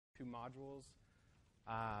modules.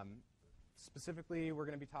 Specifically, we're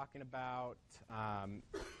going to be talking about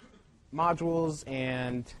modules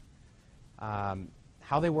and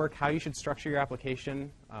how they work, how you should structure your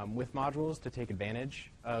application with modules to take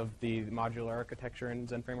advantage of the modular architecture in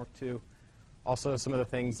Zend Framework 2. Also, some of the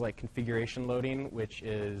things like configuration loading, which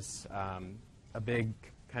is a big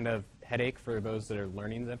kind of headache for those that are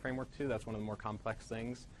learning Zend Framework 2. That's one of the more complex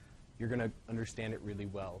things. You're going to understand it really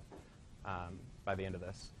well by the end of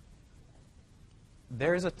this.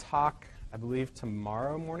 There's a talk, I believe,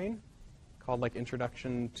 tomorrow morning called like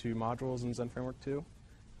Introduction to Modules in Zend Framework 2.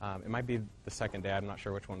 It might be the second day. I'm not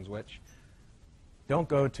sure which one's which. Don't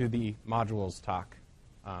go to the modules talk,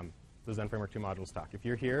 the Zend Framework 2 modules talk. If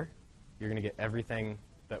you're here, you're going to get everything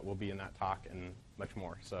that will be in that talk and much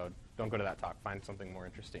more. So don't go to that talk. Find something more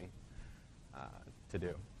interesting to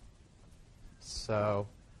do. So,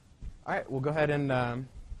 all right, we'll go ahead and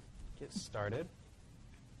get started.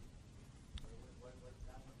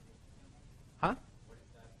 Huh?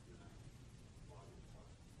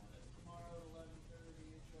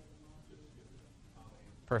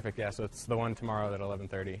 Perfect, yeah, so it's the one tomorrow at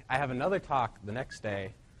 11:30. I have another talk the next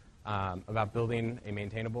day about building a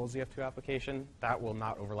maintainable ZF2 application. That will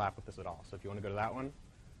not overlap with this at all. So if you want to go to that one,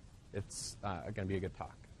 it's going to be a good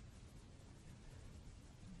talk.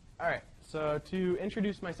 All right, so to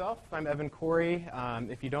introduce myself, I'm Evan Coury.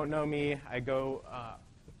 If you don't know me, I go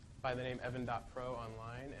by the name evan.pro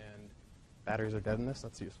online, and batteries are dead in this.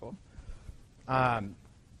 That's useful.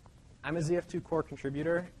 I'm a ZF2 core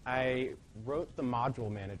contributor. I wrote the module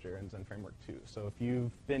manager in Zend Framework 2. So if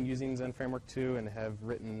you've been using Zend Framework 2 and have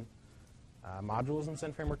written modules in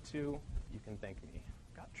Zend Framework 2, you can thank me.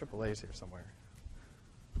 Got AAAs here somewhere.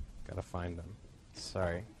 Got to find them.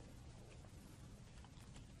 Sorry.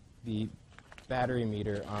 The battery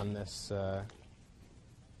meter on this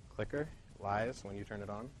clicker lies when you turn it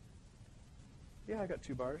on. Yeah, I got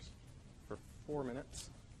 2 bars for 4 minutes.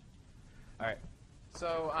 All right.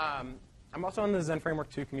 So I'm also on the Zend Framework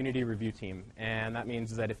 2 community review team, and that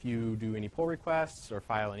means that if you do any pull requests or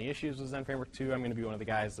file any issues with Zend Framework 2, I'm going to be one of the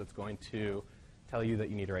guys that's going to tell you that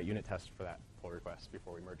you need to write unit tests for that pull request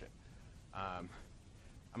before we merge it.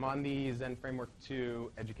 I'm on the Zend Framework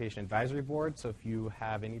 2 Education Advisory Board, so if you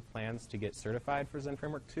have any plans to get certified for Zend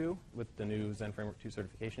Framework 2 with the new Zend Framework 2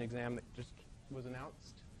 certification exam that just was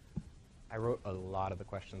announced, I wrote a lot of the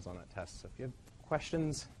questions on that test. So if you have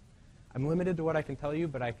questions, I'm limited to what I can tell you,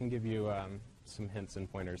 but I can give you some hints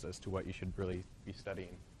and pointers as to what you should really be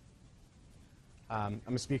studying. I'm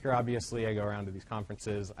a speaker, obviously. I go around to these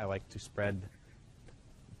conferences. I like to spread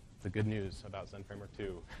the good news about Zend Framework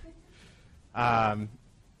 2.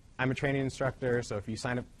 I'm a training instructor, so if you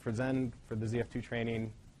sign up for Zend for the ZF2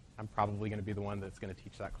 training, I'm probably going to be the one that's going to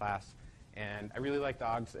teach that class. And I really like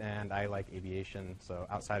dogs, and I like aviation. So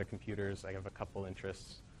outside of computers, I have a couple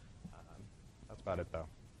interests. That's about it, though.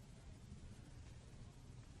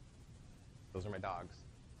 Those are my dogs,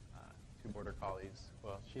 2 border collies.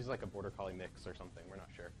 Well, she's like a border collie mix or something. We're not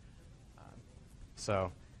sure.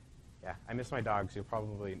 So, yeah, I miss my dogs. You'll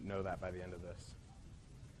probably know that by the end of this.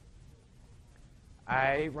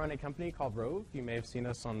 I run a company called Rove. You may have seen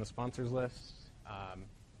us on the sponsors list.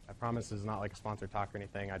 I promise this is not like a sponsor talk or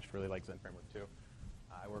anything. I just really like Zend Framework 2.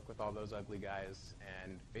 I work with all those ugly guys.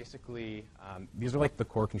 And basically, these are like the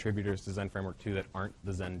core contributors to Zend Framework 2 that aren't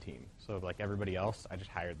the Zend team. So like everybody else, I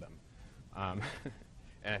just hired them.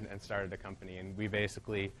 And started a company. And we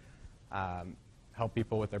basically help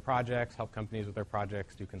people with their projects, help companies with their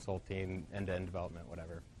projects, do consulting, end-to-end development,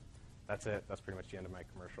 whatever. That's it. That's pretty much the end of my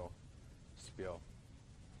commercial spiel.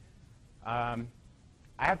 I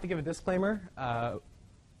have to give a disclaimer.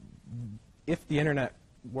 If the internet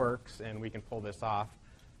works and we can pull this off,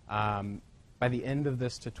 by the end of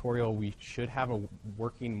this tutorial, we should have a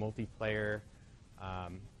working multiplayer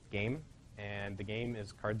game. And the game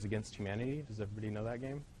is Cards Against Humanity. Does everybody know that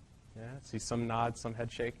game? Yeah, see some nods, some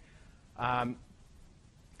head shake.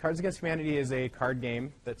 Cards Against Humanity is a card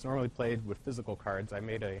game that's normally played with physical cards. I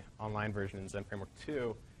made an online version in Zend Framework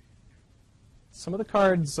 2. Some of the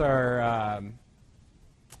cards are,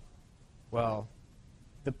 well,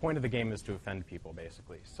 the point of the game is to offend people,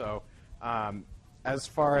 basically. So as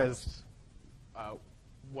far as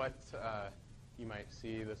what you might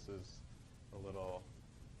see, this is a little,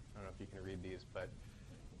 I don't know if you can read these, but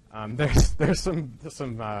there's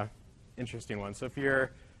some interesting ones. So if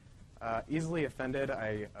you're easily offended,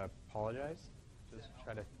 I apologize. Just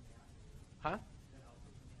try to, huh?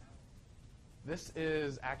 This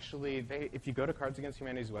is actually, if you go to Cards Against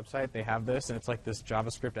Humanity's website, they have this, and it's like this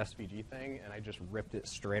JavaScript SVG thing, and I just ripped it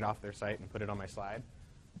straight off their site and put it on my slide.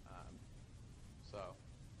 So,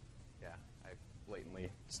 yeah, I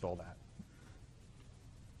blatantly stole that.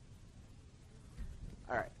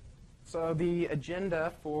 All right. So the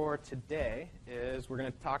agenda for today is we're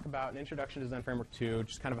going to talk about an introduction to Zend Framework 2,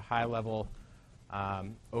 just kind of a high-level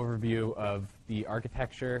overview of the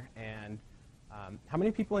architecture. And how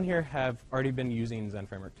many people in here have already been using Zend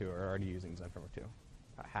Framework 2 or are already using Zend Framework 2?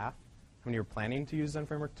 About half? How many are planning to use Zend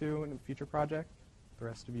Framework 2 in a future project? The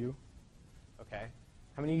rest of you? Okay.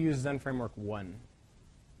 How many use Zend Framework 1?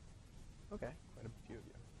 Okay, quite a few of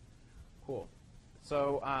you. Cool.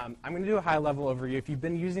 So I'm going to do a high-level overview. If you've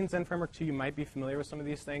been using Zend Framework 2, you might be familiar with some of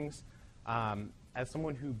these things. As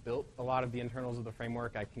someone who built a lot of the internals of the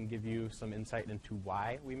framework, I can give you some insight into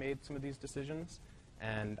why we made some of these decisions.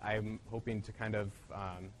 And I'm hoping to kind of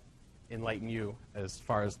enlighten you as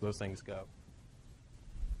far as those things go.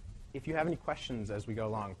 If you have any questions as we go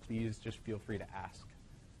along, please just feel free to ask.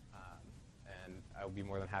 And I will be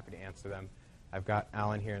more than happy to answer them. I've got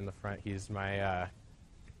Alan here in the front. He's my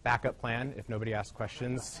backup plan. If nobody asks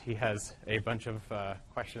questions, he has a bunch of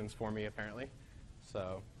questions for me, apparently.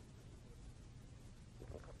 So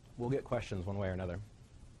we'll get questions one way or another.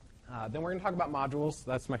 Then we're going to talk about modules.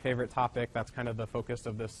 That's my favorite topic. That's kind of the focus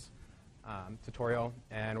of this tutorial.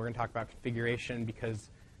 And we're going to talk about configuration because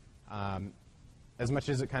as much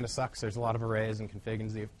as it kind of sucks, there's a lot of arrays and config in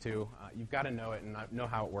ZF2. You've got to know it and know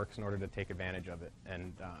how it works in order to take advantage of it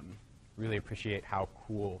and really appreciate how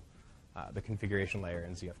cool the configuration layer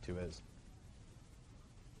in ZF2 is.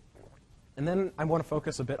 And then I want to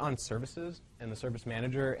focus a bit on services and the service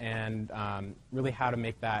manager and really how to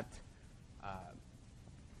make that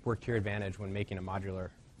work to your advantage when making a modular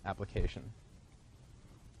application.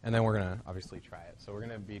 And then we're going to obviously try it. So we're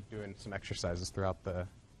going to be doing some exercises throughout the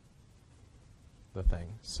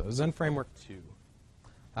thing. So Zend Framework 2.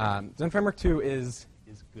 Zend Framework 2 is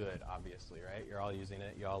good, obviously, right? You're all using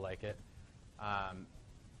it. You all like it.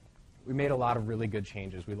 We made a lot of really good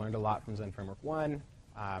changes. We learned a lot from Zend Framework 1,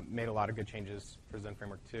 made a lot of good changes for Zend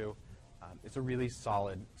Framework 2. It's a really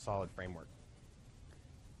solid framework.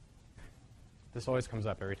 This always comes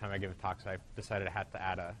up every time I give a talk, so I decided I had to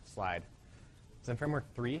add a slide. Zend Framework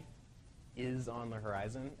 3 is on the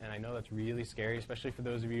horizon, and I know that's really scary, especially for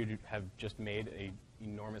those of you who have just made an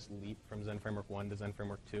enormous leap from Zend Framework 1 to Zend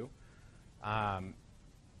Framework 2.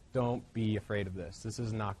 Don't be afraid of this. This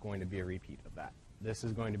is not going to be a repeat of that. This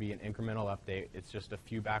is going to be an incremental update. It's just a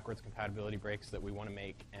few backwards compatibility breaks that we want to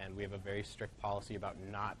make, and we have a very strict policy about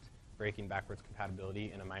not breaking backwards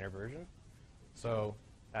compatibility in a minor version. So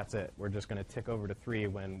that's it. We're just going to tick over to 3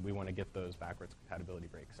 when we want to get those backwards compatibility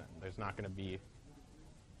breaks in. There's not going to be,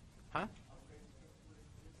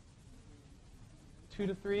 2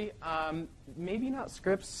 to 3? Maybe not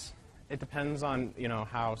scripts. It depends on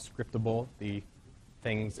how scriptable the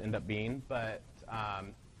things end up being, but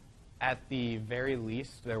at the very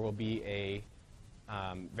least, there will be a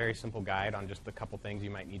very simple guide on just a couple things you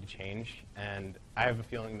might need to change. And I have a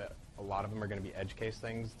feeling that a lot of them are going to be edge case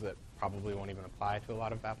things that probably won't even apply to a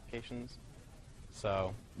lot of applications.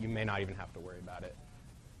 So you may not even have to worry about it.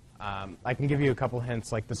 I can give you a couple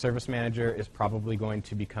hints. Like the service manager is probably going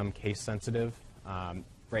to become case sensitive.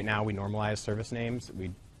 Right now, we normalize service names. We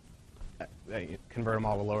convert them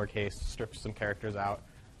all to lowercase, strip some characters out.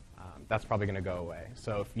 That's probably going to go away.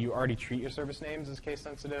 So if you already treat your service names as case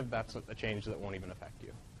sensitive, that's a change that won't even affect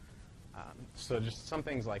you. So just some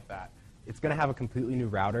things like that. It's going to have a completely new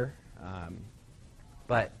router,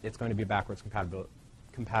 but it's going to be backwards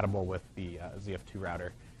compatible with the ZF2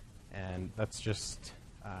 router. And that's just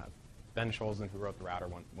Ben Scholzen, who wrote the router,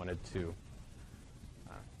 wanted to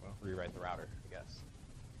rewrite the router, I guess.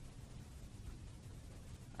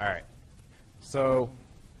 All right. So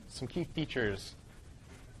some key features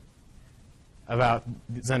about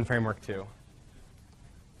Zend Framework 2.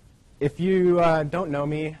 If you don't know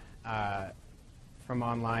me from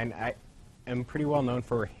online, I am pretty well known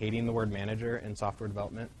for hating the word manager in software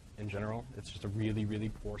development in general. It's just a really, really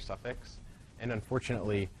poor suffix. And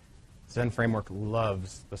unfortunately, Zend Framework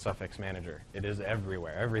loves the suffix manager. It is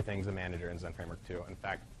everywhere. Everything's a manager in Zend Framework 2. In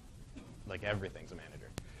fact, like everything's a manager.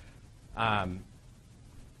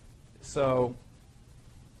 So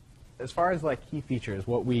as far as like key features,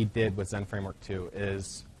 what we did with Zend Framework 2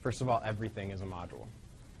 is, first of all, everything is a module.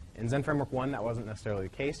 In Zend Framework 1, that wasn't necessarily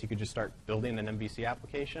the case. You could just start building an MVC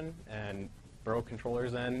application and throw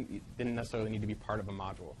controllers in. You didn't necessarily need to be part of a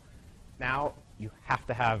module. Now, you have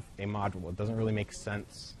to have a module. It doesn't really make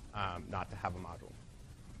sense not to have a module.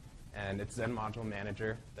 And it's Zend Module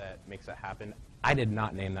Manager that makes that happen. I did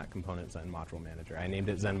not name that component Zend Module Manager. I named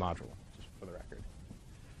it Zend Module, just for the record.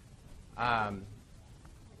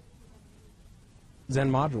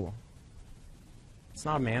 Zend Module. It's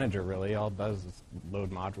not a manager, really. All it does is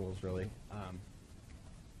load modules, really.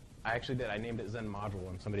 I actually did. I named it Zend module,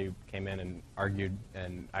 and somebody came in and argued,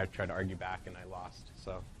 and I tried to argue back, and I lost.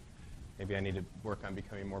 So maybe I need to work on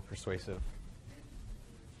becoming more persuasive.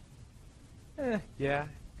 Yeah,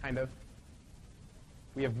 kind of.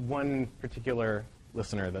 We have one particular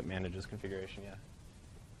listener that manages configuration, yeah.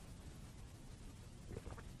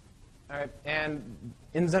 All right, and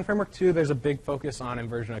in Zend Framework 2, there's a big focus on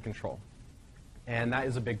inversion of control. And that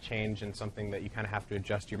is a big change and something that you kind of have to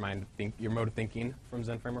adjust your mode of thinking from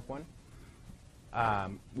Zend Framework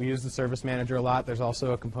 1. We use the service manager a lot. There's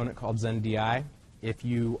also a component called Zend DI. If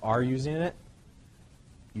you are using it,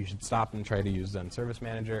 you should stop and try to use Zend Service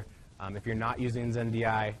Manager. If you're not using Zend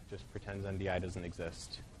DI, just pretend Zend DI doesn't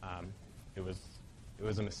exist. It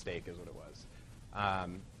was a mistake is what it was.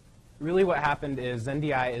 Really what happened is Zend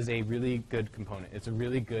DI is a really good component. It's a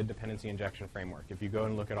really good dependency injection framework if you go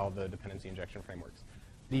and look at all the dependency injection frameworks.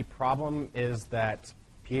 The problem is that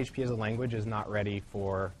PHP as a language is not ready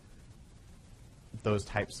for those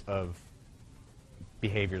types of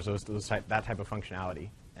behaviors, that type of functionality.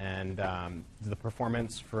 And the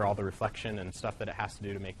performance for all the reflection and stuff that it has to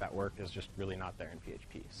do to make that work is just really not there in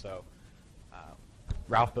PHP. So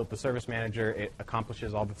Ralph built the service manager. It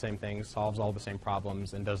accomplishes all the same things, solves all the same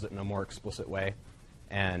problems, and does it in a more explicit way.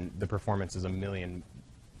 And the performance is a million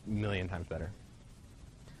times better.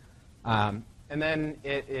 And then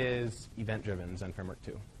it is event-driven, Zend Framework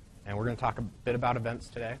 2. And we're going to talk a bit about events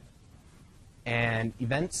today. And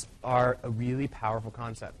events are a really powerful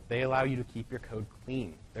concept. They allow you to keep your code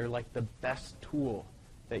clean. They're like the best tool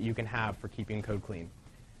that you can have for keeping code clean.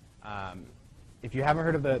 If you haven't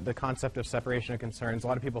heard of the concept of separation of concerns, a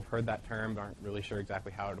lot of people have heard that term, but aren't really sure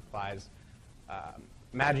exactly how it applies.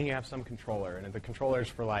 Imagine you have some controller, and the controller is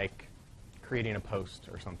for like creating a post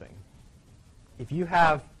or something. If you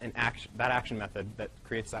have that action method that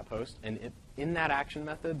creates that post, and in that action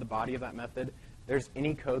method, the body of that method, there's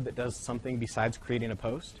any code that does something besides creating a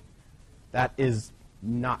post, that is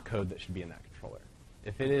not code that should be in that controller.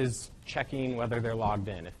 If it is checking whether they're logged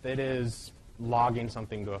in, if it is logging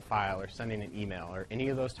something to a file or sending an email or any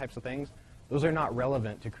of those types of things, those are not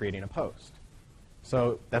relevant to creating a post.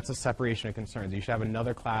 So that's a separation of concerns. You should have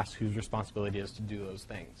another class whose responsibility is to do those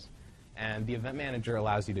things. And the event manager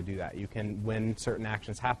allows you to do that. You can, when certain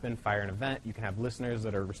actions happen, fire an event. You can have listeners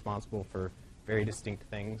that are responsible for very distinct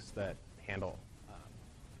things that handle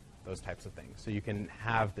those types of things. So you can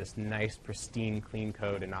have this nice, pristine, clean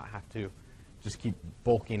code and not have to just keep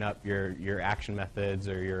bulking up your action methods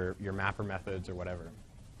or your mapper methods or whatever.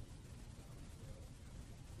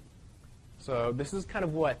 So this is kind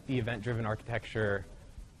of what the event-driven architecture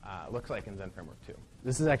looks like in Zend Framework 2.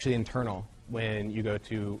 This is actually internal when you go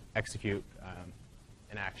to execute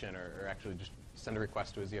an action or actually just send a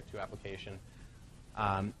request to a ZF2 application.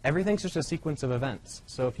 Everything's just a sequence of events.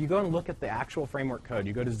 So if you go and look at the actual framework code,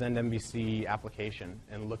 you go to Zend MVC application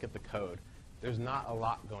and look at the code, there's not a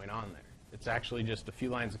lot going on there. It's actually just a few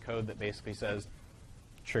lines of code that basically says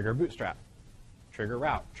trigger bootstrap, trigger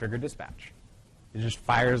route, trigger dispatch. It just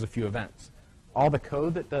fires a few events. All the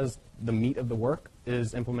code that does the meat of the work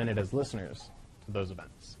is implemented as listeners to those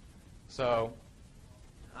events. So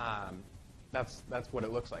that's what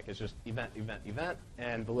it looks like. It's just event, event, event,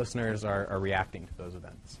 and the listeners are reacting to those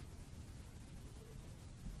events.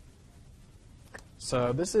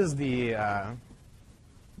 So this is the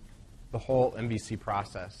whole MVC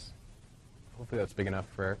process. Hopefully that's big enough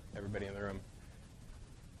for everybody in the room.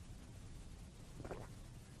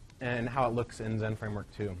 And how it looks in Zend Framework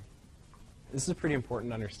 2. This is pretty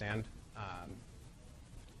important to understand,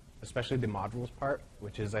 especially the modules part,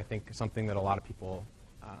 which is, I think, something that a lot of people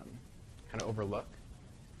kind of overlook.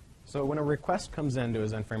 So when a request comes into a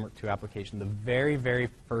Zend Framework 2 application, the very, very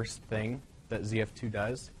first thing that ZF2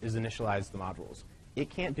 does is initialize the modules.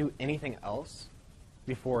 It can't do anything else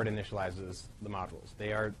before it initializes the modules.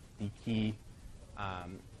 They are the key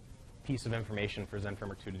piece of information for Zend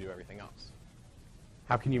Framework 2 to do everything else.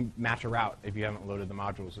 How can you match a route if you haven't loaded the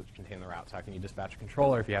modules which contain the routes? How can you dispatch a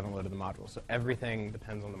controller if you haven't loaded the modules? So everything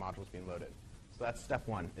depends on the modules being loaded. So that's step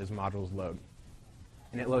one, is modules load.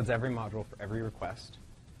 And it loads every module for every request.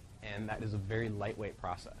 And that is a very lightweight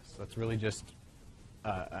process. That's really just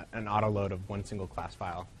an auto load of one single class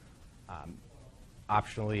file.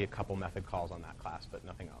 Optionally, a couple method calls on that class, but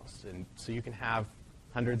nothing else. And so you can have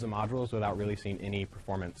hundreds of modules without really seeing any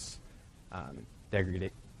performance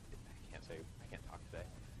degradation. I can't talk today.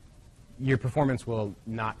 Your performance will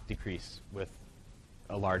not decrease with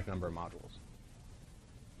a large number of modules.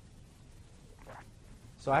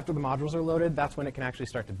 So after the modules are loaded, that's when it can actually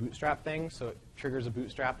start to bootstrap things. So it triggers a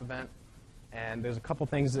bootstrap event. And there's a couple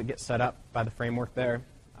things that get set up by the framework there.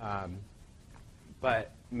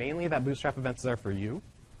 But mainly that bootstrap event is there for you.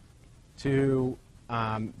 to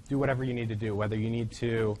do whatever you need to do, whether you need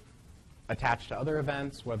to attach to other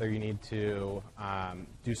events, whether you need to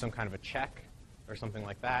do some kind of a check or something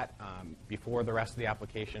like that before the rest of the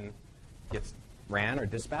application gets ran or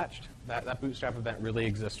dispatched. That Bootstrap event really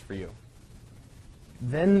exists for you.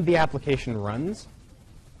 Then the application runs,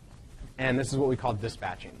 and this is what we call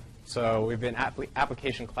dispatching. So we've been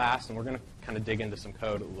application class, and we're going to kind of dig into some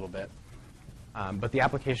code a little bit. But the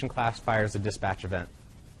application class fires a dispatch event.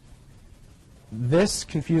 This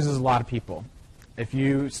confuses a lot of people. If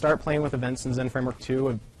you start playing with events in Zend Framework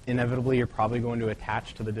 2, inevitably you're probably going to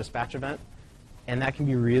attach to the dispatch event. And that can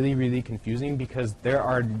be really, really confusing because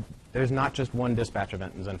there's not just one dispatch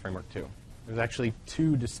event in Zend Framework 2. There's actually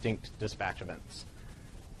two distinct dispatch events.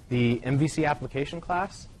 The MVC application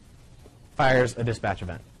class fires a dispatch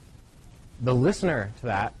event. The listener to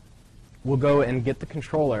that will go and get the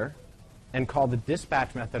controller and call the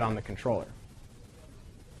dispatch method on the controller.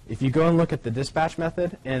 If you go and look at the dispatch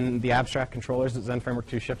method in the abstract controllers that Zend Framework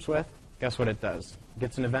 2 ships with, guess what it does? It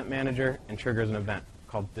gets an event manager and triggers an event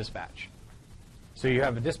called dispatch. So you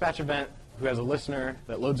have a dispatch event who has a listener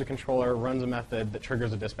that loads a controller, runs a method that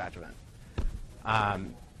triggers a dispatch event.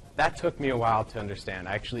 That took me a while to understand.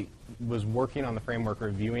 I actually was working on the framework,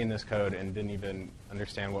 reviewing this code, and didn't even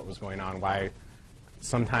understand what was going on, why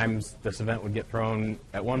sometimes this event would get thrown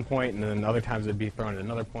at one point, and then other times it would be thrown at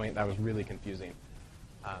another point. That was really confusing.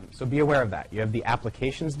 So be aware of that. You have the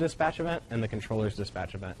application's dispatch event and the controller's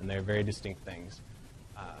dispatch event, and they're very distinct things.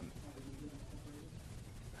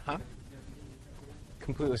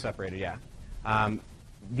 Completely separated, yeah.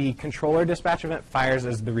 The controller dispatch event fires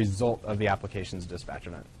as the result of the application's dispatch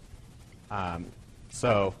event.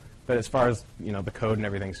 But as far as the code and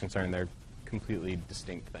everything is concerned, they're completely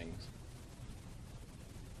distinct things.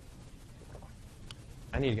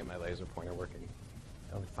 I need to get my laser pointer working.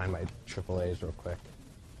 Let me find my AAAs real quick.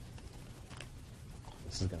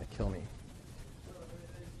 This is going to kill me.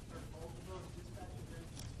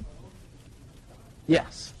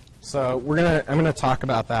 Yes. So I'm gonna talk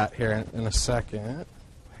about that here in a second.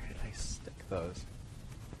 Where did I stick those?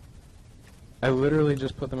 I literally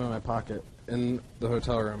just put them in my pocket in the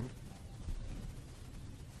hotel room.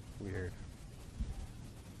 Weird.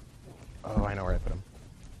 Oh, I know where I put them.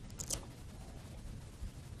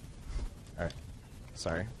 All right.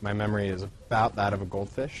 Sorry. My memory is about that of a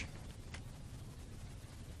goldfish.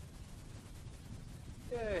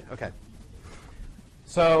 Yay. Okay.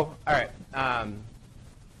 So, all right.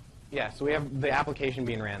 Yeah, so we have the application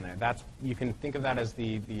being ran there. You can think of that as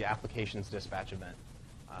the application's dispatch event.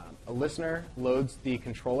 A listener loads the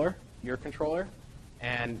controller, your controller,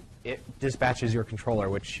 and it dispatches your controller,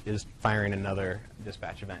 which is firing another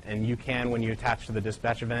dispatch event. And you can, when you attach to the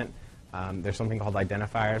dispatch event, there's something called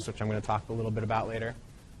identifiers, which I'm going to talk a little bit about later.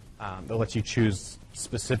 That lets you choose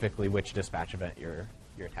specifically which dispatch event you're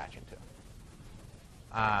attaching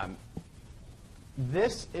to.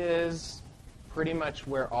 This is pretty much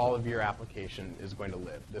where all of your application is going to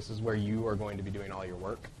live. This is where you are going to be doing all your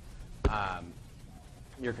work,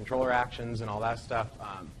 your controller actions and all that stuff,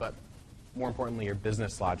 but more importantly, your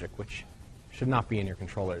business logic, which should not be in your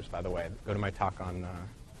controllers, by the way. Go to my talk on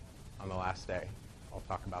the last day. I'll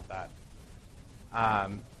talk about that.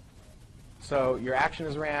 So your action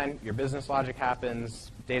is ran, your business logic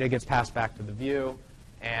happens, data gets passed back to the view,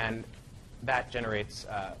 and that generates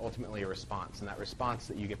ultimately a response. And that response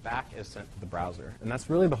that you get back is sent to the browser. And that's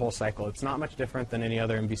really the whole cycle. It's not much different than any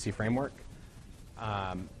other MVC framework.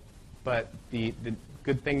 But the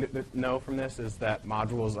good thing to know from this is that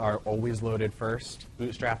modules are always loaded first.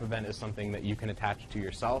 Bootstrap event is something that you can attach to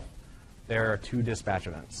yourself. There are two dispatch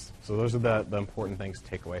events. So those are the important things to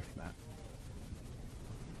take away from that.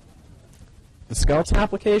 The skeleton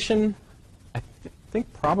application, I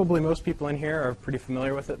think probably most people in here are pretty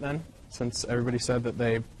familiar with it then, since everybody said that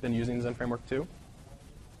they've been using Zend Framework 2.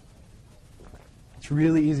 It's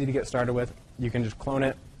really easy to get started with. You can just clone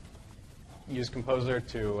it, use Composer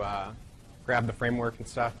to grab the framework and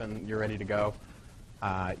stuff, and you're ready to go.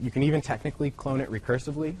 You can even technically clone it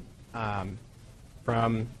recursively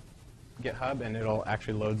from GitHub, and it'll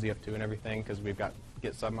actually load ZF2 and everything because we've got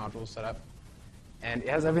Git submodules set up. And it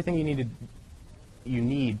has everything you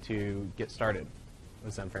need to get started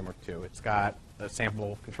with Zend Framework 2. It's got a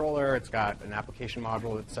sample controller, it's got an application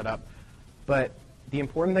module that's set up. But the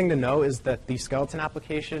important thing to know is that the skeleton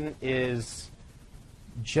application is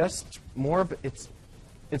just more of, it's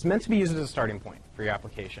meant to be used as a starting point for your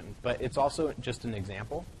application, but it's also just an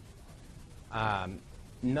example.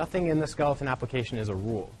 Nothing in the skeleton application is a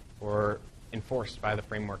rule or enforced by the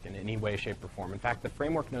framework in any way, shape, or form. In fact, the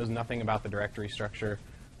framework knows nothing about the directory structure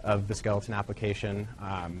of the skeleton application,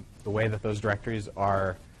 the way that those directories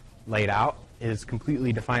are laid out is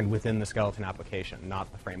completely defined within the skeleton application,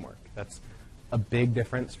 not the framework. That's a big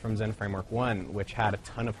difference from Zend Framework 1, which had a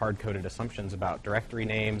ton of hard-coded assumptions about directory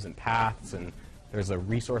names and paths, and there's a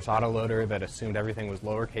resource autoloader that assumed everything was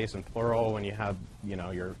lowercase and plural when you had, you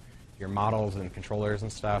know, your models and controllers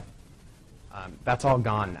and stuff. That's all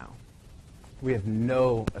gone now. We have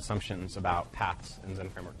no assumptions about paths in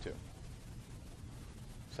Zend Framework 2.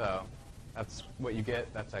 So that's what you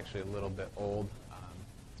get. That's actually a little bit old.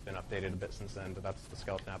 It's been updated a bit since then, but that's the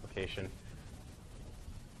skeleton application.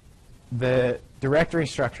 The directory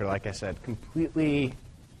structure, like I said, completely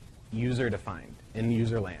user-defined in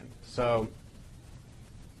user land. So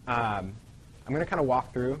I'm going to kind of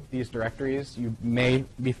walk through these directories. You may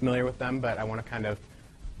be familiar with them, but I want to kind of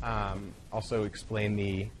also explain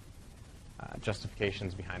the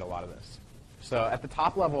justifications behind a lot of this. So at the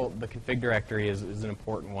top level, the config directory is an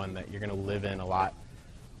important one that you're going to live in a lot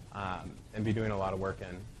and be doing a lot of work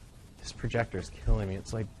in. This projector is killing me.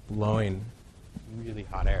 It's like blowing really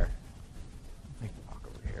hot air. I can walk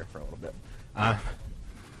over here for a little bit.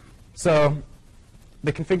 So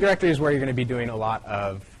the config directory is where you're going to be doing a lot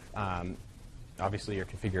of, obviously, your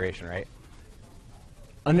configuration, right?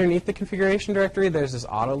 Underneath the configuration directory, there's this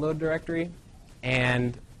autoload directory.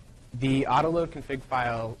 And the autoload config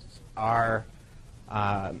files are,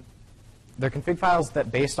 they're config files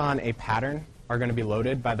that, based on a pattern, are going to be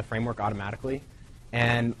loaded by the framework automatically.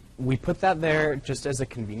 And we put that there just as a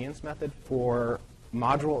convenience method for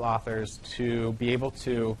module authors to be able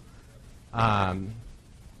to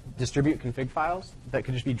distribute config files that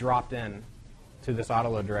could just be dropped in to this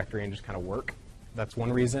autoload directory and just kind of work. That's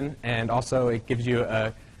one reason. And also, it gives you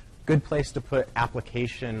a good place to put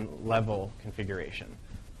application-level configuration.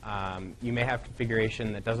 You may have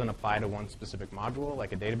configuration that doesn't apply to one specific module,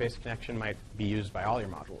 like a database connection might be used by all your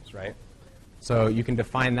modules, right? So you can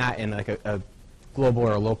define that in like a global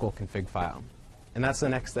or a local config file. And that's the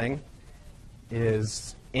next thing,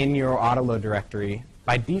 is in your autoload directory,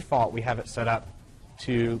 by default, we have it set up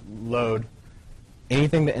to load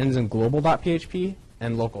anything that ends in global.php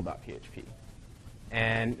and local.php.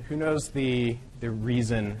 And who knows the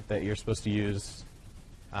reason that you're supposed to use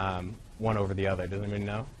one over the other? Does anybody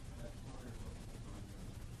know?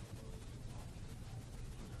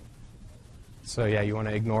 So yeah, you want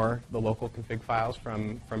to ignore the local config files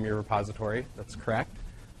from your repository. That's correct.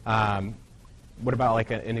 What about like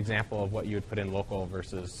an example of what you would put in local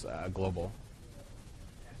versus global?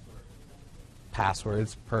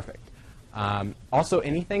 Passwords, perfect. Also,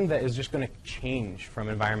 anything that is just going to change from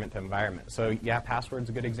environment to environment. So yeah, password's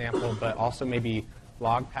a good example, but also maybe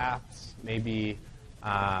log paths, maybe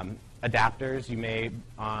adapters you made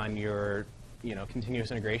on your continuous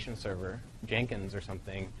integration server, Jenkins or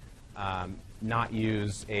something, not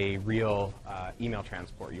use a real email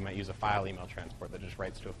transport. You might use a file email transport that just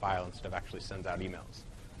writes to a file instead of actually sends out emails.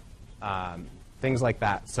 Things like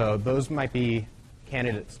that. So those might be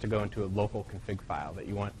candidates to go into a local config file that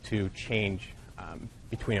you want to change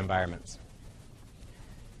between environments.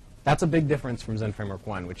 That's a big difference from Zend Framework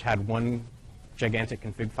 1, which had one gigantic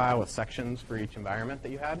config file with sections for each environment that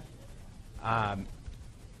you had.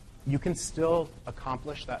 You can still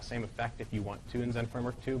accomplish that same effect if you want to in Zend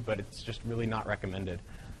Framework 2, but it's just really not recommended.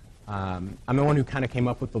 I'm the one who kind of came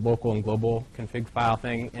up with the local and global config file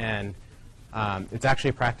thing, and it's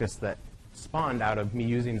actually a practice that spawned out of me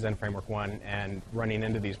using Zend Framework 1 and running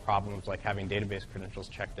into these problems like having database credentials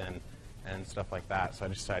checked in and stuff like that. So I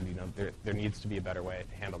decided, there needs to be a better way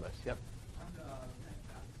to handle this. Yep.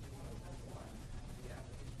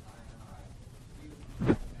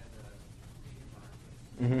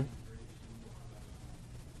 Mm-hmm.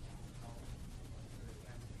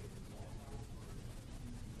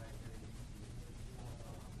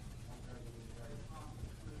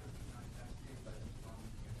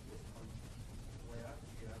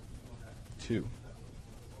 Two.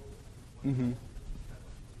 Mm-hmm.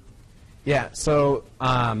 Yeah, so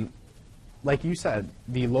like you said,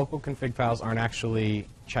 the local config files aren't actually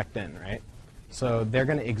checked in, right? So they're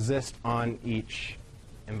going to exist on each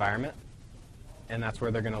environment, and that's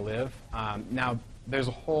where they're going to live. Now, there's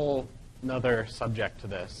a whole another subject to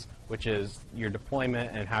this, which is your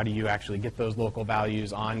deployment and how do you actually get those local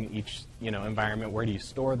values on each environment. Where do you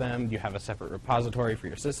store them? Do you have a separate repository for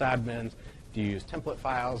your sysadmins? Do you use template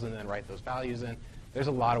files and then write those values in? There's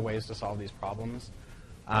a lot of ways to solve these problems.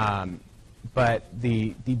 But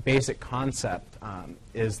the basic concept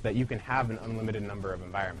is that you can have an unlimited number of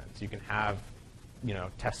environments. You can have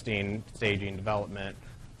testing, staging, development,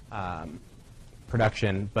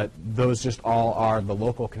 production, but those just all are the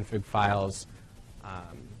local config files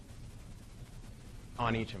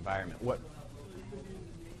on each environment.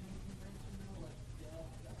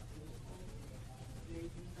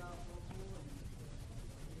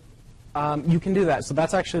 You can do that. So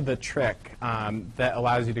that's actually the trick that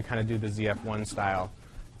allows you to kind of do the ZF1 style,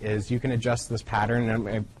 is you can adjust this pattern.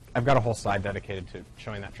 And I've got a whole slide dedicated to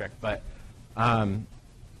showing that trick. But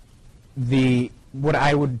what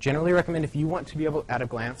I would generally recommend, if you want to be able at a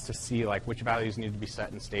glance to see like which values need to be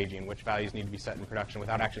set in staging, which values need to be set in production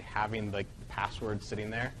without actually having like the password sitting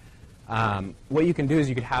there, what you can do is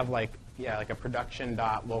you could have like a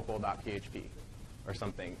production.local.php or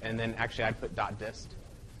something, and then actually I'd put .dist,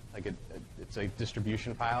 like it's a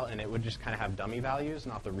distribution file, and it would just kind of have dummy values,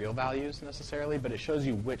 not the real values necessarily, but it shows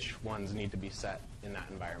you which ones need to be set in that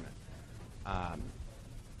environment.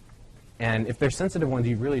 And if they're sensitive ones,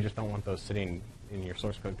 you really just don't want those sitting in your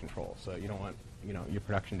source code control. So you don't want your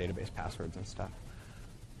production database passwords and stuff.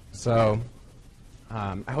 So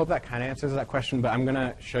I hope that kind of answers that question, but I'm going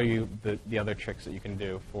to show you the other tricks that you can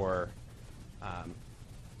do for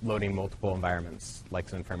loading multiple environments like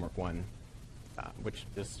Zend Framework 1, which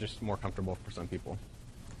is just more comfortable for some people.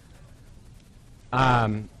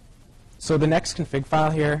 So the next config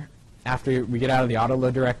file here, after we get out of the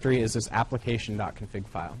autoload directory, is this application.config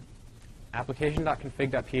file.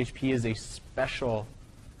 Application.config.php is a special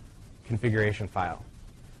configuration file.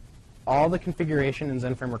 All the configuration in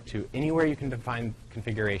Zend Framework 2, anywhere you can define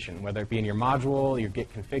configuration, whether it be in your module, your get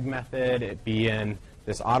config method, it be in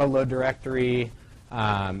this autoload directory,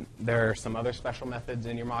 there are some other special methods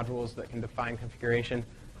in your modules that can define configuration.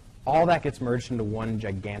 All that gets merged into one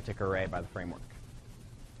gigantic array by the framework.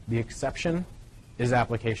 The exception is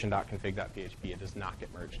application.config.php. It does not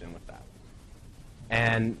get merged in with that.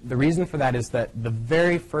 And the reason for that is that the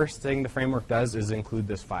very first thing the framework does is include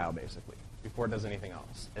this file, basically, before it does anything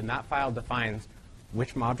else. And that file defines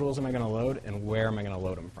which modules am I going to load and where am I going to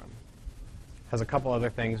load them from. It has a couple other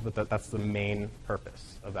things, but that's the main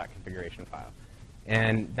purpose of that configuration file.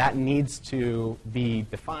 And that needs to be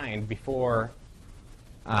defined before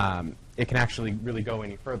it can actually really go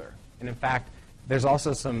any further. And in fact, there's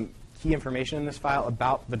also some key information in this file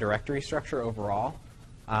about the directory structure overall.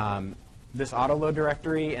 This autoload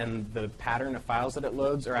directory and the pattern of files that it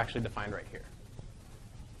loads are actually defined right here.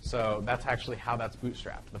 So that's actually how that's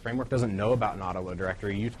bootstrapped. The framework doesn't know about an autoload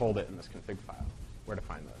directory. You told it in this config file where to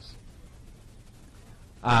find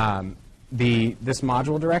those. This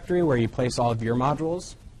module directory where you place all of your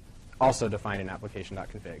modules, also defined in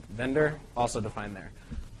application.config. Vendor, also defined there.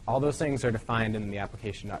 All those things are defined in the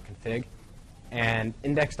application.config. And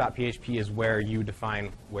index.php is where you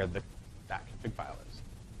define where that config file is.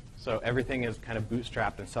 So everything is kind of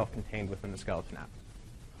bootstrapped and self-contained within the skeleton app.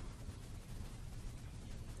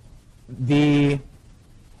 The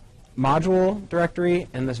module directory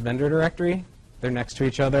and this vendor directory, they're next to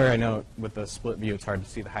each other. I know with the split view it's hard to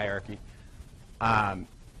see the hierarchy.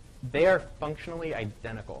 They are functionally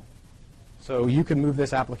identical. So you could move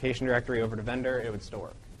this application directory over to vendor, it would still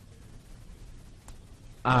work.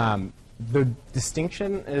 The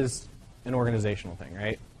distinction is an organizational thing,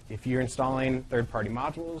 right? If you're installing third-party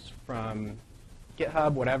modules from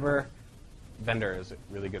GitHub, whatever, vendor is a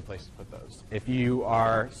really good place to put those. If you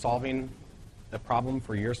are solving a problem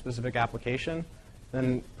for your specific application,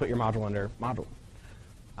 then put your module under module.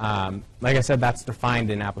 Like I said, that's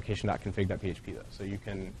defined in application.config.php, though, so you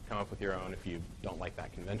can come up with your own if you don't like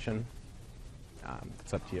that convention.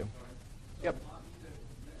 It's up to you. Yep.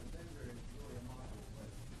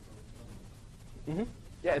 Mm-hmm.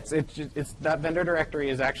 Yeah, it's that vendor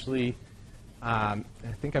directory is actually, I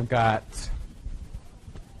think I've got,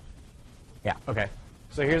 yeah, okay.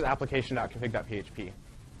 So here's application.config.php.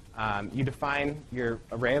 You define your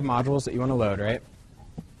array of modules that you want to load, right?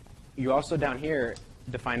 You also down here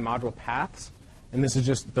define module paths, and this is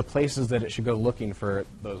just the places that it should go looking for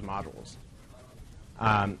those modules.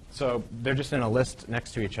 So they're just in a list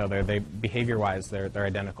next to each other. They behavior-wise, they're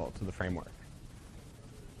identical to the framework.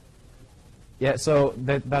 Yeah, so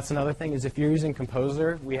that's another thing is if you're using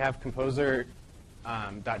Composer, we have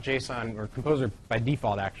Composer.json, or Composer by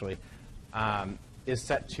default actually, is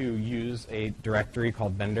set to use a directory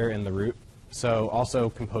called vendor in the root. So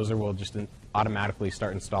also Composer will just automatically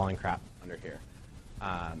start installing crap under here.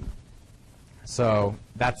 So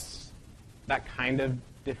that kind of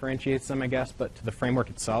differentiates them, I guess, but to the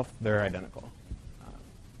framework itself, they're identical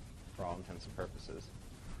for all intents and purposes.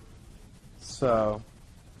 So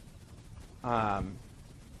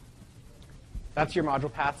that's your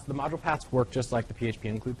module paths. The module paths work just like the PHP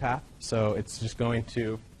include path. So it's just going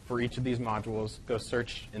to, for each of these modules, go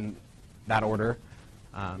search in that order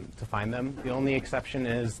to find them. The only exception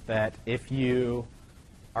is that if you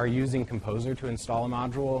are using Composer to install a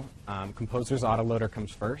module, Composer's autoloader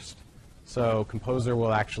comes first. So Composer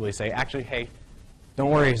will actually say, hey, don't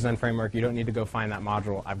worry, Zend Framework, you don't need to go find that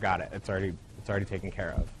module. I've got it. It's already taken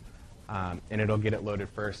care of. and it'll get it loaded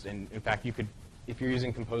first. And in fact, you could, if you're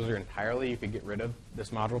using Composer entirely, you could get rid of this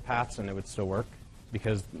module paths and it would still work,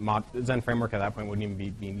 because Zend Framework at that point wouldn't even be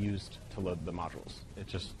being used to load the modules. It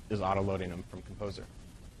just is auto-loading them from Composer.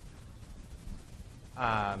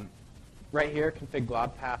 Right here, config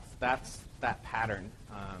glob paths, that's that pattern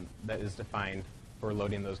that is defined for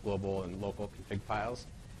loading those global and local config files.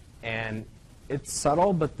 And it's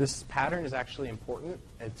subtle, but this pattern is actually important.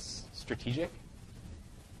 It's strategic.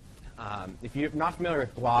 If you're not familiar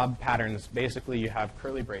with glob patterns, basically you have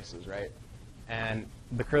curly braces, right? And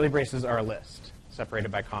the curly braces are a list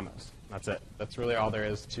separated by commas. That's it. That's really all there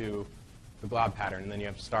is to the glob pattern. And then you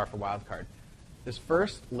have star for wildcard. This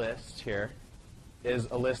first list here is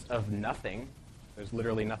a list of nothing. There's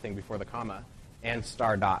literally nothing before the comma, and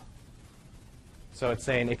star dot. So it's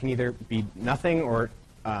saying it can either be nothing or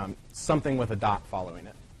something with a dot following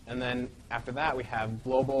it. And then after that, we have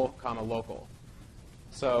global, comma, local.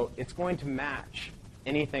 So it's going to match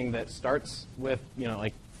anything that starts with,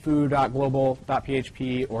 like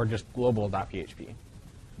foo.global.php or just global.php.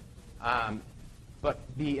 But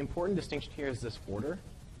the important distinction here is this order.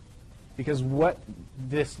 Because what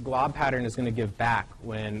this glob pattern is going to give back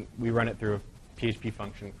when we run it through a PHP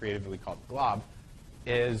function creatively called glob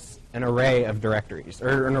is an array of directories,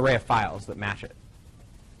 or an array of files that match it.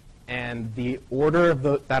 And the order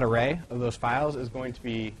of that array of those files is going to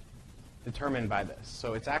be determined by this.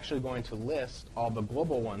 So it's actually going to list all the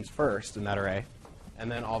global ones first in that array,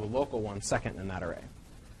 and then all the local ones second in that array.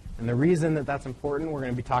 And the reason that that's important, we're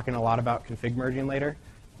going to be talking a lot about config merging later,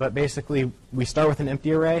 but basically we start with an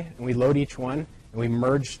empty array, and we load each one, and we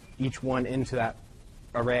merge each one into that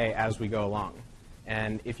array as we go along.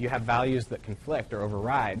 And if you have values that conflict or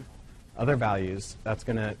override other values, that's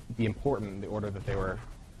going to be important in the order that they were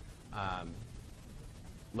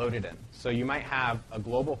loaded in. So you might have a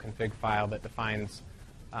global config file that defines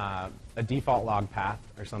a default log path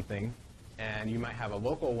or something, and you might have a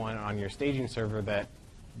local one on your staging server that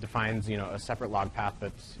defines a separate log path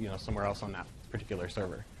that's somewhere else on that particular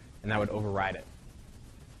server, and that would override it.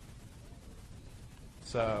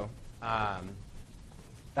 So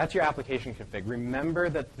that's your application config. Remember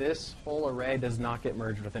that this whole array does not get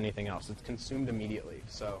merged with anything else. It's consumed immediately.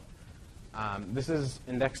 So this is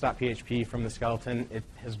index.php from the skeleton. It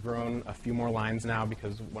has grown a few more lines now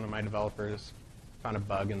because one of my developers found a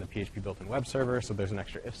bug in the PHP built-in web server, so there's an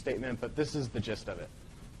extra if statement, but this is the gist of it.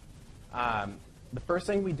 The first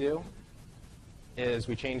thing we do is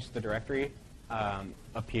we change the directory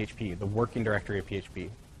of PHP, the working directory of PHP.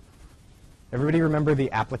 Everybody remember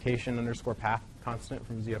the application underscore path constant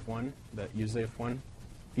from ZF1 that used ZF1?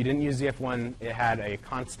 If you didn't use ZF1, it had a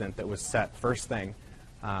constant that was set first thing,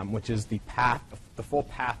 which is the path, the full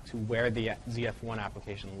path to where the ZF1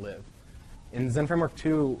 application lived. In Zend Framework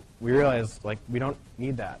 2, we realized we don't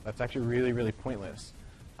need that. That's actually really, really pointless.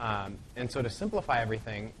 And so to simplify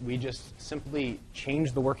everything, we just simply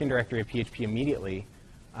change the working directory of PHP immediately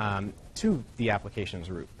to the application's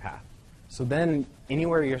root path. So then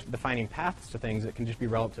anywhere you're defining paths to things, it can just be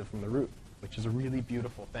relative from the root, which is a really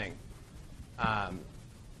beautiful thing.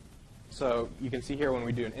 So you can see here when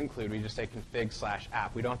we do an include, we just say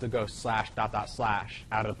config/app. We don't have to go //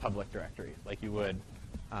 out of the public directory like you would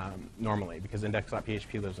normally, because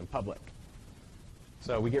index.php lives in public.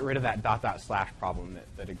 So we get rid of that // problem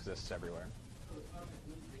that exists everywhere.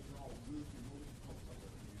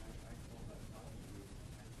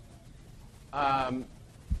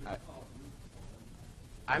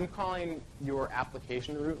 I'm calling your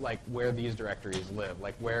application root like where these directories live,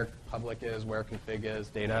 like where public is, where config is,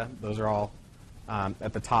 data. Those are all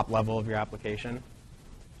at the top level of your application.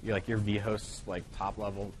 You're like your vhosts, like top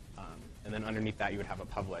level, and then underneath that you would have a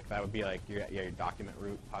public. That would be like your document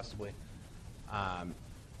root, possibly.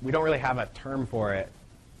 We don't really have a term for it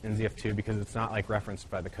in ZF2 because it's not like referenced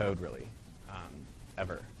by the code really,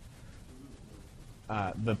 ever.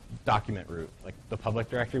 The document root, like the public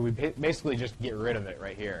directory, we basically just get rid of it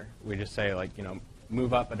right here. We just say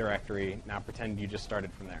move up a directory, now pretend you just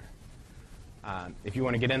started from there. If you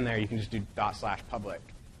want to get in there, you can just do /public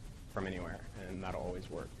from anywhere, and that'll always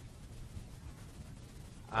work.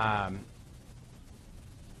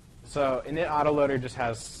 So init autoloader just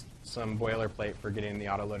has some boilerplate for getting the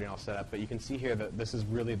autoloading all set up, but you can see here that this is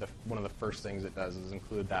really one of the first things it does is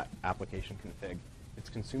include that application config. It's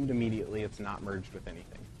consumed immediately. It's not merged with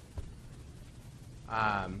anything.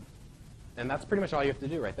 And that's pretty much all you have to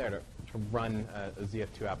do right there to run a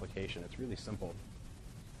ZF2 application. It's really simple.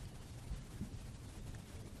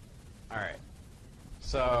 All right.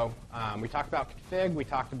 So we talked about config. We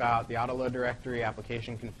talked about the autoload directory,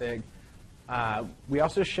 application config. We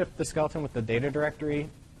also shipped the skeleton with the data directory.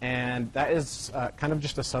 And that is kind of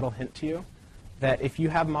just a subtle hint to you that if you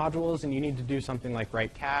have modules and you need to do something like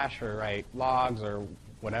write cache or write logs or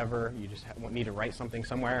whatever, you just need to write something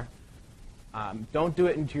somewhere, don't do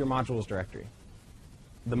it into your modules directory.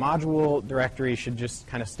 The module directory should just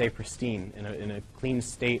kind of stay pristine in a clean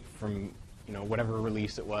state from whatever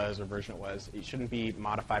release it was or version it was. It shouldn't be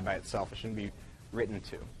modified by itself. It shouldn't be written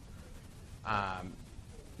to.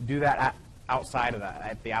 Do that outside of that,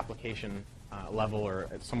 at the application level or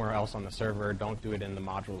somewhere else on the server. Don't do it in the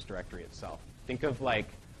modules directory itself. Think of like,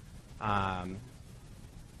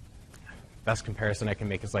 best comparison I can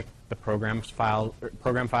make is like the program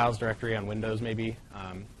files directory on Windows maybe.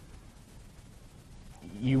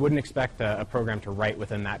 You wouldn't expect a program to write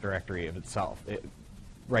within that directory of itself. It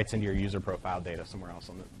writes into your user profile data somewhere else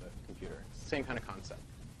on the computer. It's the same kind of concept.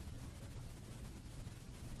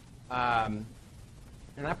 And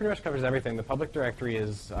that pretty much covers everything. The public directory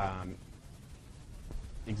is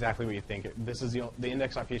exactly what you think. This is the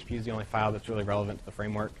index.php is the only file that's really relevant to the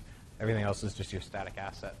framework. Everything else is just your static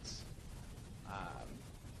assets.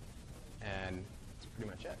 And that's pretty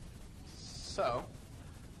much it. So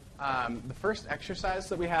the first exercise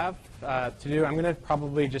that we have to do, I'm going to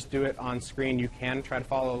probably just do it on screen. You can try to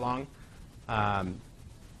follow along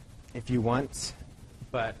if you want,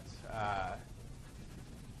 but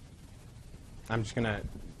I'm just going to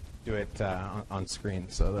do it on screen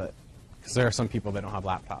so that, because there are some people that don't have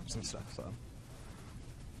laptops and stuff. So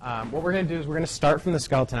what we're going to do is we're going to start from the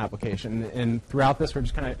skeleton application, and throughout this we're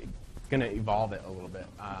just kind of going to evolve it a little bit.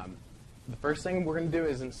 The first thing we're going to do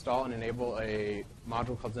is install and enable a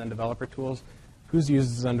module called Zend Developer Tools. Who's used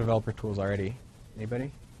Zend Developer Tools already?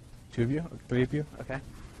 Anybody? 2 of you? 3 of you? Okay.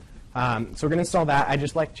 So we're going to install that. I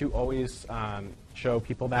just like to always show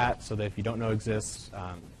people that so that if you don't know exists,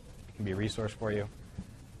 it can be a resource for you.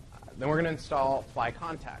 Then we're going to install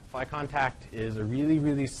FlyContact. FlyContact is a really,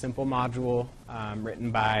 really simple module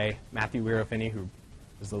written by Matthew Weirofini, who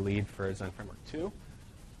is the lead for Zend Framework 2.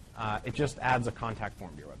 It just adds a contact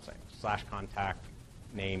form to your website, /contact,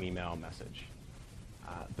 name, email, message.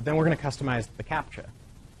 But then we're going to customize the CAPTCHA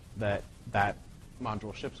that that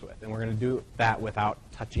module ships with. And we're going to do that without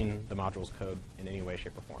touching the module's code in any way,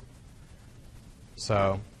 shape, or form.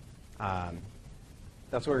 So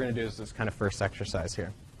that's what we're going to do is this kind of first exercise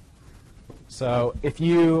here. So if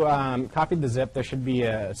you copied the zip, there should be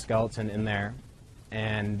a skeleton in there.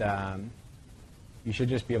 And you should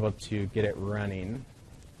just be able to get it running.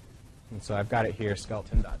 And so I've got it here,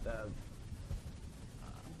 skeleton.dev,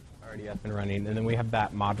 already up and running. And then we have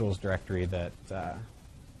that modules directory that I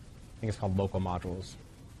think it's called local modules.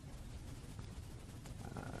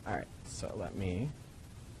 All right, so let me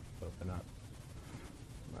open up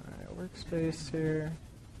my workspace here.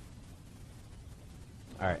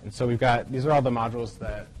 All right, and so we've got, these are all the modules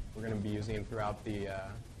that we're going to be using throughout the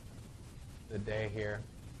day here.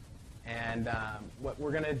 And what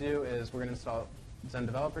we're going to do is we're going to install Zend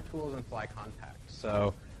Developer Tools and FlyContact.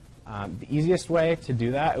 So the easiest way to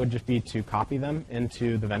do that would just be to copy them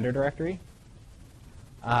into the vendor directory.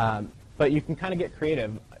 But you can kind of get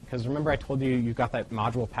creative, because remember I told you you've got that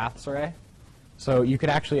module paths array? So you could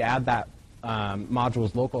actually add that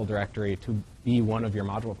module's local directory to be one of your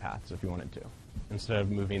module paths if you wanted to, instead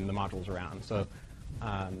of moving the modules around. So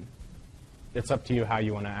it's up to you how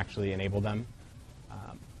you want to actually enable them.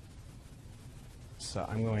 So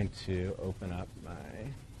I'm going to open up my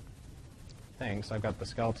thing. So I've got the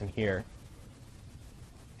skeleton here.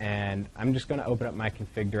 And I'm just going to open up my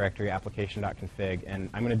config directory, application.config, and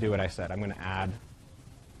I'm going to do what I said. I'm going to add ...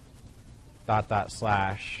 what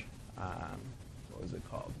was it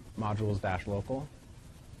called? Modules-local.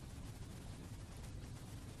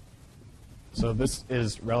 So this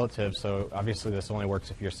is relative, so obviously this only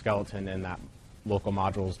works if your skeleton and that local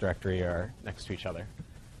modules directory are next to each other.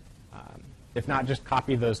 If not, just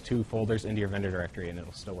copy those 2 folders into your vendor directory and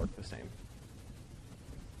it'll still work the same.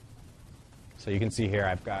 So you can see here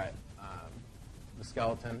I've got the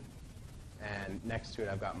skeleton, and next to it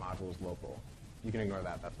I've got modules local. You can ignore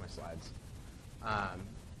that, that's my slides.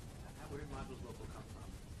 Where did modules local come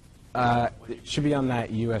from? It should be on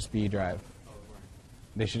that USB drive.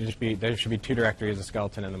 They should just be, there should be 2 directories, a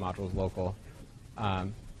skeleton and the modules local.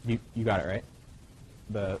 You got it, right?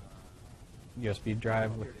 The USB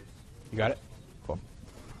drive? You got it? Cool.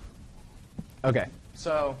 Okay,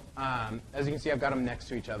 so as you can see, I've got them next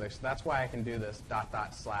to each other. So that's why I can do this ...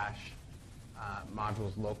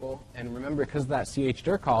 modules local. And remember, because of that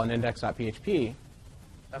chdir call in index.php,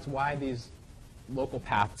 that's why these local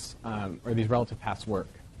paths, or these relative paths work.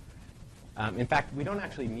 In fact, we don't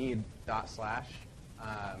actually need ...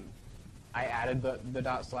 I added the ...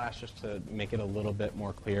 just to make it a little bit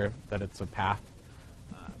more clear that it's a path.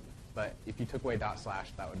 But if you took away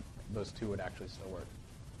 // those two would actually still work.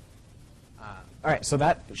 All right, so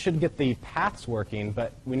that should get the paths working,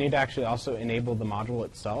 but we need to actually also enable the module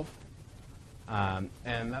itself. And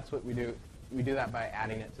that's what we do. We do that by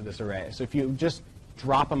adding it to this array. So if you just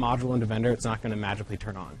drop a module into vendor, it's not going to magically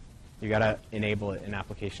turn on. You got to enable it in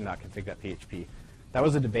application.config.php. That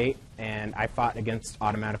was a debate, and I fought against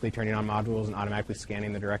automatically turning on modules and automatically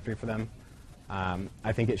scanning the directory for them.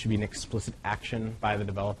 I think it should be an explicit action by the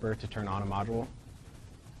developer to turn on a module.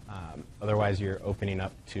 Otherwise, you're opening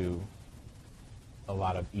up to a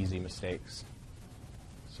lot of easy mistakes.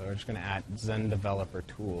 So we're just going to add Zend Developer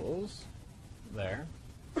Tools there.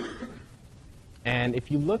 And if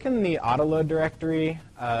you look in the autoload directory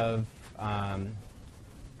of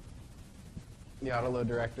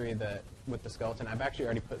with the skeleton, I've actually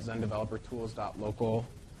already put Zend Developer Tools.local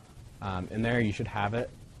in there. You should have it.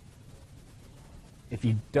 If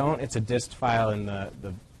you don't, it's a dist file in the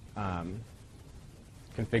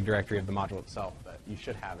config directory of the module itself, but you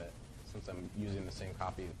should have it since I'm using the same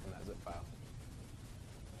copy from that zip file.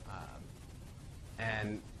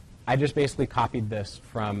 And I just basically copied this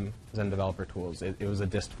from Zend Developer Tools. It was a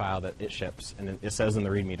dist file that it ships, and it says in the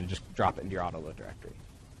README to just drop it into your autoload directory.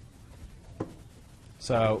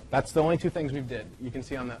 So that's the only two things we've did. You can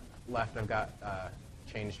see on the left I've got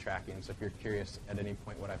change tracking, so if you're curious at any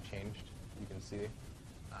point what I've changed, you can see.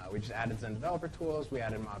 We just added Zend Developer Tools. We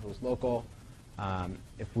added modules local.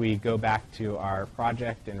 If we go back to our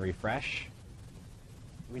project and refresh,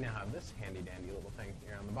 we now have this handy-dandy little thing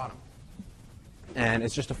here on the bottom. And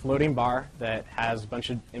it's just a floating bar that has a bunch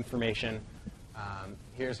of information.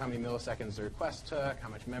 Here's how many milliseconds the request took, how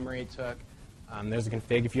much memory it took. There's a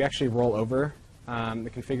config. If you actually roll over the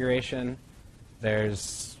configuration,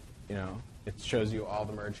 there's, it shows you all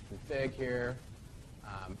the merged config here.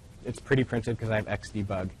 It's pretty printed because I have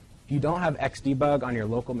xdebug. If you don't have xdebug on your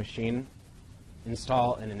local machine,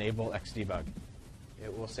 install and enable xdebug.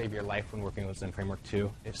 It will save your life when working with Zend Framework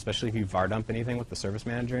 2, especially if you var dump anything with the service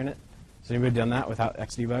manager in it. Has anybody done that without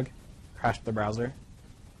xdebug? Crashed the browser?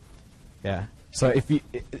 Yeah. So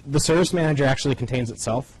the service manager actually contains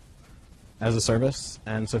itself as a service,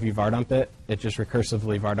 and so if you var dump it, it just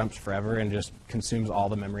recursively var dumps forever and just consumes all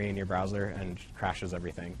the memory in your browser and crashes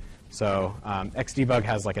everything. So xdebug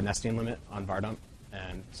has like a nesting limit on var dump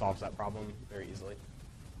and solves that problem very easily.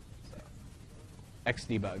 So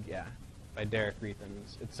xdebug, yeah, by Derek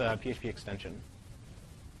Reethans. It's a PHP extension.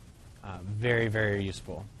 Very, very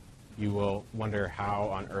useful. You will wonder how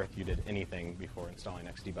on earth you did anything before installing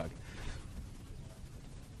xdebug.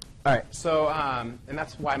 All right, so, and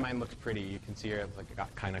that's why mine looks pretty. You can see here, it's like it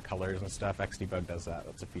got kind of colors and stuff. xdebug does that.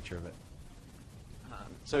 That's a feature of it.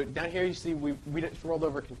 So down here, you see we just rolled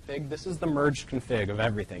over config. This is the merged config of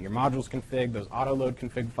everything. Your modules config, those autoload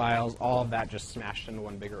config files, all of that just smashed into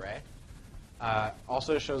one big array.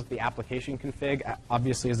 Also shows the application config,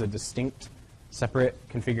 obviously as a distinct, separate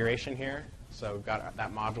configuration here. So we've got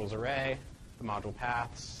that modules array, the module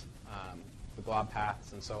paths, the glob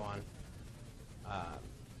paths, and so on.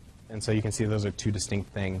 And so you can see those are two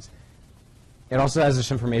distinct things. It also has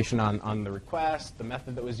this information on the request, the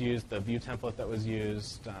method that was used, the view template that was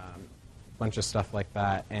used, a bunch of stuff like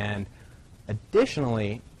that. And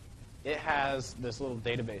additionally, it has this little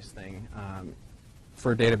database thing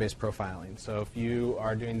for database profiling. So if you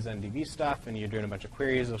are doing ZendDB stuff and you're doing a bunch of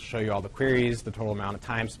queries, it'll show you all the queries, the total amount of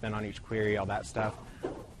time spent on each query, all that stuff.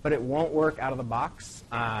 But it won't work out of the box.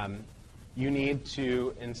 You need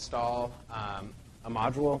to install a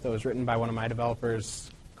module that was written by one of my developers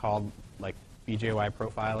called like BJY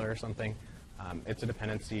Profiler or something. It's a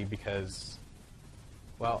dependency because,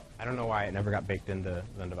 well, I don't know why it never got baked into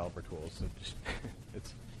Zend Developer Tools.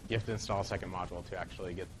 You have to install a second module to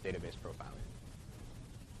actually get database profiling.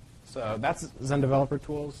 So that's Zend Developer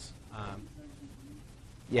Tools.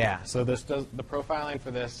 Yeah, so this does the profiling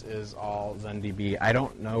for this is all ZendDB. I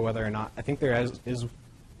don't know whether or not, I think there is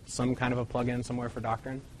some kind of a plugin somewhere for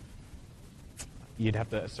Doctrine. You'd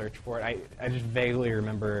have to search for it. I just vaguely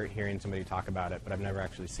remember hearing somebody talk about it, but I've never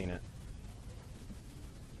actually seen it.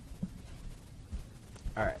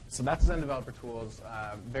 All right, so that's Zend Developer Tools.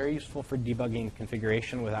 Very useful for debugging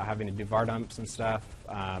configuration without having to do var dumps and stuff.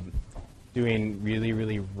 Doing really,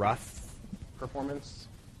 really rough performance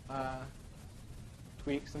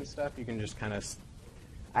tweaks and stuff. You can just kind of.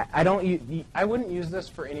 I wouldn't use this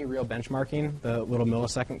for any real benchmarking. The little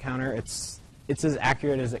millisecond counter. It's as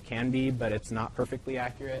accurate as it can be, but it's not perfectly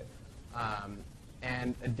accurate.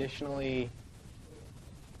 And additionally,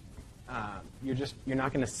 you're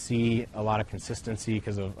not going to see a lot of consistency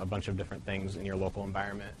because of a bunch of different things in your local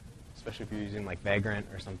environment, especially if you're using like Vagrant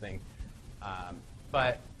or something.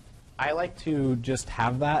 But I like to just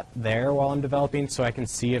have that there while I'm developing so I can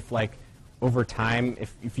see if, like, over time,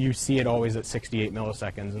 if you see it always at 68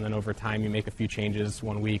 milliseconds, and then over time you make a few changes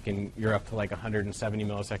 1 week and you're up to like 170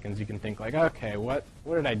 milliseconds, you can think like, okay, what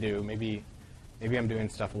did I do? Maybe I'm doing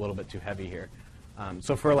stuff a little bit too heavy here.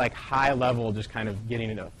 So for like high level, just kind of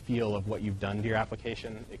getting a feel of what you've done to your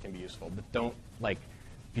application, it can be useful. But don't like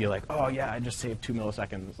be like, oh yeah, I just saved 2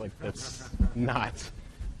 milliseconds. Like that's not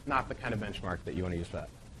the kind of benchmark that you want to use for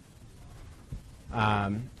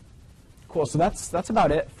that. Cool. So that's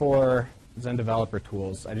about it for Zend developer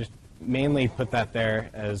tools. I just mainly put that there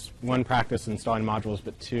as one, practice installing modules,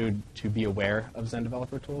 but two, to be aware of Zend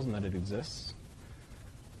developer tools and that it exists.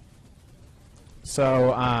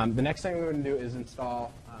 So the next thing we're going to do is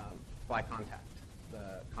install Fly Contact,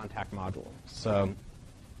 the contact module. So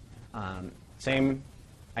same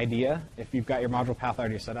idea. If you've got your module path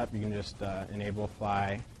already set up, you can just enable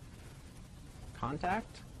Fly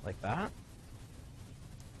Contact like that.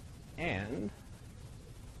 And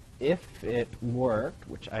if it worked,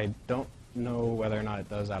 which I don't know whether or not it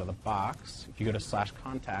does out of the box, if you go to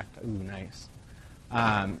 /contact, ooh, nice,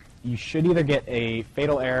 you should either get a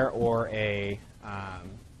fatal error or a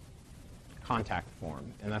contact form,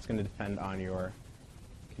 and that's going to depend on your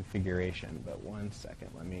configuration. But 1 second,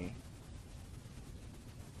 let me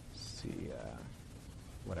see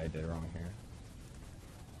what I did wrong here.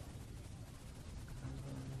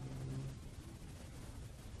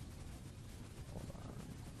 Hold on.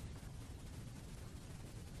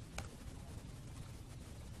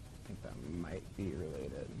 I think that might be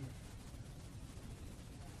related.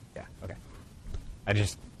 Yeah, okay. I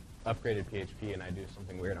just upgraded PHP and I do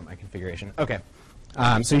something weird on my configuration. Okay,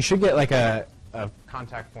 so you should get like a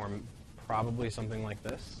contact form, probably something like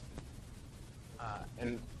this.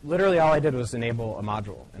 And literally all I did was enable a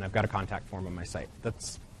module, and I've got a contact form on my site.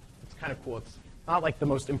 It's kind of cool. It's not like the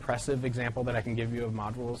most impressive example that I can give you of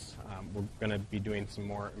modules. We're going to be doing some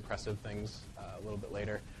more impressive things a little bit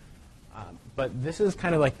later. But this is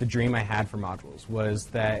kind of like the dream I had for modules, was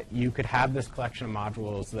that you could have this collection of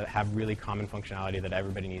modules that have really common functionality that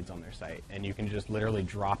everybody needs on their site. And you can just literally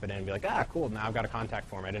drop it in and be like, ah, cool, now I've got a contact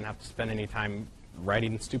form. I didn't have to spend any time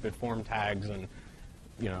writing stupid form tags and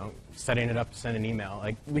setting it up to send an email.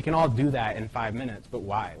 Like, we can all do that in 5 minutes, but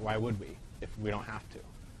why? Why would we if we don't have to?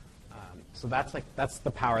 So that's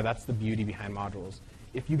the power, that's the beauty behind modules.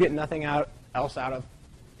 If you get nothing else out of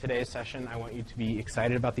today's session, I want you to be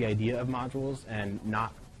excited about the idea of modules and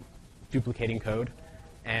not duplicating code,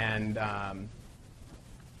 and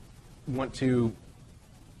want to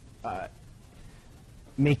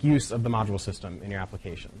make use of the module system in your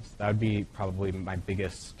applications. That would be probably my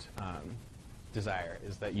biggest desire,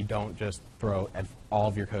 is that you don't just throw all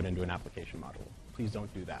of your code into an application module. Please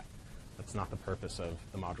don't do that. That's not the purpose of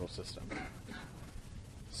the module system.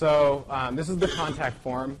 So this is the contact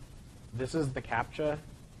form. This is the CAPTCHA.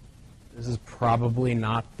 This is probably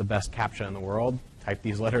not the best CAPTCHA in the world. Type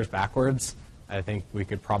these letters backwards. I think we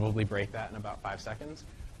could probably break that in about 5 seconds.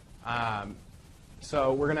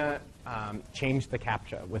 So we're going to change the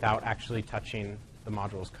CAPTCHA without actually touching the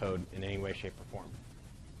module's code in any way, shape, or form.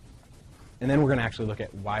 And then we're going to actually look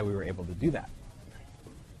at why we were able to do that.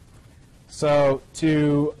 So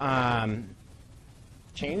to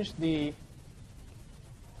change the,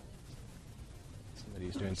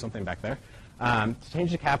 somebody's doing something back there. To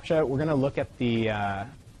change the CAPTCHA, we're going to look at the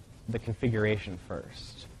configuration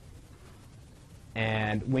first.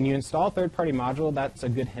 And when you install a third-party module, that's a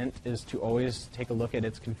good hint, is to always take a look at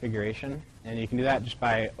its configuration. And you can do that just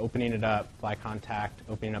by opening it up, Fly Contact,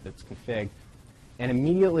 opening up its config. And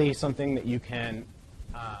immediately something that you can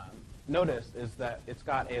notice is that it's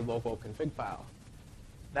got a local config file.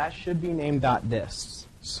 That should be named .dist.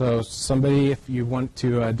 So somebody, if you want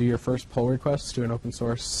to do your first pull request to an open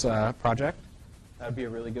source project, that would be a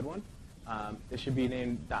really good one. It should be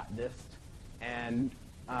named .dist. And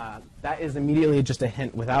that is immediately just a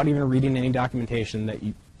hint, without even reading any documentation, that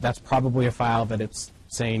that's probably a file that it's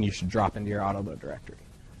saying you should drop into your autoload directory.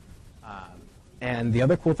 And the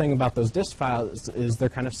other cool thing about those dist files is they're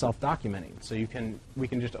kind of self-documenting. So we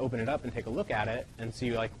can just open it up and take a look at it and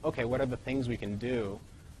see, like, okay, what are the things we can do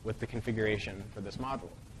with the configuration for this module?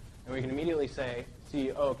 And we can immediately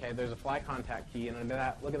see, oh, okay, there's a Fly Contact key, and under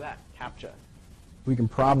that, look at that, CAPTCHA. We can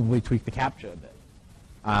probably tweak the CAPTCHA a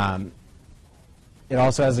bit. It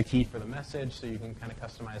also has a key for the message, so you can kind of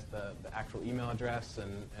customize the actual email address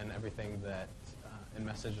and everything that and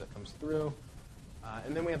message that comes through.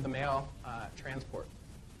 And then we have the mail transport.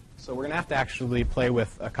 So we're going to have to actually play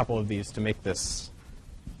with a couple of these to make this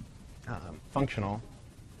functional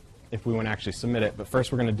if we want to actually submit it. But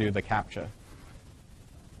first we're going to do the CAPTCHA.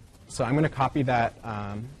 So I'm going to copy that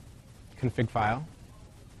config file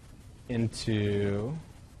into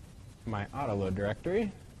my autoload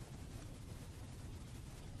directory.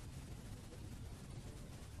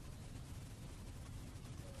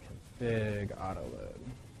 Config autoload.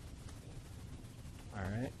 All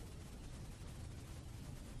right.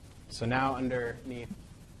 So now underneath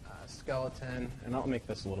skeleton, and I'll make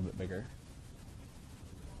this a little bit bigger.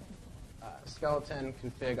 Skeleton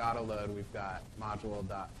config autoload, we've got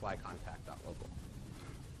module.flycontact.local.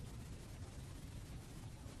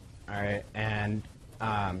 All right, and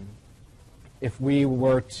if we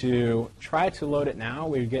were to try to load it now,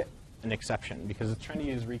 we'd get an exception because it's trying to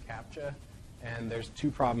use reCAPTCHA, and there's two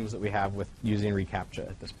problems that we have with using reCAPTCHA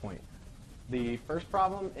at this point. The first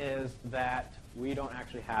problem is that we don't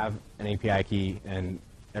actually have an API key and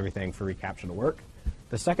everything for reCAPTCHA to work.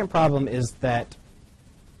 The second problem is that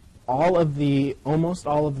almost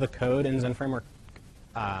all of the code in Zend Framework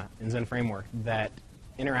that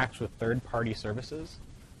interacts with third-party services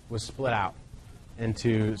was split out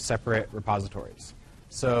into separate repositories.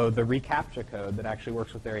 So the reCAPTCHA code that actually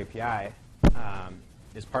works with their API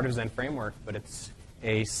is part of Zend Framework, but it's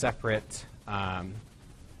a separate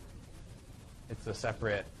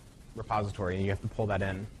repository, and you have to pull that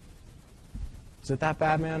in. Is it that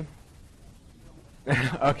bad, man?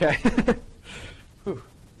 Okay. Whew.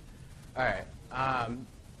 All right.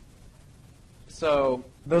 So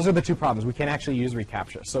those are the two problems. We can't actually use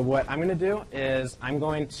reCAPTCHA. So what I'm going to do is I'm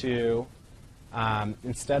going to,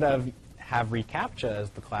 instead of have reCAPTCHA as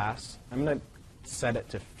the class, I'm going to set it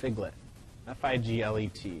to Figlet,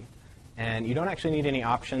 F-I-G-L-E-T. And you don't actually need any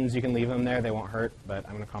options. You can leave them there. They won't hurt, but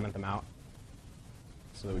I'm going to comment them out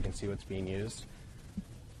so that we can see what's being used.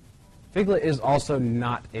 Figlet is also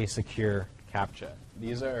not a secure CAPTCHA.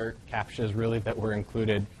 These are CAPTCHAs really that were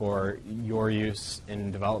included for your use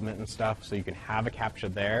in development and stuff, so you can have a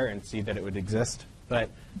CAPTCHA there and see that it would exist. But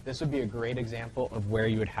this would be a great example of where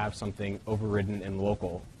you would have something overridden in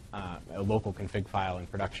local, a local config file in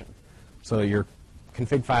production. So your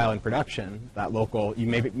config file in production, that local, you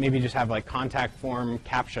maybe just have like contact form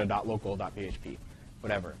captcha.local.php,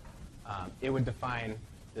 whatever. It would define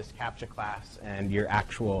this CAPTCHA class and your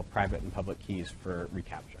actual private and public keys for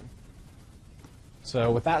reCAPTCHA.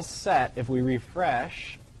 So with that set, if we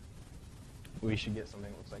refresh, we should get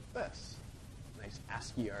something that looks like this. Nice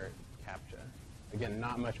ASCII art CAPTCHA. Again,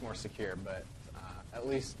 not much more secure, but at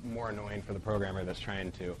least more annoying for the programmer that's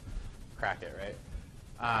trying to crack it,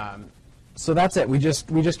 right? So that's it. We just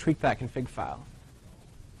tweaked that config file.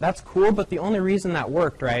 That's cool, but the only reason that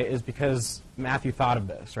worked, right, is because Matthew thought of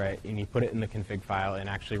this, right? And he put it in the config file and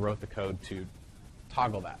actually wrote the code to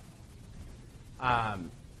toggle that.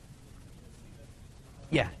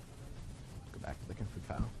 Yeah. Go back to the config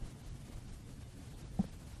file. And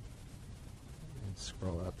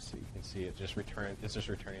scroll up so you can see it just it's just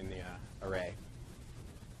returning the array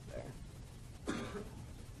there.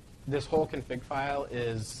 This whole config file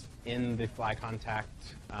is in the flycontact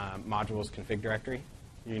modules config directory.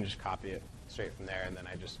 You can just copy it straight from there, and then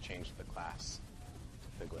I just changed the class to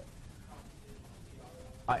Figlet.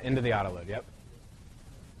 Into the autoload, yep.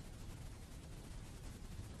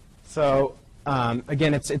 So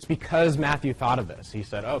again, it's because Matthew thought of this. He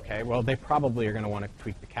said, okay, well, they probably are going to want to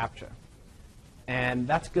tweak the CAPTCHA. And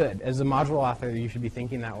that's good. As a module author, you should be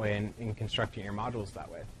thinking that way and constructing your modules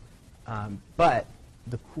that way. But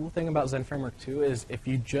the cool thing about Zend Framework 2 is if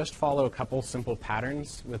you just follow a couple simple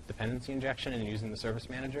patterns with dependency injection and using the service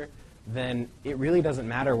manager, then it really doesn't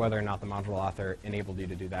matter whether or not the module author enabled you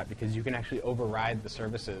to do that, because you can actually override the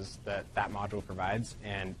services that that module provides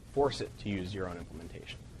and force it to use your own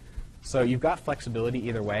implementation. So you've got flexibility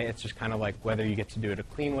either way. It's just kind of like whether you get to do it a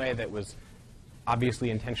clean way that was obviously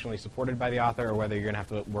intentionally supported by the author, or whether you're going to have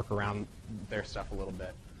to work around their stuff a little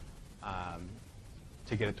bit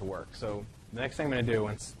to get it to work. So the next thing I'm going to do,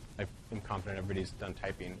 once I'm confident everybody's done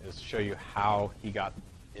typing, is show you how he got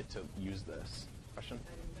it to use this. Question?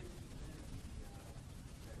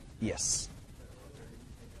 Yes.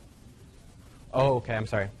 Oh, okay, I'm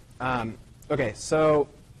sorry. Okay, so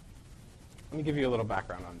let me give you a little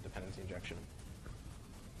background on dependency injection.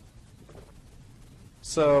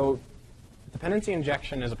 So dependency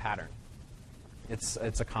injection is a pattern. It's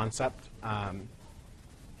a concept.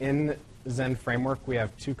 In Zend Framework, we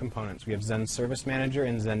have two components. We have Zend Service Manager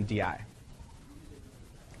and Zend DI.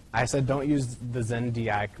 I said don't use the Zend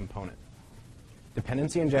DI component.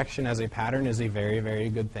 Dependency injection as a pattern is a very, very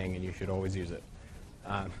good thing, and you should always use it.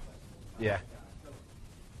 Yeah.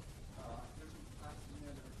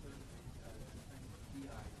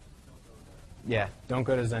 Yeah, don't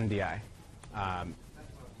go to Zend DI.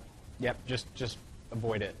 Yep, just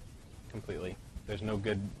avoid it completely. There's no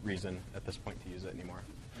good reason at this point to use it anymore.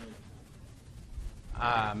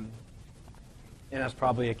 And that's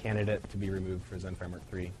probably a candidate to be removed for Zend Framework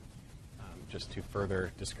 3, just to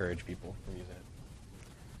further discourage people from using it.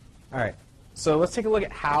 All right, so let's take a look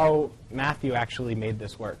at how Matthew actually made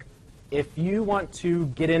this work. If you want to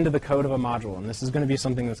get into the code of a module, and this is going to be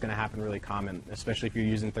something that's going to happen really common, especially if you're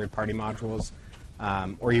using third-party modules,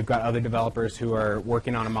 or you've got other developers who are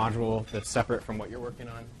working on a module that's separate from what you're working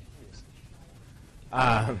on.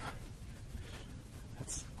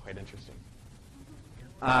 That's quite interesting.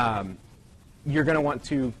 You're going to want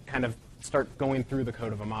to kind of start going through the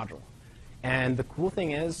code of a module. And the cool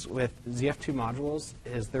thing is with ZF2 modules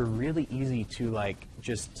is they're really easy to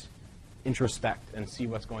just introspect and see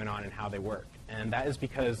what's going on and how they work. And that is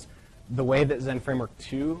because the way that Zend Framework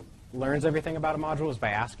 2 learns everything about a module is by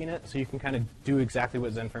asking it. So you can kind of do exactly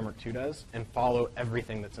what Zend Framework 2 does and follow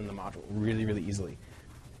everything that's in the module really, really easily.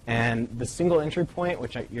 And the single entry point,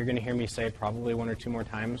 which you're going to hear me say probably 1 or 2 more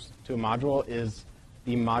times to a module, is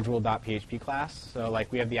the module.php class. So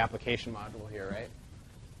we have the application module here, right?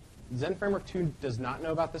 Zend Framework 2 does not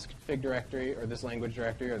know about this config directory or this language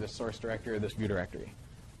directory or this source directory or this view directory.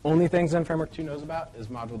 Only thing Zend Framework 2 knows about is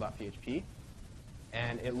module.php.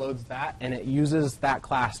 And it loads that, and it uses that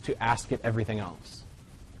class to ask it everything else.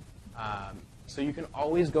 So you can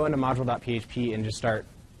always go into module.php and just start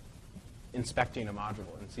inspecting a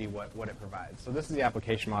module and see what it provides. So this is the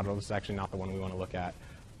application module. This is actually not the one we want to look at.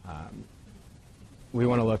 We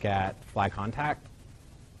want to look at fly contact.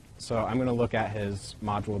 So I'm going to look at his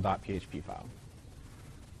module.php file.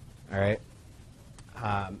 All right.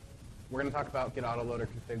 We're going to talk about get autoloader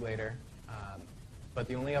config later. But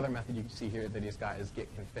the only other method you can see here that he's got is get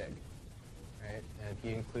config. Right? And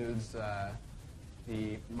he includes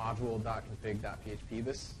the module.config.php.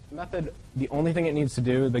 This method, the only thing it needs to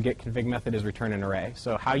do, the get config method, is return an array.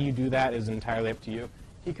 So how you do that is entirely up to you.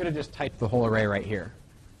 He could have just typed the whole array right here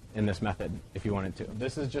in this method if you wanted to.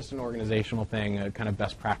 This is just an organizational thing, a kind of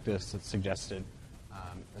best practice that's suggested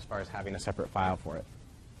as far as having a separate file for it.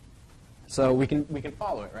 So we can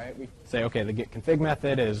follow it, right? We say, okay, the get config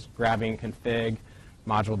method is grabbing config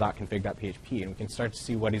module.config.php, and we can start to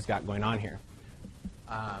see what he's got going on here.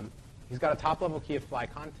 He's got a top-level key of fly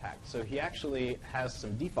contact, so he actually has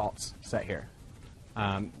some defaults set here.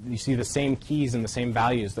 You see the same keys and the same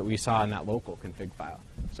values that we saw in that local config file.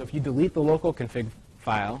 So if you delete the local config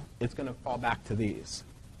file, it's going to fall back to these.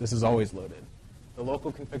 This is always loaded. The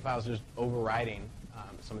local config file is just overriding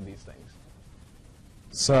some of these things.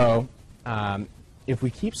 So if we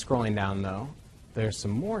keep scrolling down, though, there's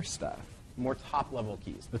some more stuff, more top-level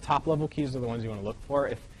keys. The top-level keys are the ones you want to look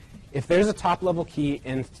for. If there's a top-level key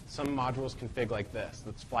in some modules config like this,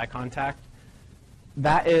 that's fly contact,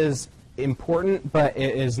 that is important, but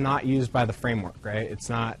it is not used by the framework, right? It's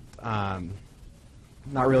not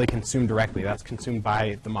really consumed directly. That's consumed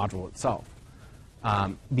by the module itself.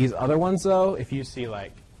 These other ones, though, if you see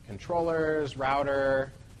controllers,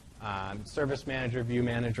 router, service manager, view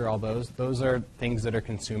manager, all those are things that are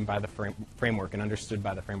consumed by the framework and understood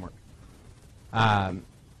by the framework.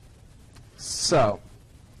 So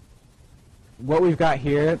what we've got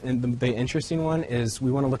here, and the interesting one, is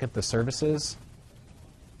we want to look at the services.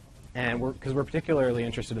 And because we're particularly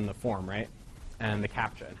interested in the form, right? And the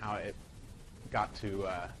CAPTCHA and how it got to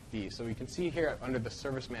be. So we can see here under the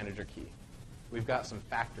service manager key, we've got some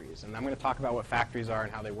factories. And I'm going to talk about what factories are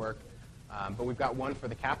and how they work. But we've got one for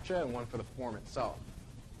the CAPTCHA and one for the form itself.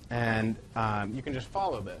 And you can just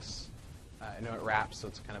follow this. I know it wraps, so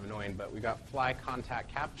it's kind of annoying. But we've got fly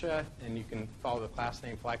contact CAPTCHA, and you can follow the class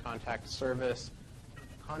name fly contact service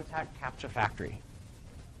contact CAPTCHA factory.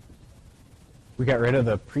 We got rid of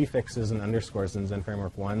the prefixes and underscores in Zend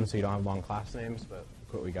Framework 1, so you don't have long class names, but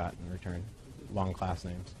look what we got in return, long class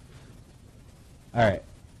names. All right.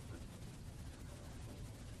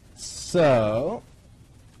 So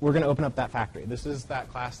we're going to open up that factory. This is that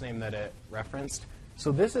class name that it referenced.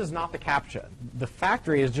 So this is not the CAPTCHA. The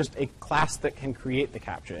factory is just a class that can create the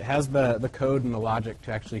CAPTCHA. It has the code and the logic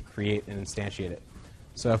to actually create and instantiate it.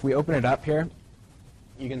 So if we open it up here,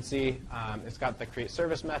 you can see it's got the create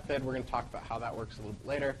service method. We're going to talk about how that works a little bit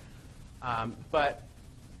later. But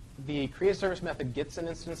the create service method gets an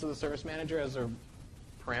instance of the service manager as a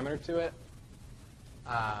parameter to it.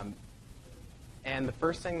 And the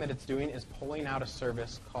first thing that it's doing is pulling out a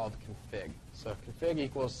service called config. So config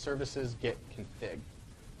equals services get config.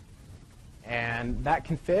 And that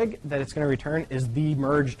config that it's going to return is the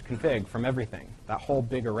merged config from everything, that whole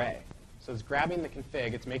big array. So it's grabbing the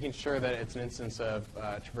config. It's making sure that it's an instance of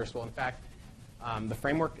traversable. In fact, the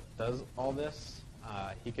framework does all this.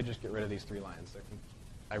 He could just get rid of these 3 lines.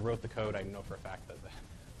 I wrote the code. I know for a fact that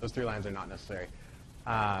those 3 lines are not necessary.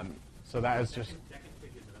 So that is just...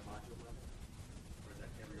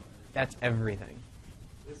 That's everything.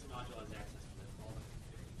 This module has access to all the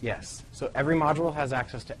config. Yes. So every module has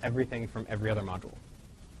access to everything from every other module,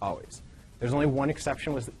 always. There's only one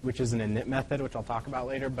exception, which is an init method, which I'll talk about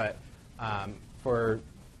later. But for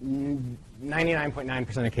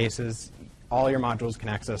 99.9% of cases, all your modules can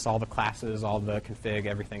access all the classes, all the config,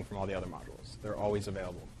 everything from all the other modules. They're always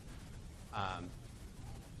available.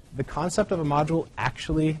 The concept of a module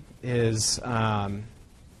actually is,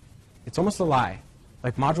 it's almost a lie.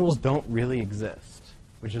 Like, modules don't really exist,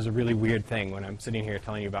 which is a really weird thing when I'm sitting here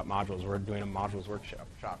telling you about modules. We're doing a modules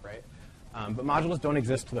workshop, right? But modules don't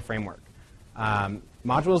exist to the framework.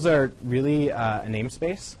 Modules are really a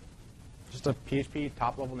namespace, just a PHP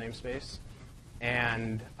top-level namespace.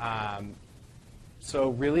 And so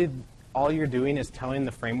really, all you're doing is telling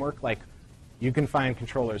the framework, like, you can find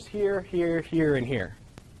controllers here, here, here, and here.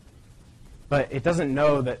 But it doesn't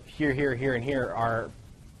know that here, here, here, and here are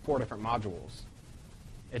 4 different modules.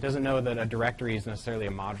 It doesn't know that a directory is necessarily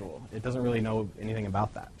a module. It doesn't really know anything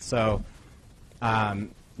about that. So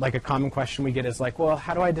like a common question we get is like, well,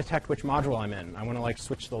 how do I detect which module I'm in? I want to like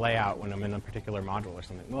switch the layout when I'm in a particular module or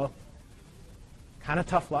something. Well, kind of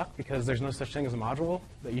tough luck because there's no such thing as a module.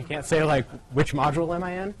 That you can't say like, which module am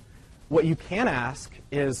I in? What you can ask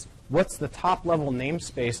is, what's the top level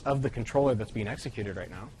namespace of the controller that's being executed right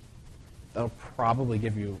now? That'll probably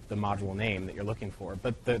give you the module name that you're looking for.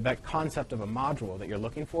 But that concept of a module that you're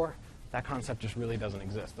looking for, that concept just really doesn't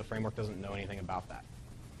exist. The framework doesn't know anything about that.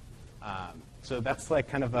 So that's like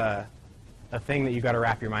kind of a thing that you've got to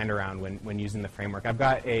wrap your mind around when using the framework. I've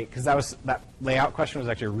got because that layout question was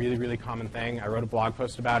actually a really, really common thing. I wrote a blog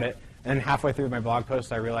post about it. And halfway through my blog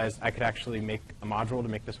post, I realized I could actually make a module to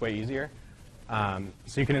make this way easier.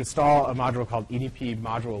 So you can install a module called EDP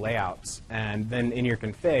module layouts, and then in your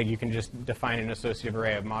config, you can just define an associative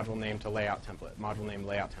array of module name to layout template, module name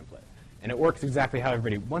layout template. And it works exactly how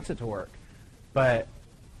everybody wants it to work. But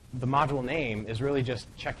the module name is really just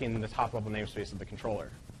checking the top-level namespace of the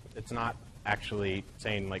controller. It's not actually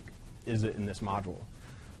saying, like, is it in this module?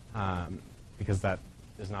 Because that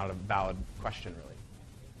is not a valid question, really.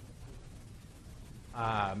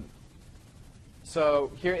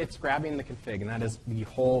 So here it's grabbing the config, and that is the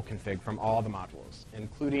whole config from all the modules,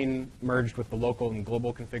 including merged with the local and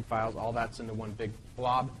global config files. All that's into one big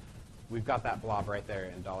blob. We've got that blob right there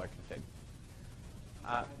in $config.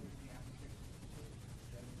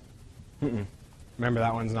 Remember,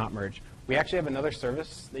 that one's not merged. We actually have another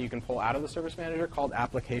service that you can pull out of the service manager called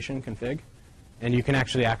application config, and you can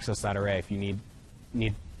actually access that array if you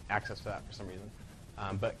need access to that for some reason.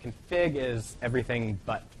 But config is everything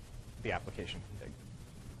but the application config.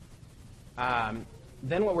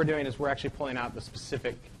 Then what we're doing is we're actually pulling out the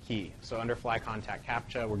specific key. So under fly contact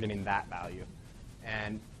captcha, we're getting that value.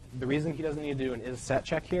 And the reason he doesn't need to do an is set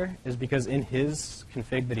check here is because in his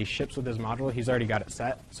config that he ships with his module, he's already got it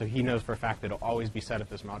set. So he knows for a fact it'll always be set if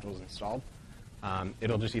this module is installed.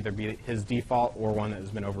 It'll just either be his default or one that has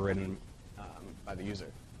been overridden by the user.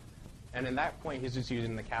 And in that point, he's just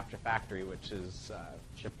using the captcha factory, which is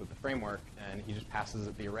shipped with the framework, and he just passes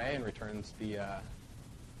it the array and returns the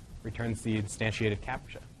instantiated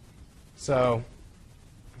captcha. So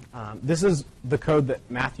this is the code that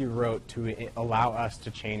Matthew wrote to allow us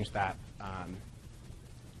to change that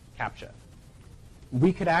captcha.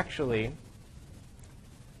 We could actually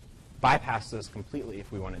bypass this completely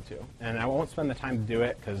if we wanted to. And I won't spend the time to do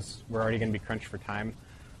it because we're already going to be crunched for time.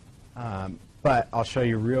 But I'll show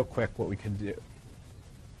you real quick what we could do.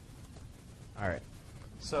 All right.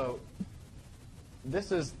 So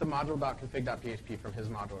this is the module.config.php from his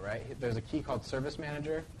module, right? There's a key called service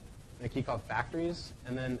manager, and a key called factories,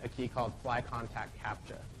 and then a key called fly contact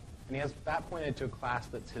captcha. And he has that pointed to a class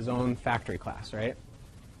that's his own factory class, right?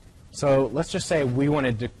 So let's just say we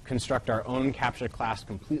wanted to construct our own captcha class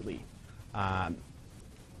completely.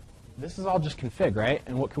 This is all just config, right?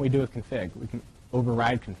 And what can we do with config? We can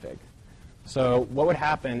override config. So what would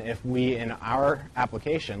happen if we, in our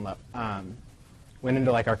application, went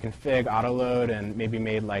into like our config autoload and maybe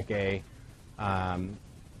made like a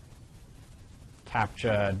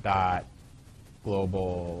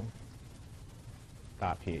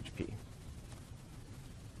captcha.global.php.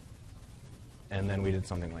 And then we did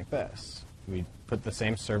something like this. We put the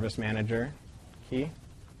same service manager key,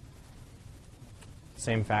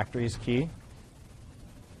 same factories key.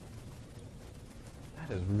 That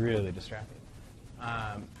is really distracting.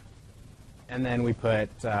 And then we put,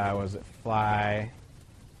 was it fly,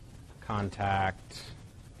 contact,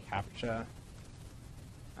 captcha?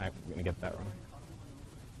 I'm going to get that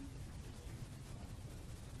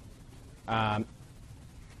wrong.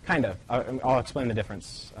 Kind of. I'll explain the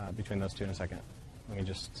difference between those two in a second. Let me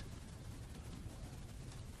just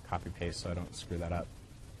copy paste so I don't screw that up.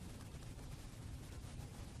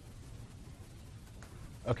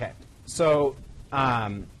 Okay, so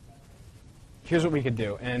here's what we could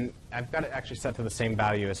do. And I've got it actually set to the same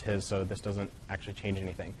value as his, so this doesn't actually change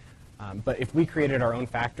anything. But if we created our own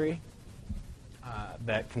factory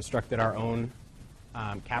that constructed our own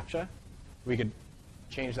CAPTCHA, we could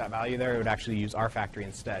change that value there. It would actually use our factory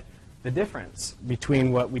instead. The difference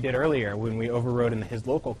between what we did earlier when we overrode in his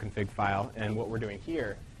local config file and what we're doing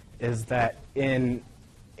here is that in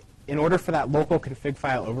order for that local config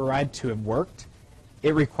file override to have worked,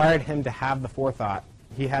 it required him to have the forethought.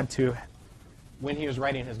 He had to, when he was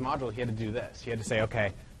writing his module, he had to do this. He had to say,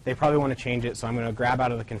 okay, they probably want to change it, so I'm going to grab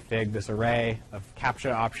out of the config this array of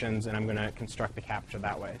CAPTCHA options, and I'm going to construct the CAPTCHA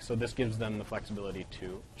that way. So this gives them the flexibility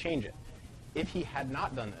to change it. If he had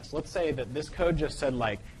not done this, let's say that this code just said,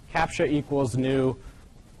 like, CAPTCHA equals new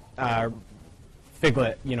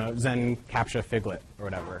figlet, Zend CAPTCHA figlet or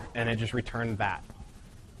whatever, and it just returned that.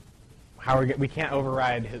 We can't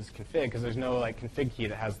override his config because there's no config key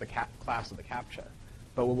that has the class of the CAPTCHA.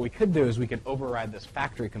 But what we could do is we could override this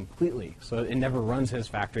factory completely, so it never runs his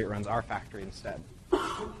factory, it runs our factory instead.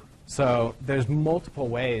 So there's multiple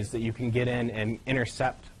ways that you can get in and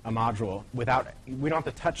intercept a module without, we don't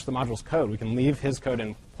have to touch the module's code. We can leave his code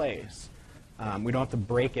in place. We don't have to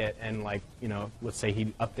break it and let's say he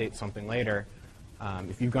updates something later.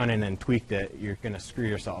 If you've gone in and tweaked it, you're going to screw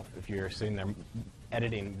yourself if you're sitting there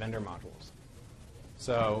editing vendor modules.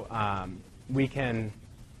 So we can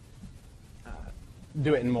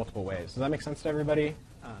do it in multiple ways. Does that make sense to everybody?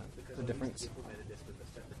 The difference? Implemented this with a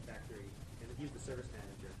separate factory and used the service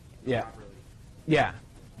manager properly. Yeah.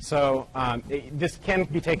 So this can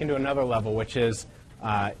be taken to another level, which is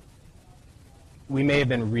we may have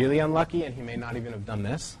been really unlucky, and he may not even have done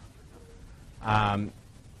this.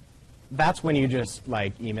 That's when you just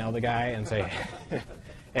email the guy and say,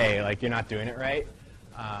 hey, you're not doing it right.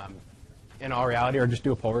 In all reality, or just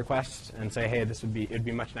do a pull request and say, hey, it'd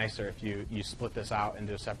be much nicer if you split this out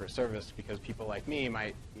into a separate service because people like me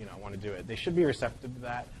might want to do it. They should be receptive to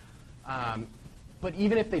that. But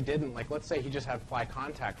even if they didn't, let's say he just had fly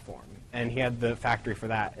contact form and he had the factory for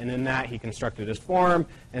that, and in that he constructed his form,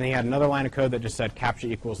 and he had another line of code that just said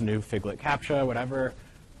CAPTCHA equals new figlet CAPTCHA, whatever,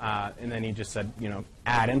 and then he just said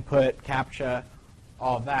add input CAPTCHA,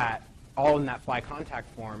 all of that, all in that fly contact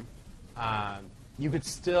form. You could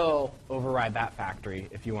still override that factory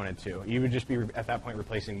if you wanted to. You would just be, at that point,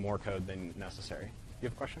 replacing more code than necessary. You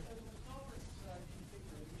have a question?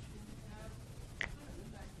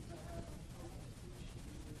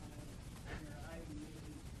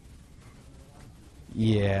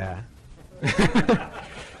 Yeah.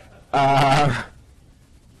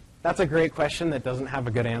 That's a great question that doesn't have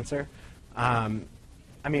a good answer. I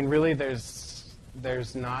mean, really, there's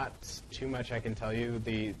not too much I can tell you.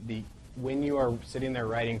 When you are sitting there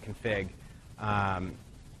writing config, I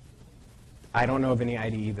don't know of any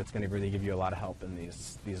IDE that's going to really give you a lot of help in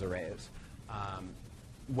these arrays.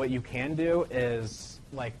 What you can do is,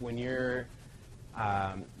 when you're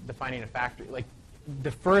defining a factory,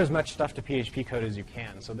 defer as much stuff to PHP code as you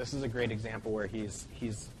can. So this is a great example where he's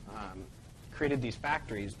created these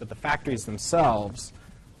factories, but the factories themselves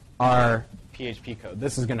are PHP code.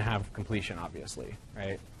 This is going to have completion, obviously,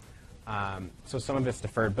 right? So some of it's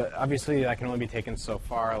deferred, but obviously that can only be taken so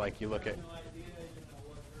far. You look at.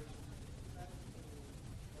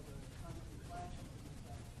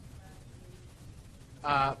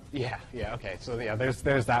 Yeah, okay. So yeah,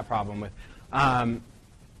 there's that problem with.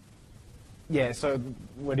 Yeah, so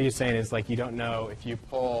what he's saying is you don't know if you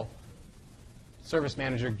pull service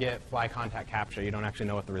manager get fly contact CAPTCHA, you don't actually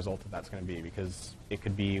know what the result of that's going to be because it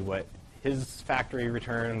could be what his factory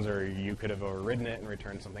returns, or you could have overridden it and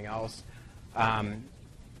returned something else.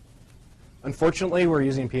 Unfortunately, we're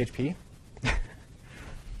using PHP.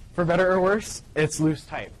 For better or worse, it's loose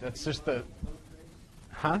type. That's just the,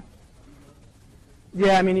 huh?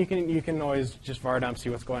 Yeah, I mean, you can always just var dump, see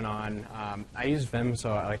what's going on. I use Vim,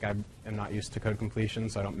 so I am not used to code completion,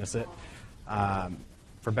 so I don't miss it.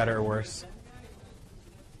 For better or worse,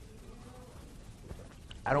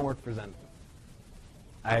 I don't work for Zend.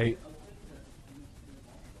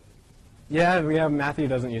 Yeah, Matthew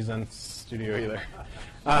doesn't use Zend Studio either.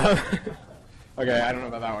 Okay, I don't know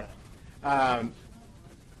about that one.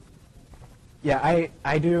 Yeah,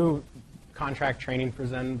 I do contract training for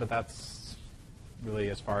Zend, but that's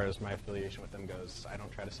really as far as my affiliation with them goes. I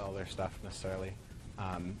don't try to sell their stuff necessarily.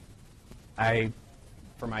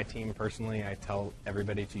 For my team personally, I tell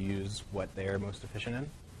everybody to use what they're most efficient in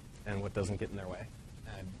and what doesn't get in their way.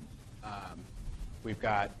 And we've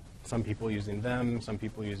got some people using Vim, some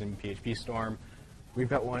people using PHP Storm. we've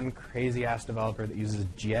got one crazy-ass developer that uses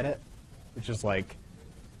gedit, which is like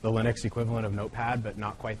the Linux equivalent of Notepad, but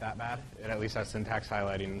not quite that bad. It at least has syntax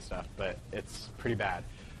highlighting and stuff, but it's pretty bad.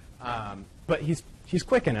 But he's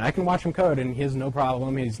quick in it. I can watch him code, and he has no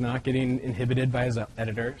problem. He's not getting inhibited by his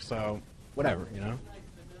editor, so whatever, you know?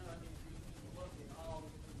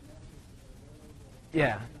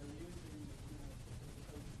 Yeah.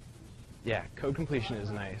 Yeah, code completion is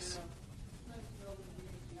nice.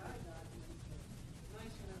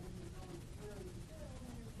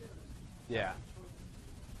 Yeah.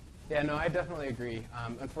 Yeah, no, I definitely agree.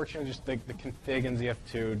 Unfortunately, just the config in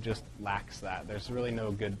ZF2 just lacks that. There's really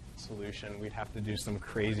no good solution. We'd have to do some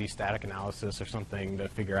crazy static analysis or something to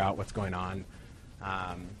figure out what's going on.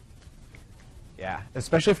 Yeah,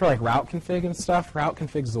 especially for like route config and stuff. Route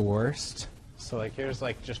config's the worst. So like here's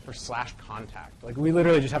like just for /contact. Like we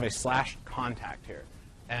literally just have a /contact here.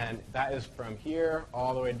 And that is from here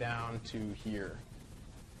all the way down to here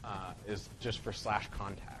is just for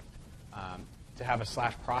 /contact. To have a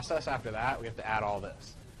 /process after that, we have to add all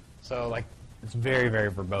this. So like it's very, very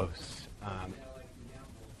verbose.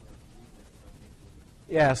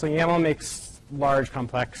 Yeah, so YAML makes large,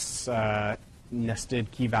 complex,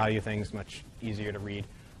 nested key value things much easier to read.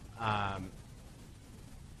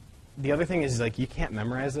 The other thing is like you can't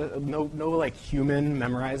memorize it. No like human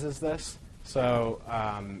memorizes this. So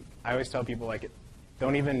I always tell people like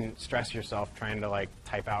don't even stress yourself trying to like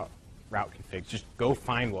type out route configs. Just go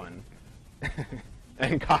find one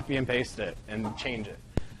and copy and paste it and change it.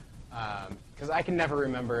 Because I can never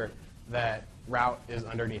remember that route is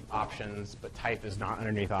underneath options, but type is not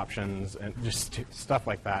underneath options, and just stuff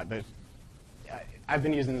like that. I've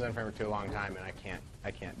been using Zend Framework for a long time, and I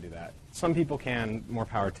can't do that. Some people can, more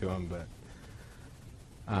power to them, but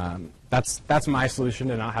that's my solution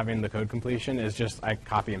to not having the code completion is just I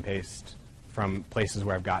copy and paste from places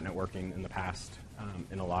where I've gotten it working in the past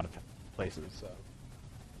in a lot of places. So.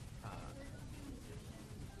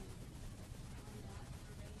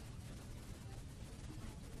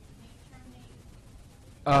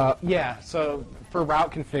 Yeah, so for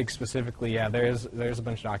route config specifically, yeah, there's a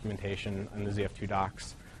bunch of documentation in the ZF2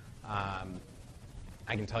 docs. I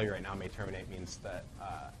can tell you right now, may terminate means that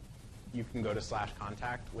you can go to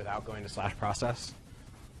 /contact without going to /process.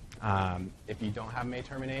 If you don't have may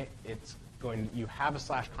terminate, you have a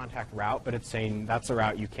 /contact route, but it's saying that's a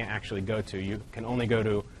route you can't actually go to. You can only go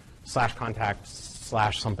to /contact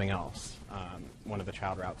 / something else, one of the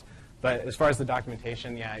child routes. But as far as the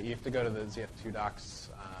documentation, yeah, you have to go to the ZF2 docs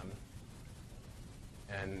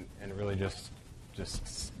and really just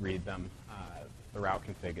read them. The route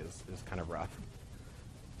config is kind of rough.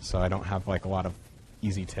 So I don't have like a lot of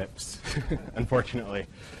easy tips, unfortunately.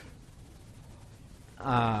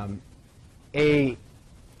 A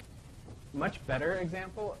much better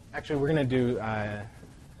example, actually we're going to do, I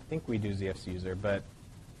think we do ZFC user, but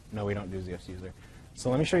no, we don't do ZFC user. So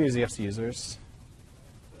let me show you ZFC users.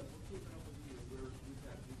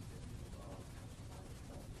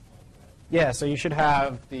 Yeah, so you should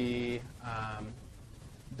have the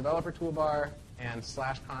developer toolbar and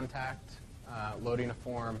 /contact, loading a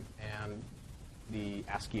form, and the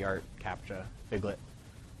ASCII art CAPTCHA Figlet.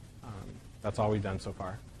 That's all we've done so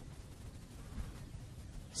far.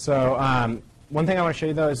 So one thing I want to show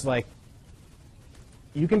you, though, is like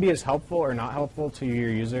you can be as helpful or not helpful to your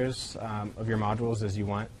users of your modules as you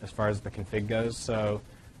want as far as the config goes. So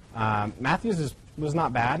Matthews was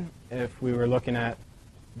not bad if we were looking at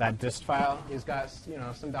that dist file. He's got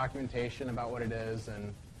some documentation about what it is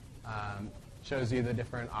and shows you the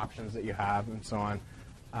different options that you have and so on.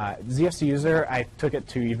 ZFC user, I took it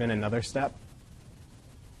to even another step.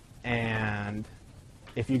 And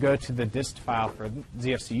if you go to the dist file for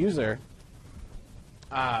ZFC user,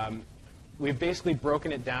 we've basically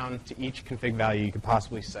broken it down to each config value you could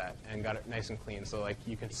possibly set and got it nice and clean. So like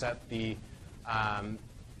you can set the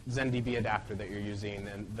ZenDB adapter that you're using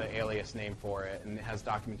and the alias name for it, and it has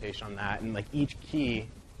documentation on that. And like each key,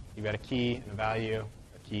 you've got a key and a value,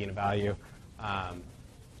 a key and a value,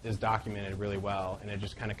 is documented really well, and it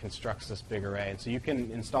just kind of constructs this big array. And so you can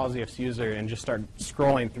install ZFC user and just start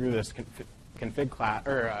scrolling through this config class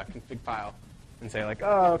or config file and say like,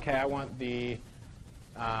 oh, okay, I want the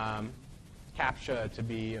CAPTCHA to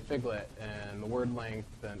be a figlet and the word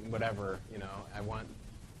length and whatever. I want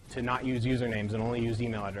to not use usernames and only use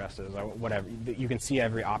email addresses or whatever. You can see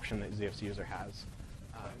every option that ZFC user has.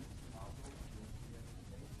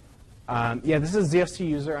 Yeah, this is ZFC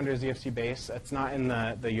user under ZFC base. It's not in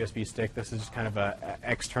the USB stick. This is just kind of an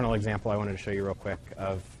external example I wanted to show you real quick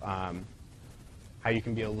of how you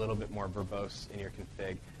can be a little bit more verbose in your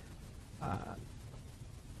config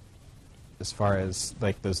as far as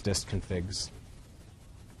like those dist configs.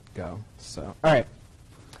 go. So, all right.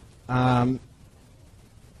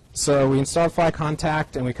 So we installed fly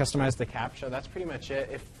contact and we customized the CAPTCHA. That's pretty much it.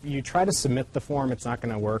 If you try to submit the form, it's not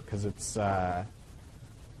going to work because it's, let's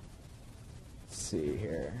see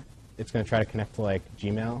here. It's going to try to connect to like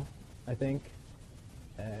Gmail, I think.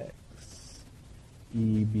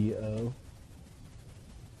 XEBO.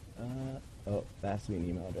 Oh, that has to be an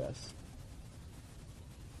email address.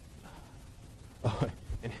 Oh,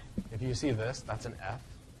 and if you see this, that's an F.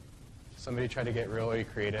 Somebody tried to get really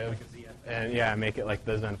creative, Like a ZF2. and yeah, make it like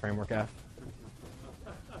the Zend Framework F.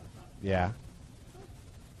 Yeah.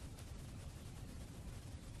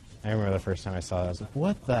 I remember the first time I saw that, I was like,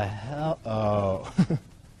 what the hell? Oh.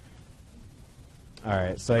 All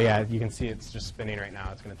right, so yeah, you can see it's just spinning right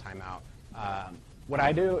now. It's going to time out. What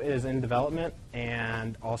I do is in development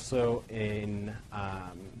and also in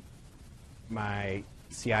my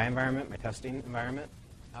CI environment, my testing environment,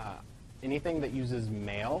 anything that uses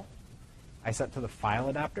mail, I set to the file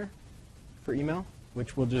adapter for email,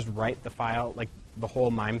 which will just write the file, like the whole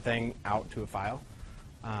MIME thing, out to a file.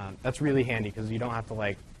 That's really handy because you don't have to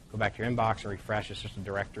like go back to your inbox or refresh. It's just a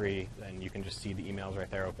directory, and you can just see the emails right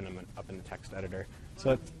there, open them up in the text editor.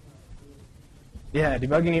 So, yeah,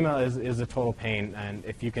 debugging email is a total pain, and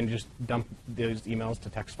if you can just dump those emails to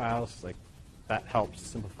text files, like that helps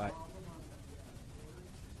simplify.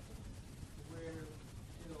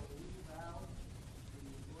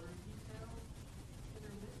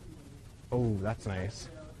 Oh, that's nice.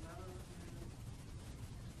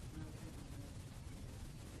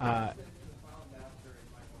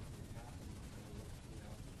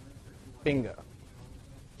 Bingo.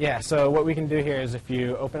 Yeah, so what we can do here is if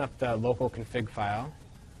you open up the local config file,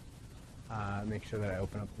 make sure that I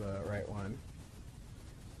open up the right one.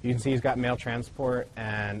 You can see he's got mail transport,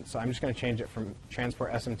 and so I'm just going to change it from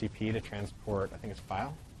transport SMTP to transport, I think it's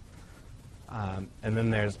file. And then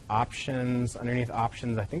there's options. Underneath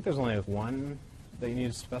options, I think there's only one that you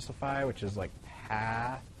need to specify, which is like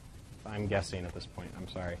path. I'm guessing at this point. I'm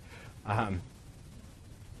sorry.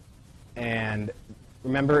 And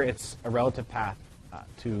remember, it's a relative path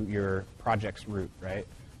to your project's root, right?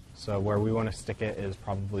 So where we want to stick it is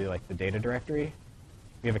probably like the data directory.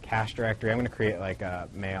 We have a cache directory. I'm going to create like a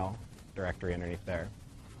mail directory underneath there.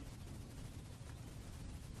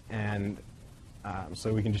 And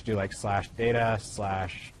so we can just do like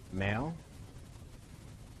 /data/mail,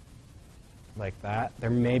 like that. There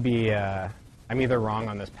may be, I'm either wrong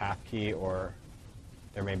on this path key or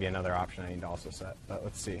there may be another option I need to also set, but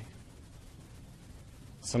let's see.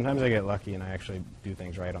 Sometimes I get lucky and I actually do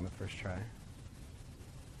things right on the first try.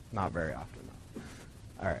 Not very often, though.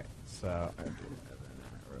 All right, so I do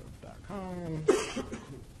evan@rove.com,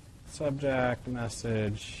 subject,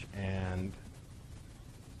 message, and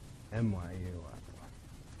MYU.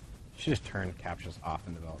 Should just turn CAPTCHAs off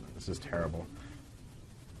in development. This is terrible.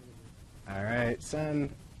 All right, send.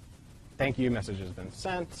 Thank you message has been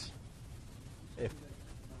sent. If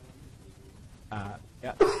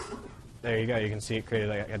yeah, there you go. You can see it created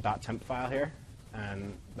like a .temp file here,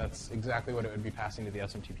 and that's exactly what it would be passing to the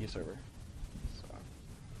SMTP server. So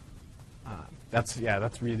that's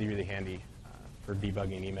really handy for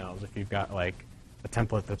debugging emails. If you've got like a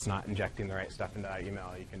template that's not injecting the right stuff into that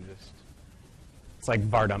email, you can just, it's like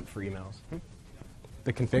var dump for emails.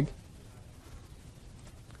 The config.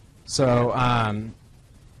 So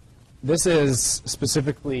this is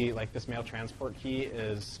specifically, like this mail transport key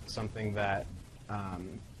is something that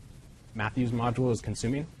Matthew's module is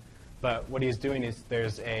consuming. But what he's doing is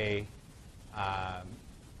there's a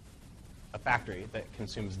factory that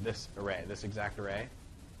consumes this array, this exact array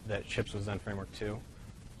that ships with Zend Framework 2.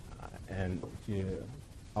 And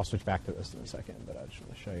I'll switch back to this in a second, but I just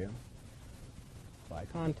want to show you. Fly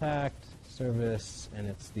contact, service, and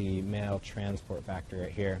it's the mail transport factory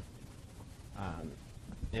right here.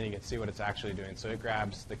 And you can see what it's actually doing. So it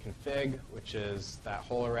grabs the config, which is that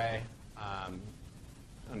whole array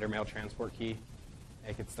under mail transport key.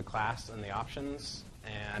 It gets the class and the options.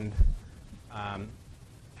 And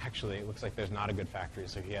actually, it looks like there's not a good factory,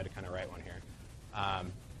 so he had to kind of write one here.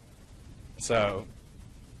 So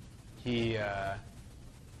he, yeah,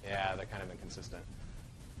 they're kind of inconsistent.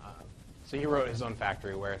 So he wrote his own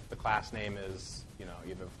factory where if the class name is,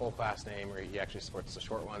 either the full class name or he actually supports the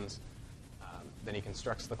short ones, then he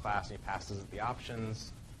constructs the class and he passes it the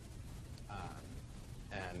options,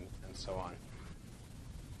 and so on.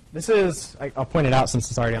 This is, I'll point it out since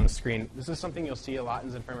it's already on the screen. This is something you'll see a lot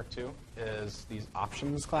in Zend Framework 2, is these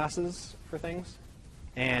options classes for things.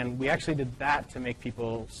 And we actually did that to make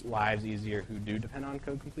people's lives easier who do depend on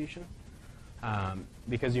code completion.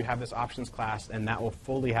 Because you have this options class, and that will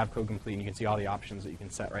fully have code complete, and you can see all the options that you can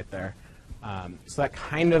set right there. So that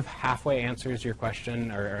kind of halfway answers your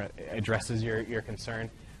question or addresses your concern.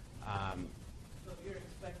 So if you're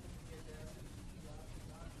expecting to get the SMTP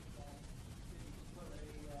option, you can put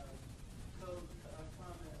a code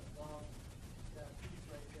comment above that piece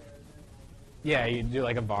right there. And then Yeah, you do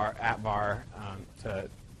like a var, @var to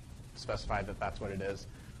specify that that's what it is.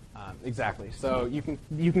 Exactly. So you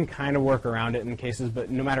can kind of work around it in cases,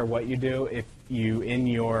 but no matter what you do, if you in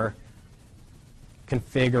your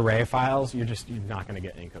config array files, you're not going to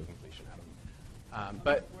get any code completion out of them.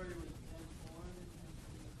 But where you would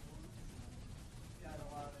got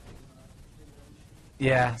a lot of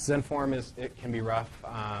yeah, Zend form it can be rough.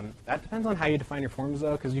 That depends on how you define your forms,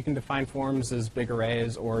 though, because you can define forms as big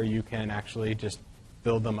arrays, or you can actually just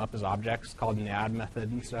build them up as objects called an add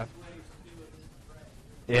method and stuff.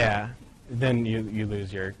 Yeah, then you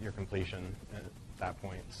lose your completion at that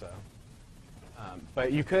point. So,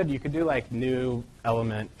 but you could do like new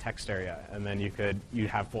element text area, and then you'd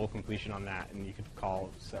have full completion on that, and you could call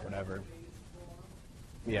set whatever.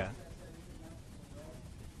 Yeah.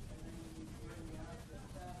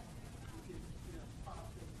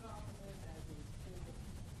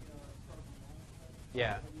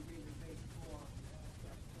 Yeah.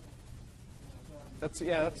 That's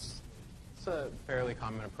a fairly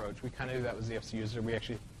common approach. We kind of do that with ZF2 user. We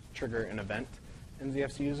actually trigger an event in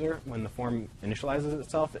ZF2 user when the form initializes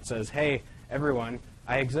itself. It says, "Hey, everyone,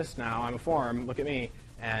 I exist now. I'm a form. Look at me."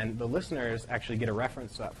 And the listeners actually get a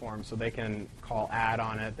reference to that form, so they can call add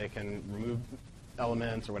on it. They can remove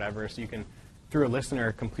elements or whatever. So you can, through a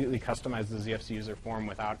listener, completely customize the ZF2 user form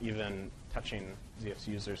without even touching ZF2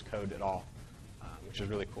 user's code at all, which is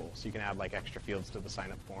really cool. So you can add like extra fields to the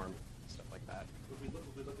sign-up form, stuff like that. If we look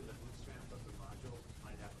at the bootstrap of the module,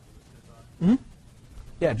 find out what the listeners are.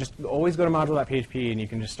 Yeah, just always go to module.php, and you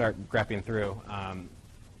can just start grepping through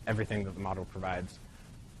everything that the module provides.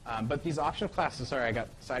 But these options classes, sorry, I got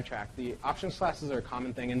sidetracked. The options classes are a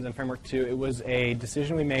common thing in Zend Framework 2. It was a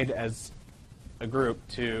decision we made as a group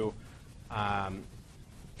to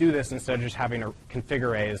do this instead of just having config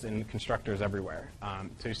arrays and constructors everywhere,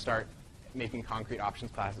 to start making concrete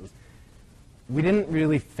options classes. We didn't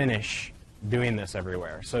really finish doing this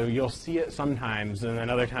everywhere. So you'll see it sometimes, and then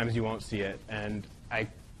other times you won't see it. And I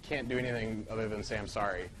can't do anything other than say I'm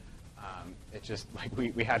sorry. It's just like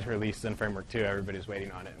we had to release Zend Framework 2. Everybody's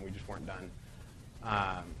waiting on it, and we just weren't done.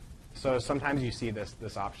 So sometimes you see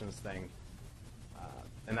this options thing,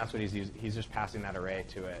 and that's what he's using. He's just passing that array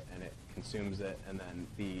to it, and it consumes it, and then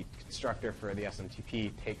the constructor for the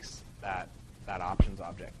SMTP takes that options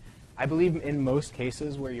object. I believe in most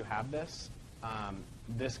cases where you have this,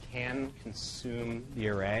 this can consume the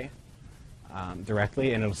array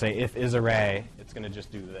directly, and it'll say if is array, it's going to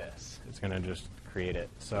just do this. It's going to just create it.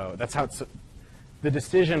 So that's how the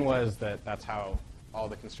decision was that that's how all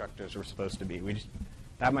the constructors were supposed to be.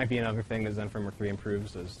 That might be another thing that Zend Framework 3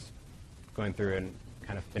 improves, is going through and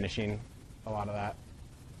kind of finishing a lot of that.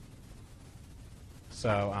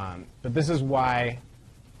 So, but this is why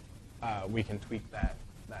we can tweak that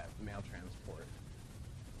mail transport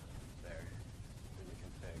there in the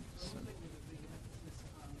config. So.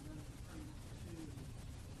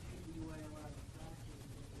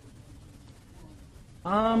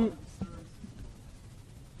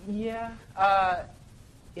 Yeah.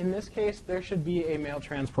 In this case, there should be a mail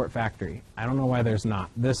transport factory. I don't know why there's not.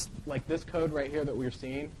 This code right here that we're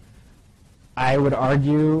seeing, I would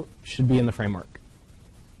argue should be in the framework.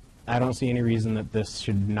 I don't see any reason that this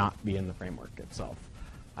should not be in the framework itself.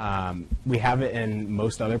 We have it in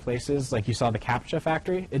most other places. Like you saw the CAPTCHA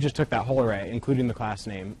factory, it just took that whole array, including the class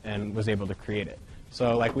name, and was able to create it.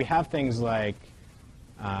 So like we have things like,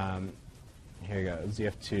 here you go,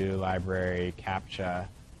 ZF2 library, CAPTCHA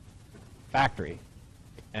factory.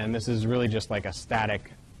 And this is really just like a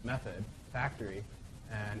static method, factory,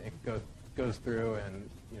 and it goes through and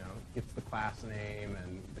gets the class name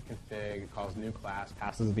and the config, it calls new class,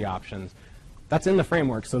 passes the options. That's in the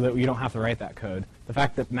framework so that you don't have to write that code. The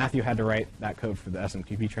fact that Matthew had to write that code for the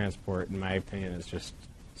SMTP transport, in my opinion, is just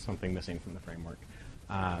something missing from the framework.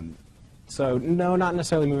 So no, not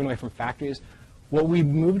necessarily moving away from factories. What we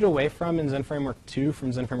moved away from in Zend Framework 2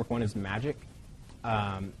 from Zend Framework 1 is magic.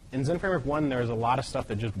 In Zend Framework 1, there was a lot of stuff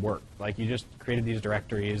that just worked. Like you just created these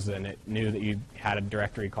directories, and it knew that you had a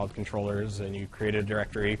directory called controllers, and you created a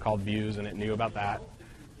directory called views, and it knew about that.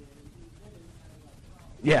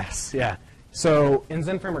 Yes, yeah. So in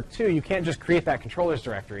Zend Framework 2, you can't just create that controllers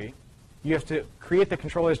directory. You have to create the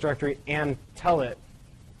controllers directory and tell it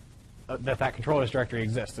that controllers directory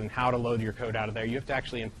exists and how to load your code out of there. You have to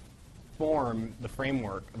actually inform the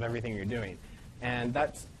framework of everything you're doing. And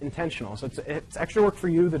that's intentional. So it's extra work for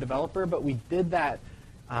you, the developer, but we did that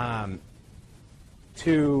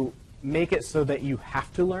to make it so that you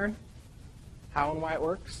have to learn how and why it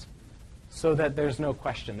works, so that there's no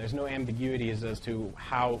question, there's no ambiguities as to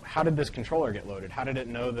how did this controller get loaded? How did it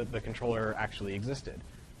know that the controller actually existed?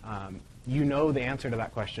 You know the answer to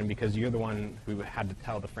that question because you're the one who had to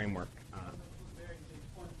tell the framework.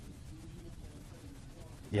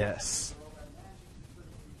 Yes.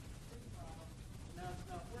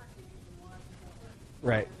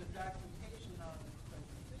 Right.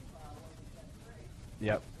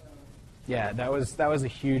 Yep. Yeah, that was a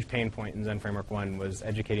huge pain point in Zend Framework 1 was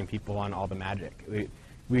educating people on all the magic.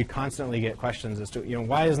 We constantly get questions as to,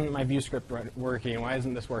 why isn't my view script working? Why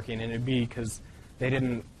isn't this working? And it'd be because they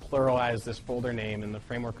didn't pluralize this folder name, and the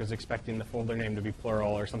framework was expecting the folder name to be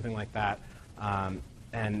plural or something like that.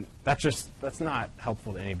 And that's not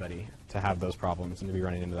helpful to anybody to have those problems and to be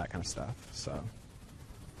running into that kind of stuff. So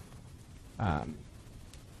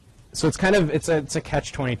it's kind of it's a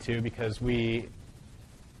catch-22 because we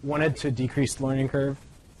wanted to decrease the learning curve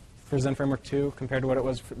for Zend Framework 2 compared to what it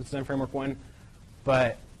was for Zend Framework 1.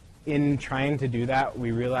 But in trying to do that,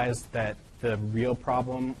 we realized that the real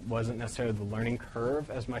problem wasn't necessarily the learning curve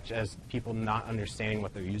as much as people not understanding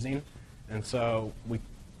what they're using. And so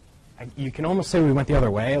you can almost say we went the other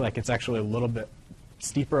way, like it's actually a little bit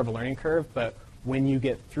steeper of a learning curve, but when you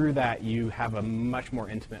get through that, you have a much more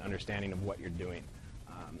intimate understanding of what you're doing,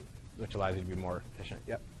 which allows you to be more efficient.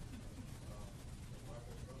 Yep.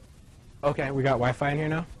 Okay, we got Wi-Fi in here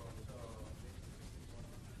now?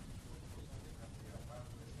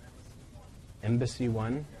 Embassy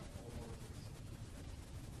 1.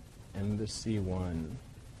 Embassy 1.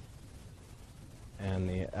 And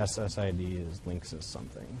the SSID is Linksys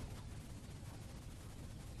something.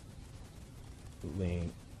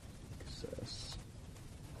 Linksys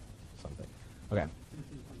something. Okay.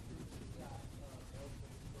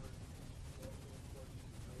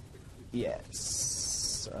 Yes.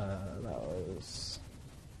 That was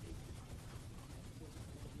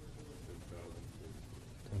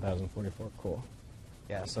 10,044. Cool.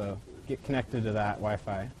 Yeah, so get connected to that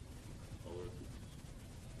Wi-Fi.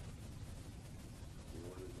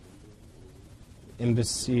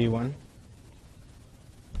 Embassy 1.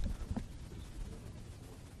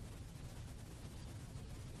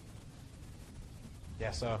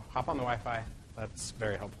 Yeah, so hop on the Wi-Fi. That's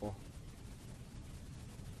very helpful.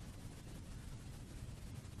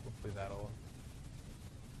 Hopefully that'll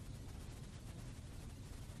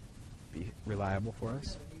be reliable for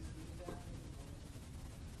us.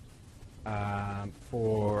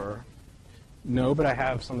 No, but I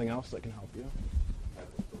have something else that can help you.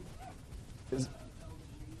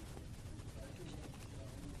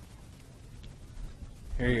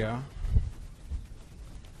 Here you go.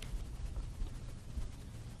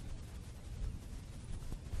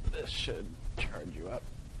 This should charge you up.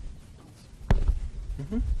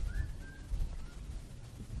 Mm-hmm.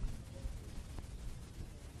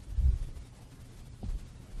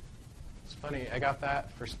 It's funny, I got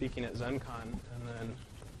that for speaking at ZenCon, and then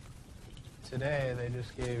today they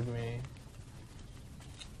just gave me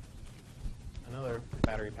another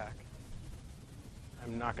battery pack.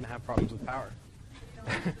 I'm not going to have problems with power.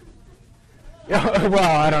 Yeah,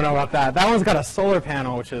 well, I don't know about that. That one's got a solar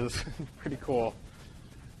panel, which is pretty cool.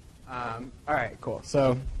 All right, cool.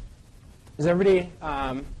 So is everybody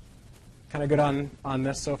kind of good on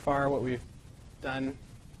this so far, what we've done,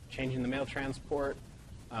 changing the mail transport?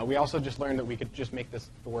 We also just learned that we could just make this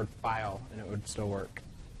the word file, and it would still work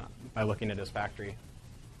by looking at his factory.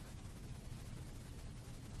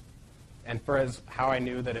 And for how I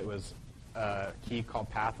knew that it was a key called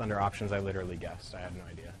path under options, I literally guessed. I had no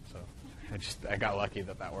idea. So I got lucky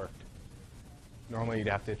that that worked. Normally, you'd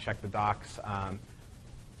have to check the docs.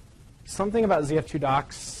 Something about ZF2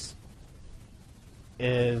 docs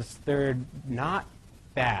is they're not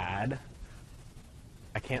bad.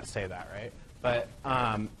 I can't say that, right? But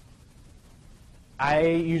I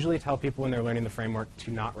usually tell people when they're learning the framework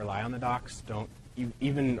to not rely on the docs. Don't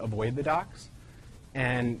even avoid the docs,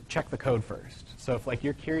 and check the code first. So if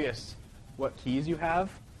you're curious what keys you have,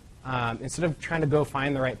 instead of trying to go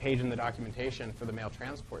find the right page in the documentation for the mail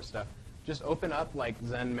transport stuff, just open up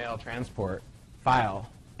Zend mail transport file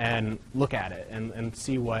and look at it and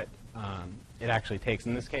see what it actually takes.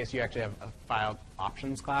 In this case, you actually have a file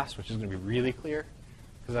options class, which is going to be really clear,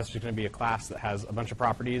 because that's just going to be a class that has a bunch of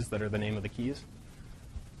properties that are the name of the keys.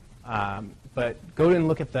 But go and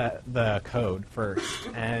look at the code first.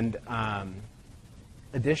 And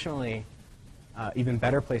additionally, even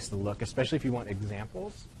better place to look, especially if you want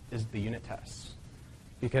examples, is the unit tests.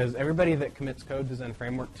 Because everybody that commits code to Zend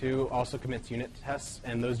Framework 2 also commits unit tests,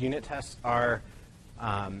 and those unit tests are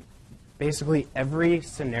basically every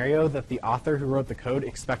scenario that the author who wrote the code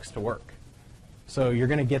expects to work. So you're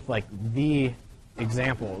going to get like the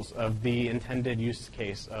examples of the intended use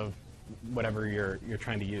case of whatever you're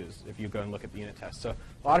trying to use if you go and look at the unit test. So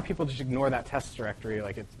a lot of people just ignore that test directory,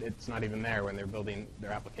 like it's not even there when they're building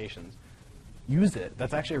their applications. Use it.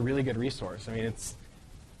 That's actually a really good resource. I mean, it's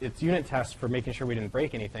unit tests for making sure we didn't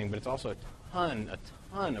break anything, but it's also a ton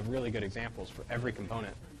of really good examples for every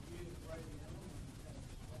component.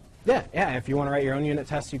 Yeah, if you want to write your own unit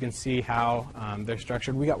tests, you can see how they're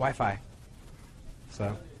structured. We got Wi-Fi.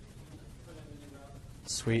 So,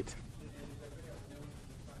 sweet.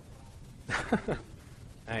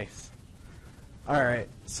 Nice. All right.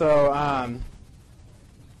 So,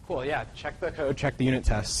 cool. Yeah, check the code, check the unit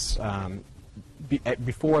tests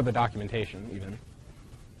before the documentation, even.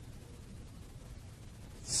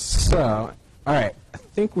 So, all right. I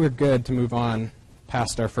think we're good to move on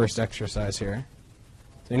past our first exercise here.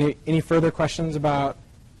 So any further questions about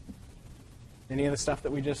any of the stuff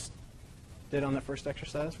that we just did on the first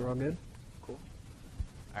exercise? We're all good? Cool.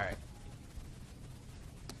 All right.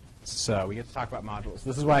 So we get to talk about modules.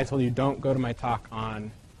 This is why I told you don't go to my talk on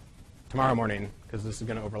tomorrow morning, because this is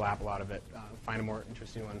going to overlap a lot of it. Find a more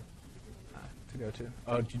interesting one to go to.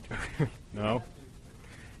 Oh, no.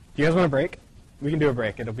 Do you guys want a break? We can do a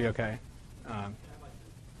break. It'll be okay.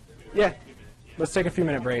 Yeah. Let's take a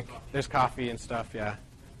few-minute break. There's coffee and stuff, yeah.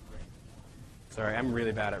 Sorry, I'm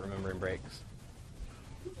really bad at remembering breaks.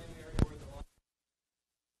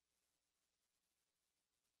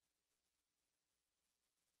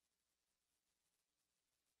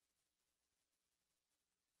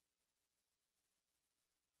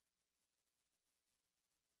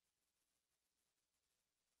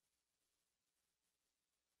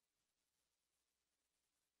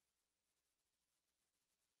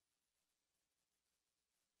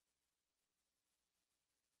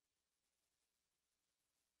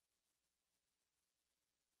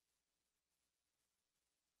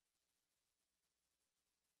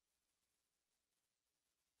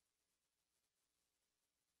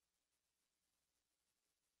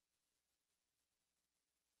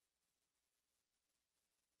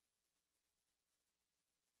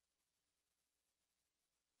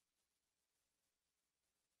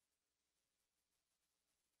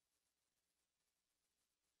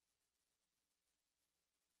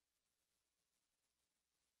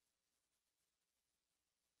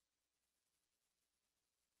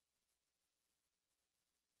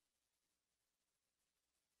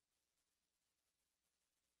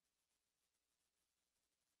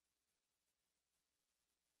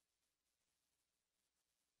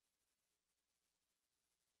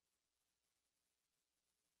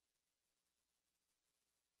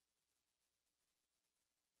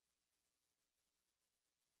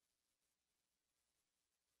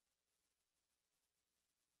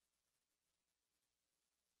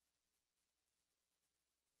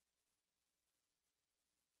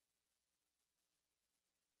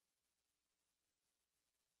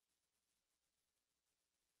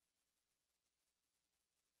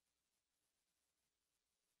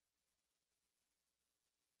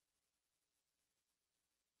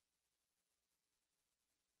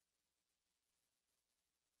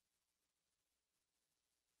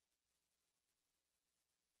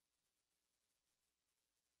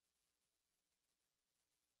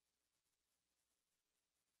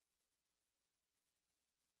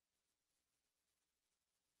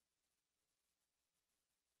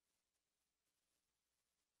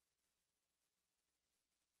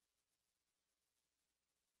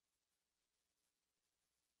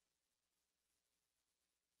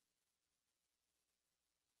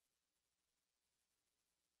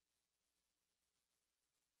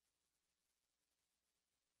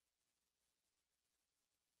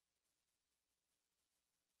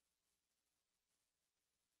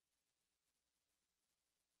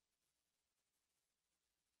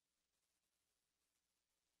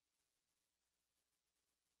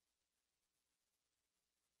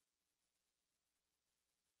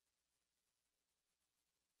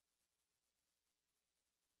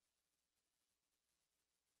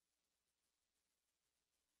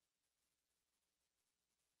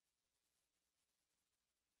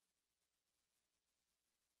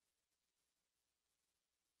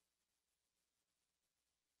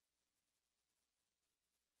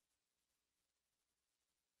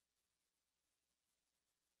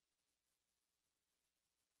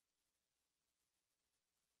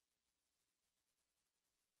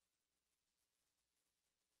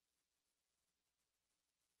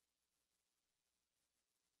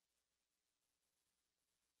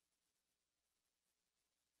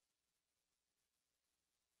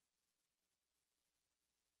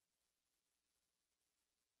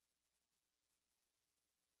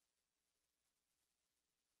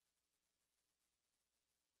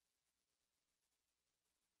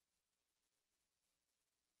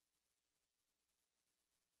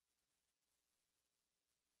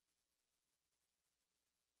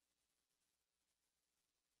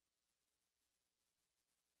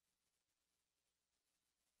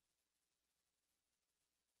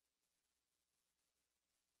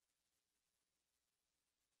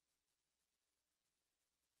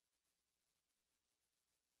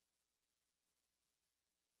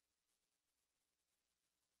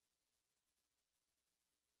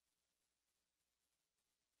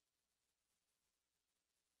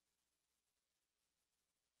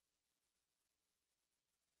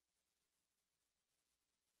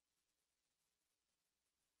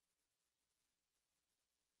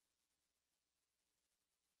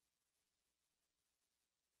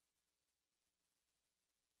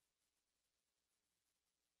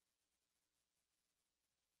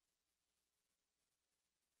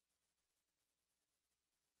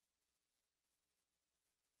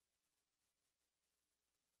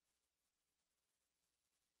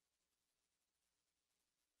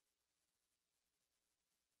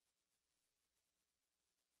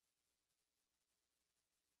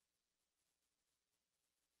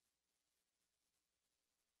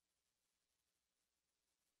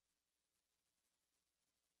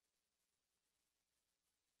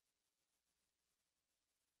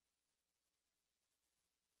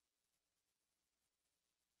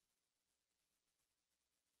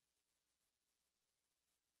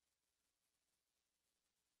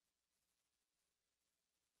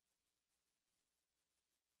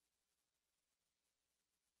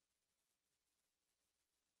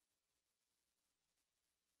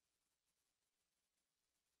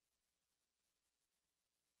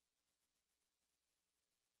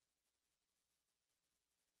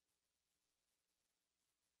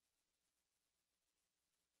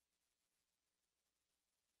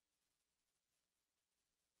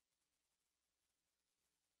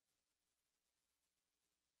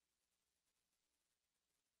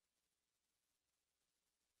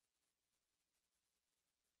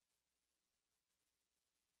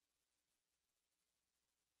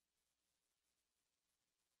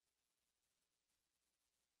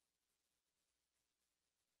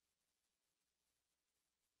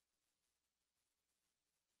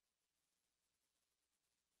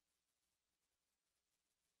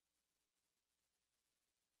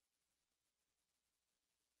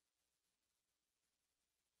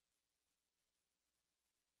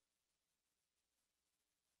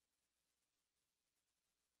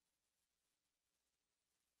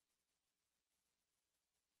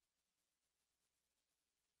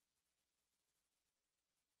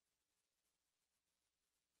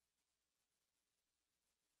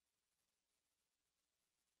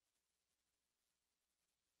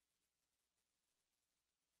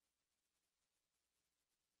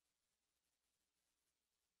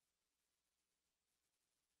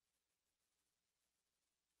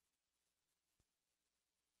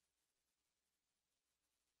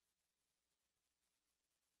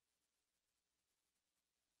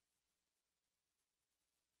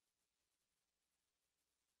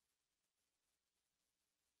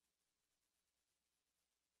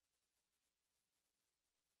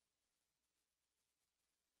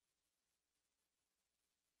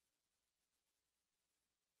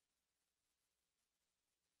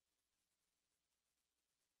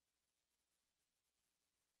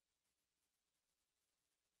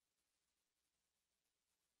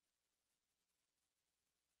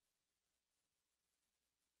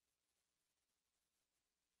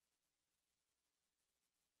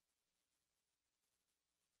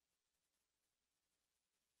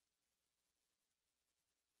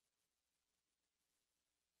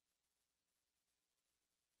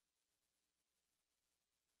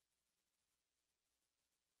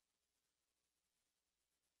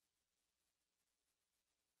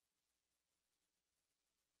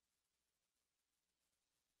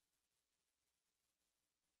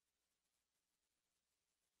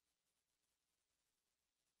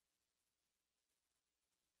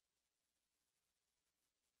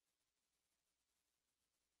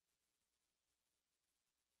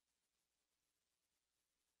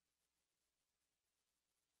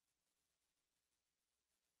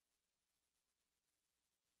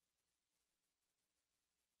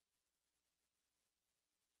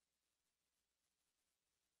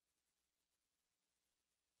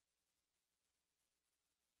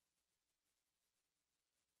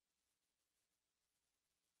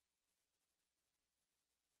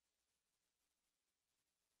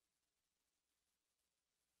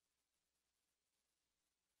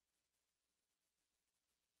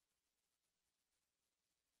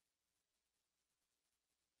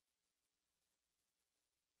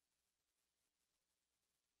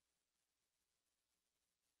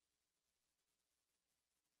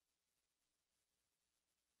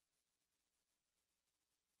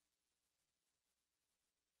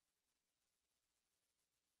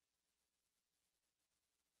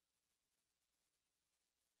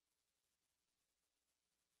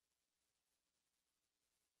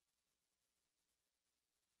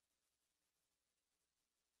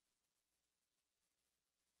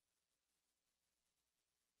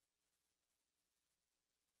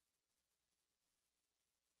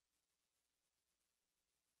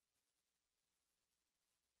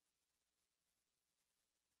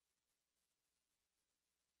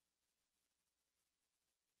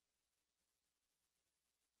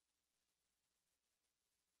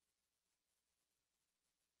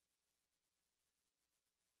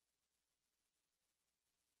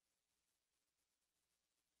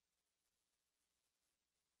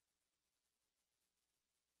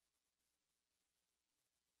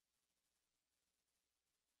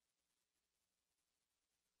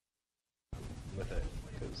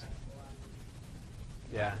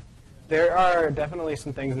 Yeah. There are definitely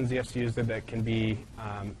some things in ZF2 that can be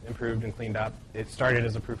improved and cleaned up. It started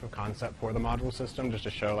as a proof of concept for the module system, just to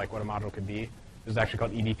show like what a module could be. It was actually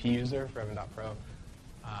called EDP user for Evan.pro.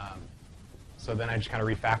 So then I just kind of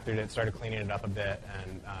refactored it, started cleaning it up a bit,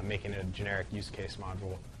 and making it a generic use case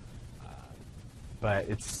module. But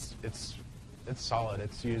it's solid.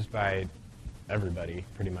 It's used by everybody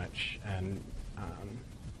pretty much, and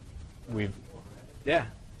yeah,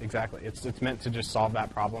 exactly. It's meant to just solve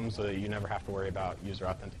that problem so that you never have to worry about user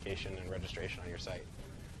authentication and registration on your site.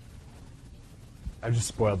 I've just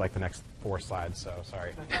spoiled like the next 4 slides, so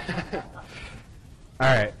sorry. All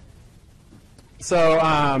right. So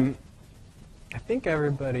I think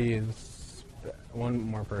everybody is, one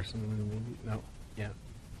more person, maybe? No? Yeah.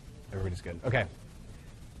 Everybody's good. Okay.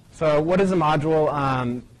 So what is a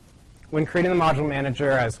module? When creating the module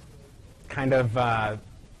manager, I was kind of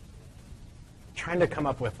trying to come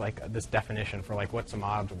up with like this definition for like what's a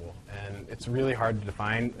module, and it's really hard to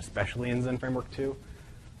define, especially in Zend Framework 2.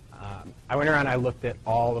 I went around, I looked at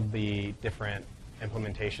all of the different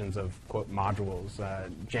implementations of, quote, modules,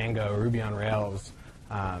 Django, Ruby on Rails,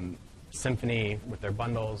 Symfony with their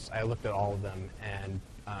bundles. I looked at all of them and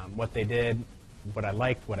what they did, what I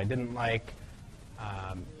liked, what I didn't like.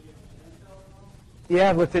 Yeah,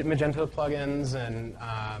 I've looked at Magento plugins,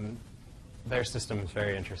 and their system is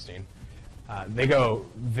very interesting. They go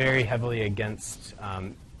very heavily against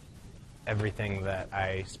everything that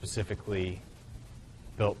I specifically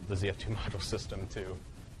built the ZF2 module system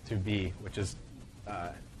to be, which is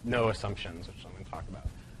no assumptions, which I'm going to talk about.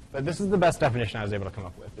 But this is the best definition I was able to come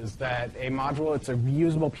up with, is that a module, it's a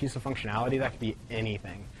reusable piece of functionality that could be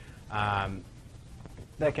anything.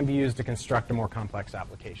 That can be used to construct a more complex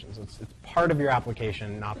application. So it's part of your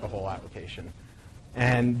application, not the whole application.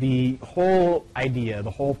 And the whole idea,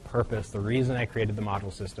 the whole purpose, the reason I created the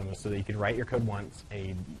module system was so that you could write your code once,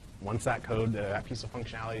 and once that code, that piece of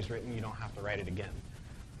functionality is written, you don't have to write it again.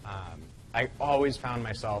 I always found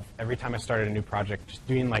myself, every time I started a new project, just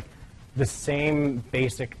doing like the same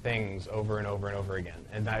basic things over and over and over again.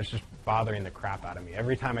 And that was just bothering the crap out of me.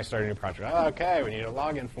 Every time I started a new project, oh, okay, we need a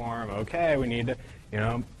login form. Okay, we need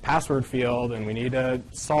a password field, and we need a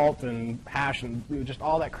salt and hash and just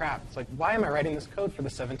all that crap. It's like, why am I writing this code for the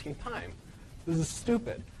 17th time? This is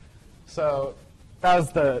stupid. So that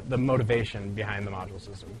was the motivation behind the module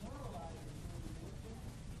system.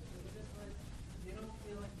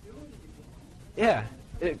 Yeah,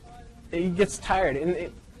 it gets tired.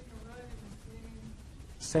 And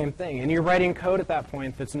same thing. And you're writing code at that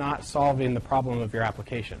point that's not solving the problem of your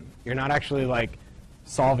application. You're not actually like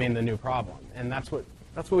solving the new problem. And that's what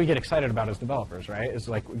we get excited about as developers, right? Is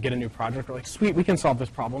like we get a new project, we're like, sweet, we can solve this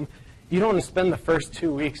problem. You don't want to spend the first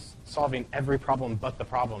 2 weeks solving every problem but the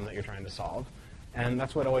problem that you're trying to solve. And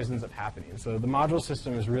that's what always ends up happening. So the module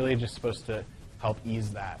system is really just supposed to help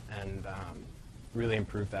ease that and really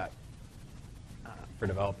improve that for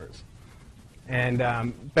developers. And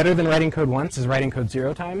better than writing code once is writing code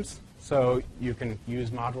 0 times. So you can use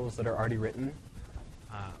modules that are already written.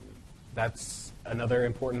 That's another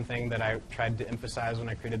important thing that I tried to emphasize when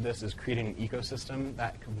I created this, is creating an ecosystem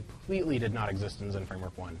that completely did not exist in Zend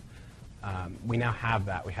Framework 1. We now have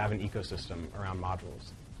that. We have an ecosystem around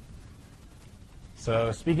modules.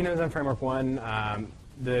 So speaking of Zend Framework 1,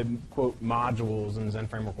 the, quote, modules in Zend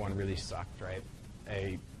Framework 1 really sucked, right?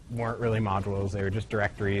 They weren't really modules. They were just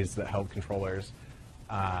directories that held controllers.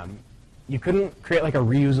 You couldn't create like a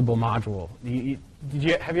reusable module.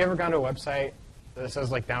 Have you ever gone to a website that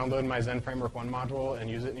says like download my Zend Framework 1 module and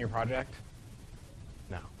use it in your project?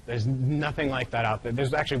 No, there's nothing like that out there.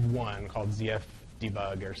 There's actually one called ZF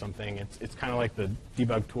debug or something. It's kind of like the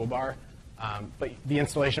debug toolbar, but the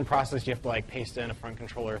installation process, you have to like paste in a front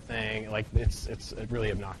controller thing. Like it's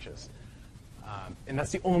really obnoxious, and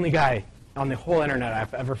that's the only guy on the whole internet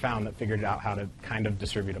I've ever found that figured out how to kind of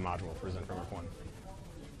distribute a module for Zend Framework 1.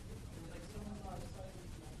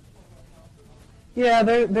 Yeah,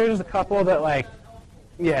 there's a couple that like,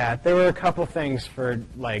 yeah, there were a couple things for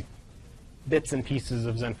like bits and pieces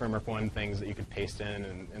of Zend Framework 1 things that you could paste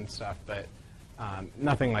in and stuff, but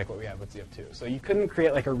nothing like what we have with ZF2. So you couldn't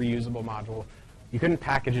create like a reusable module. You couldn't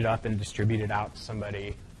package it up and distribute it out to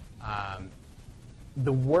somebody.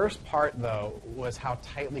 The worst part, though, was how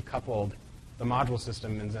tightly coupled the module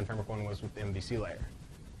system in Zend Framework 1 was with the MVC layer.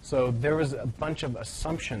 So there was a bunch of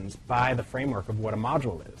assumptions by the framework of what a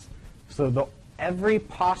module is. So every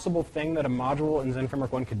possible thing that a module in Zend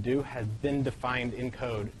Framework 1 could do has been defined in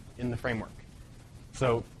code in the framework.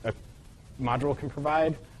 So a module can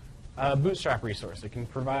provide a bootstrap resource. It can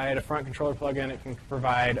provide a front controller plugin. It can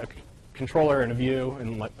provide a controller and a view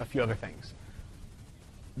and like a few other things.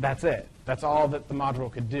 that's it. That's all that the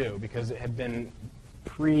module could do, because it had been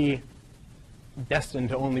destined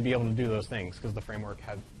to only be able to do those things because the framework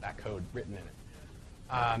had that code written in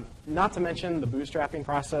it. Not to mention the bootstrapping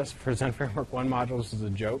process for Zend Framework 1 modules is a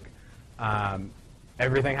joke.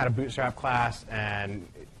 Everything had a bootstrap class, and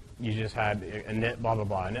you just had a init blah, blah,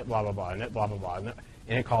 blah, init blah, blah, blah, init blah, blah, blah,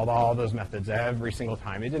 and it called all those methods every single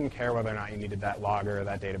time. It didn't care whether or not you needed that logger or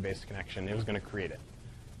that database connection. It was going to create it.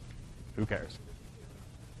 Who cares?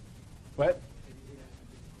 What?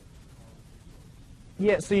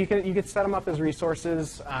 Yeah, so you could set them up as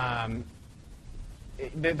resources.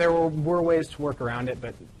 There were ways to work around it,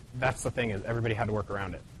 but that's the thing, is everybody had to work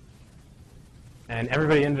around it. And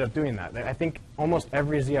everybody ended up doing that. I think almost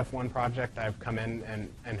every ZF1 project I've come in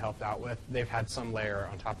and helped out with, they've had some layer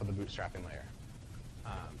on top of the bootstrapping layer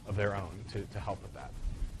of their own to help with that.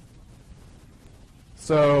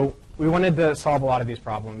 So we wanted to solve a lot of these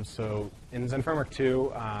problems. So in Zend Framework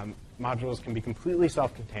 2, modules can be completely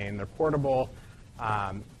self-contained. They're portable,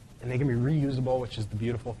 and they can be reusable, which is the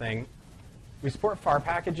beautiful thing. We support FAR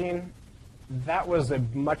packaging. That was a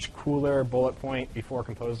much cooler bullet point before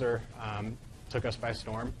Composer took us by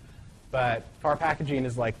storm. But FAR packaging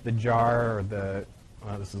is like the jar, or the,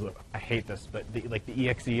 I hate this, but like the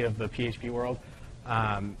exe of the PHP world.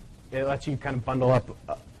 It lets you kind of bundle up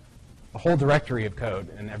a whole directory of code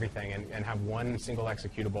and everything, and have one single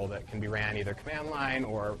executable that can be ran either command line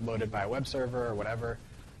or loaded by a web server or whatever.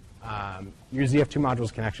 Your ZF2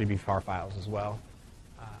 modules can actually be FAR files as well.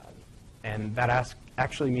 And that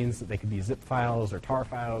actually means that they could be zip files or tar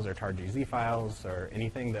files or targz files or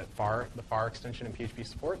anything that the FAR extension in PHP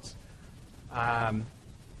supports.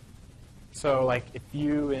 So like if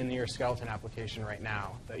you, in your skeleton application right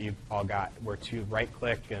now that you've all got, were to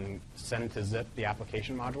right-click and send to zip the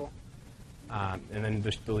application module, and then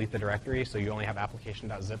just delete the directory so you only have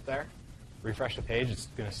application.zip there, refresh the page, it's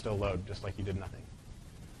going to still load just like you did nothing.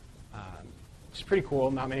 Which is pretty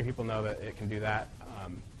cool. Not many people know that it can do that.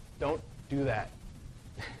 Don't do that.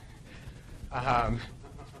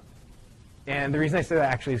 And the reason I say that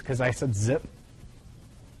actually is because I said zip.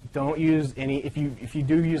 Don't use any, if you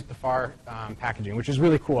do use the FAR packaging, which is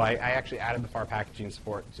really cool. I actually added the FAR packaging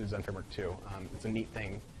support to Zend Framework 2. It's a neat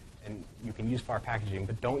thing, and you can use FAR packaging,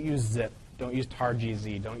 but don't use zip, don't use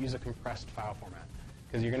targz, don't use a compressed file format,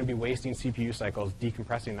 because you're going to be wasting CPU cycles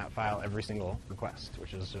decompressing that file every single request,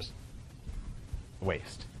 which is just a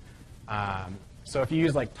waste. So if you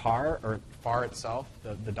use like tar or FAR itself,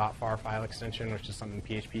 the .far file extension, which is something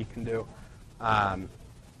PHP can do,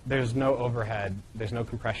 there's no overhead, there's no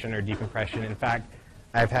compression or decompression. In fact,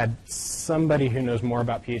 I've had somebody who knows more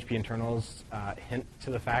about PHP internals hint to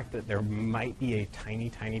the fact that there might be a tiny,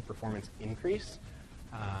 tiny performance increase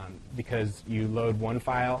because you load one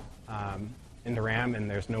file into RAM and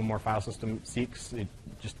there's no more file system seeks. It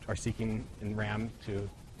just are seeking in RAM to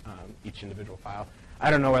each individual file. I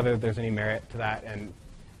don't know whether there's any merit to that, and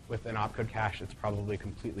with an opcode cache, it's probably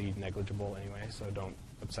completely negligible anyway, so don't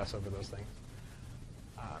obsess over those things.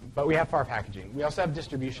 But we have FAR packaging. We also have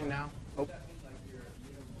distribution now. Oh.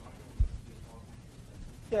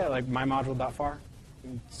 Yeah, like mymodule.far.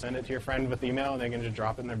 You send it to your friend with email, and they can just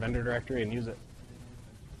drop it in their vendor directory and use it.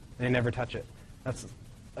 They never touch it. That's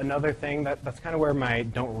another thing. That's kind of where my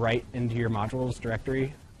don't write into your modules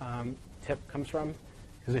directory tip comes from.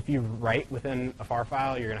 Because if you write within a FAR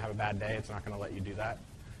file, you're going to have a bad day. It's not going to let you do that.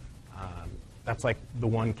 That's like the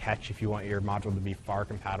one catch if you want your module to be FAR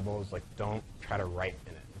compatible, is like don't try to write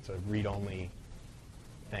in it. It's a read-only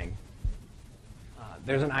thing.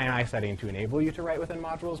 There's an INI setting to enable you to write within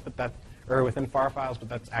modules, or within FAR files, but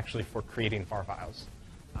that's actually for creating FAR files,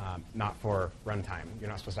 not for runtime. You're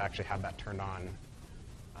not supposed to actually have that turned on.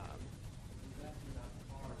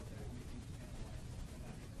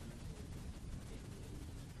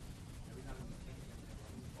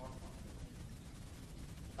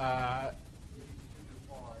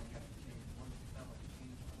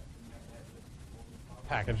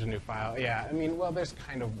 Package a new file. Yeah, I mean, well, there's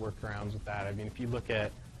kind of workarounds with that. I mean, if you look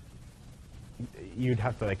at, you'd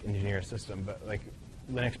have to like engineer a system, but like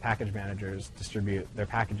Linux package managers distribute their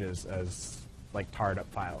packages as like tarred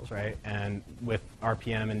up files, right? And with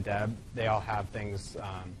RPM and Deb, they all have things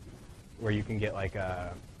where you can get like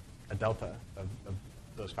a delta of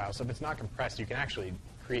those files. So if it's not compressed, you can actually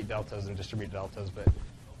create deltas and distribute deltas, but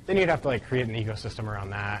then you'd have to like create an ecosystem around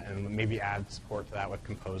that and maybe add support to that with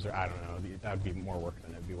Composer. I don't know. That would be more work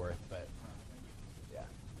than it'd be worth, but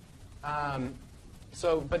yeah.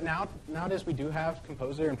 But nowadays we do have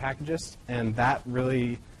Composer and packages, and that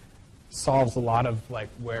really solves a lot of like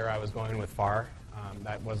where I was going with FAR.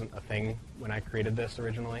 That wasn't a thing when I created this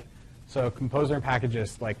originally. So Composer and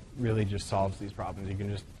Packages like really just solves these problems. You can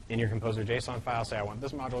just, in your Composer JSON file, say I want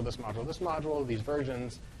this module, this module, this module, these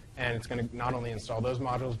versions, and it's going to not only install those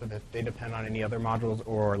modules, but if they depend on any other modules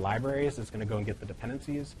or libraries, it's going to go and get the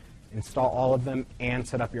dependencies, install all of them, and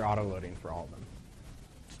set up your auto loading for all of them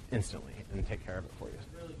instantly and take care of it for you.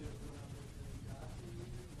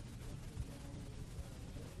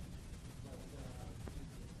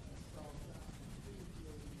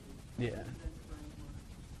 Yeah.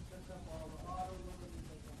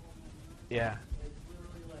 Yeah.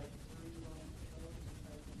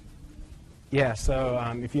 Yeah, so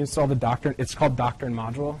if you install the Doctrine, it's called Doctrine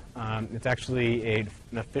module. It's actually an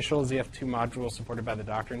official ZF2 module supported by the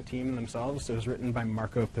Doctrine team themselves. It was written by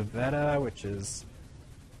Marco Pivetta, which is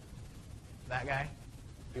that guy.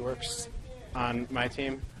 He works on my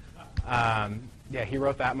team. Yeah, he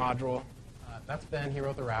wrote that module. That's Ben. He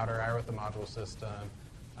wrote the router. I wrote the module system.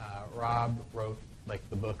 Rob wrote like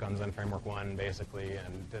the book on Zend Framework 1, basically,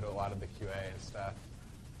 and did a lot of the QA and stuff.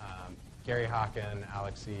 Gary Hawken,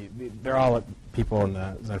 Alexi, they're all people in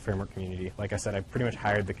the Zend Framework community. Like I said, I pretty much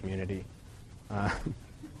hired the community.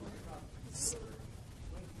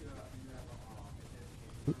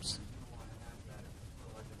 Oops.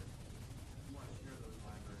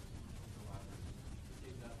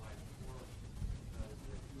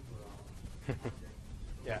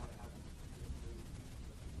 Yeah.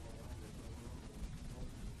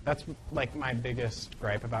 That's like my biggest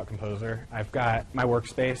gripe about Composer. I've got my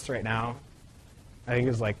workspace right now, I think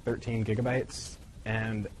is like 13 gigabytes,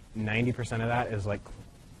 and 90% of that is like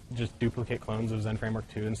just duplicate clones of Zend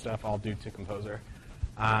Framework 2 and stuff, all due to Composer.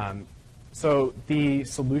 So the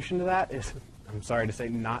solution to that is, I'm sorry to say,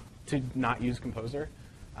 not use Composer.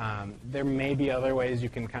 There may be other ways you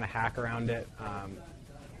can kind of hack around it.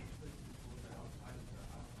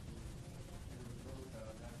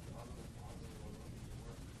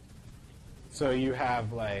 So you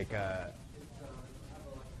have like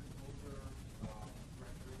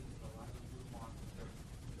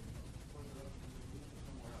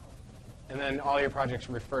and then all your projects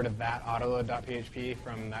refer to that autoload.php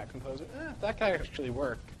from that Composer. That can actually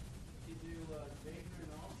work. You do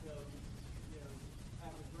Vagrant also,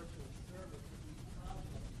 have a virtual server for each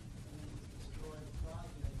project, and then you destroy the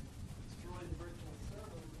project, destroy the virtual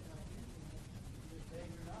server without using it, you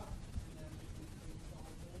Vagrant up, and then you can the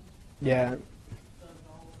whole thing. Yeah.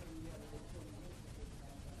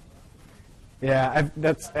 Yeah,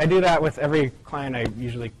 I do that with every client I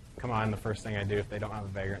usually come on. The first thing I do if they don't have a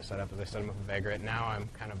Vagrant set up is I set them up with Vagrant. Now I'm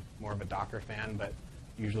kind of more of a Docker fan, but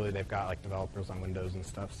usually they've got like developers on Windows and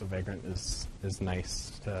stuff, so Vagrant is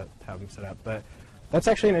nice to have them set up. But that's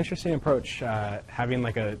actually an interesting approach, having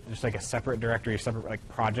like just like a separate directory, separate like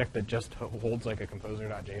project that just holds like a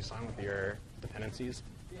composer.json with your dependencies,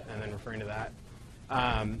 and then referring to that.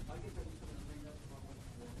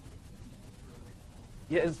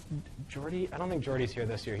 Yeah, is Jordy? I don't think Jordy's here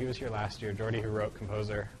this year. He was here last year. Jordy, who wrote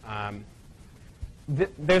Composer.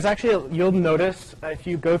 There's actually, you'll notice if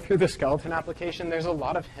you go through the skeleton application, there's a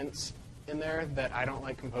lot of hints in there that I don't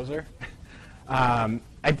like Composer. I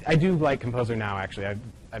do like Composer now, actually.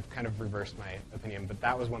 I've kind of reversed my opinion, but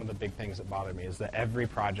that was one of the big things that bothered me, is that every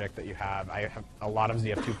project that you have, I have a lot of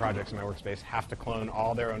ZF2 projects in my workspace, have to clone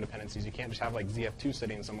all their own dependencies. You can't just have like ZF2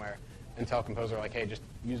 sitting somewhere and tell Composer, like, hey, just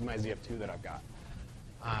use my ZF2 that I've got.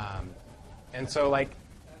 And so, like,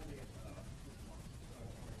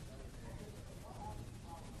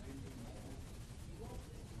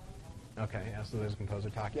 okay, yeah, so there's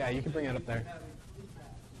Composer talk. Yeah, you can bring it up there.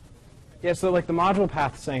 Yeah, so like the module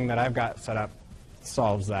path thing that I've got set up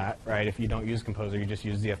solves that, right? If you don't use Composer, you just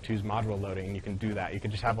use ZF2's module loading, and you can do that. You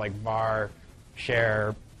could just have like var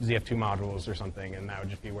share ZF2 modules or something, and that would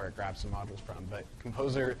just be where it grabs some modules from. But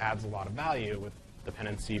Composer adds a lot of value with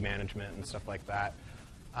dependency management and stuff like that.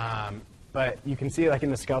 But you can see, like in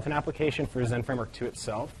the skeleton application for Zend Framework 2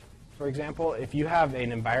 itself, for example, if you have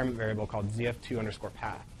an environment variable called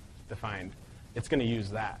ZF2_path defined, it's going to use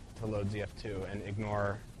that to load ZF2 and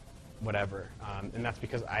ignore whatever. And that's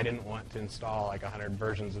because I didn't want to install like 100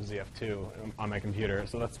 versions of ZF2 on my computer,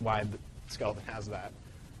 so that's why the skeleton has that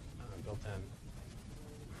built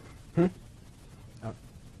in. Oh,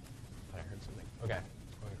 I heard something. Okay,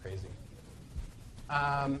 going crazy.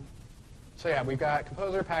 So yeah, we've got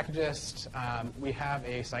Composer, Packagist. We have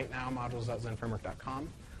a site now, modules.zendframework.com.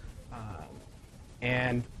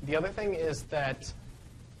 And the other thing is that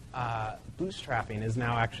bootstrapping is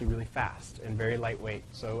now actually really fast and very lightweight.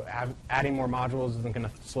 So adding more modules isn't going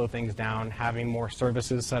to slow things down. Having more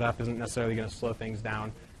services set up isn't necessarily going to slow things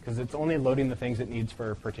down, because it's only loading the things it needs for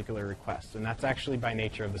a particular request. And that's actually by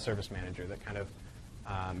nature of the service manager that kind of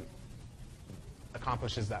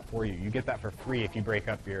accomplishes that for you. You get that for free if you break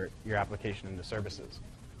up your application into services.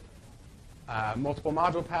 Multiple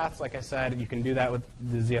module paths, like I said, you can do that with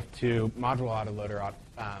the ZF2 module autoloader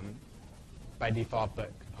by default,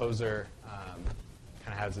 but Composer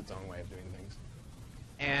kind of has its own way of doing things.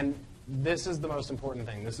 And this is the most important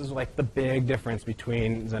thing. This is like the big difference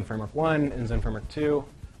between Zend Framework 1 and Zend Framework 2.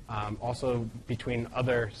 Also between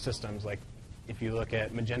other systems, like if you look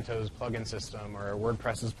at Magento's plugin system or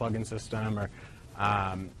WordPress's plugin system or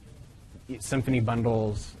Symfony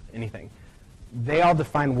bundles, anything. They all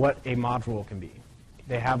define what a module can be.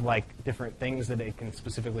 They have like different things that it can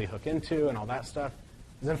specifically hook into and all that stuff.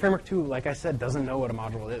 Zend Framework 2, like I said, doesn't know what a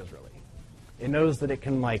module is really. It knows that it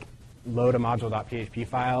can like load a module.php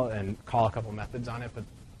file and call a couple methods on it, but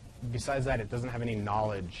besides that, it doesn't have any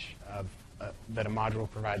knowledge of that a module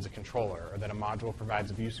provides a controller or that a module provides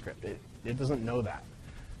a view script. It doesn't know that.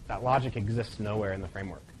 That logic exists nowhere in the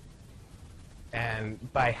framework. And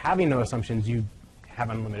by having no assumptions, you have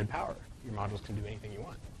unlimited power. Your modules can do anything you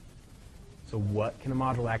want. So what can a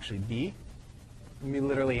module actually be? It can be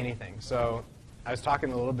literally anything. So I was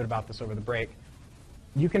talking a little bit about this over the break.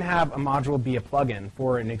 You can have a module be a plugin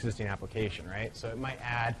for an existing application, right? So it might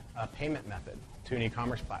add a payment method to an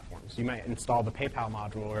e-commerce platform. So you might install the PayPal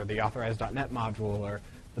module or the Authorize.net module or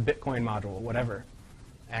the Bitcoin module, whatever.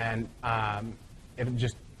 And it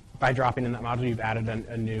just by dropping in that module, you've added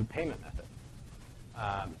a new payment method.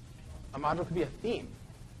 A module could be a theme.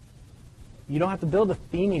 You don't have to build a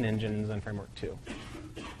theming engine in Zend Framework 2.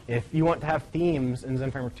 If you want to have themes in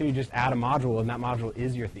Zend Framework 2, you just add a module, and that module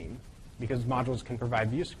is your theme. Because modules can provide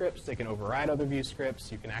view scripts, they can override other view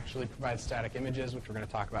scripts, you can actually provide static images, which we're going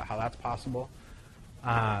to talk about how that's possible.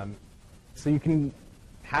 So you can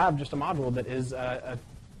have just a module that is a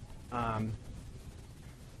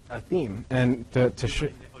theme. And to show,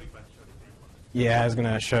 yeah, I was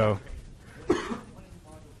going to show.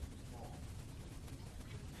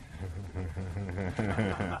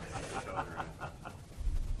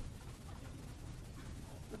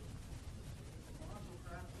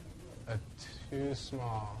 Too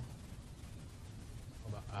small.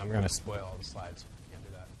 Hold on. I'm going to spoil all the slides. Can't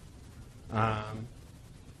do that.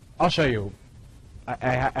 I'll show you.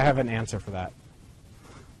 I have an answer for that.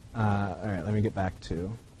 All right, let me get back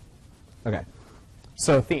to. Okay.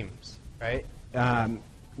 So themes, right?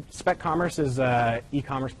 Spec Commerce is an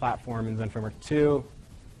e-commerce platform in Zend Framework 2.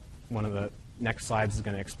 One of the next slides is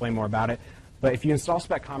going to explain more about it. But if you install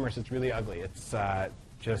Spec Commerce, it's really ugly. It's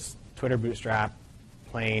just Twitter Bootstrap,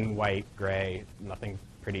 plain, white, gray, nothing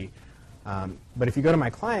pretty. But if you go to my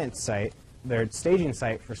client's site, their staging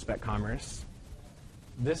site for Spec Commerce,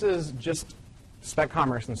 this is just Spec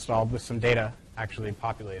Commerce installed with some data actually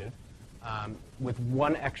populated, with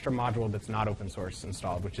one extra module that's not open source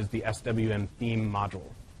installed, which is the SWM theme module,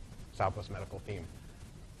 Southwest Medical theme.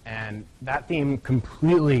 And that theme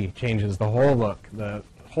completely changes the whole look, the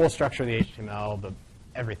whole structure of the HTML,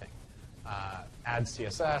 everything. Adds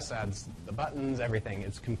CSS, adds the buttons, everything.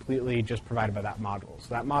 It's completely just provided by that module. So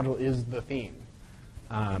that module is the theme.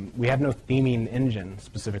 We have no theming engine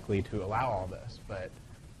specifically to allow all this, but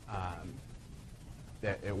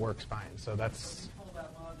it works fine. So that's,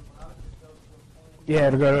 yeah,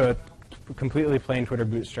 to go to a completely plain Twitter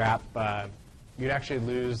Bootstrap, you'd actually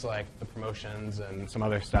lose like the promotions and some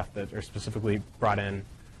other stuff that are specifically brought in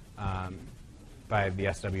by the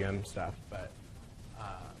SWM stuff, but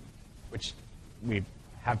which we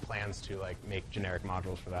have plans to like make generic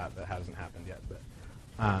modules for that. That hasn't happened yet, but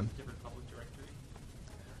Different public directory,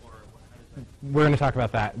 or how does that? we're going to talk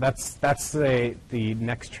about that. That's the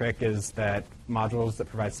next trick is that modules that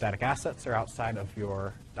provide static assets are outside of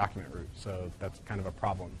your document root. So that's kind of a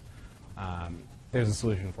problem. There's a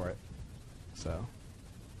solution for it. So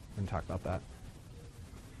we're going to talk about that.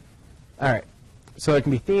 All right. So it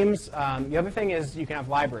can be themes. The other thing is you can have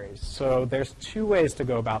libraries. So there's two ways to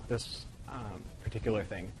go about this particular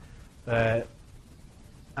thing. The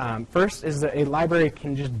first is that a library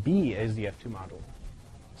can just be a ZF2 module.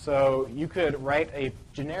 So you could write a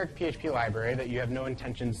generic PHP library that you have no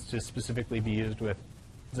intentions to specifically be used with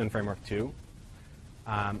Zend Framework 2,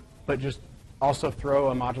 but just also throw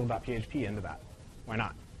a module.php into that. Why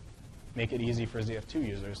not? Make it easy for ZF2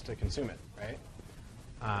 users to consume it, right?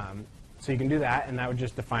 So you can do that, and that would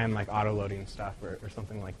just define like auto-loading stuff or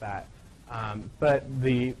something like that. But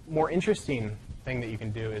the more interesting thing that you can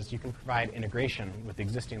do is you can provide integration with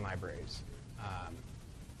existing libraries.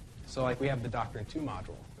 So like we have the Doctrine 2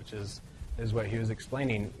 module, which is what he was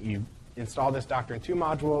explaining. You install this Doctrine 2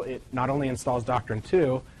 module. It not only installs Doctrine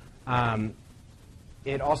 2,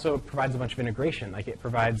 it also provides a bunch of integration. Like it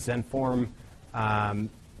provides ZenForm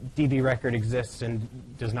DB record exists and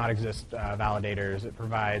does not exist validators. It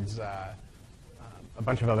provides a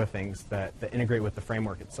bunch of other things that integrate with the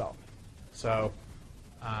framework itself. So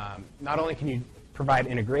not only can you provide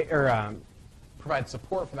provide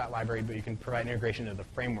support for that library, but you can provide integration into the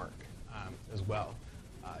framework as well.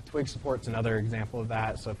 Twig support's another example of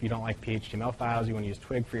that. So if you don't like PHTML files, you want to use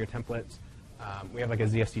Twig for your templates, we have like a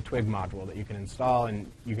ZFC Twig module that you can install,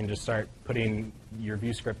 and you can just start putting your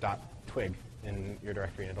viewscript.twig in your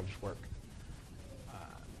directory, and it'll just work.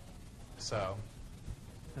 So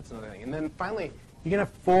that's another thing. And then finally, you can have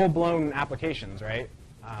full-blown applications, right?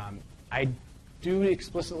 I do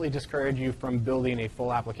explicitly discourage you from building a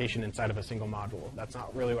full application inside of a single module. That's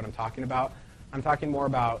not really what I'm talking about. I'm talking more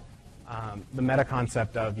about the meta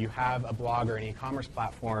concept of you have a blog or an e-commerce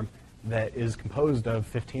platform that is composed of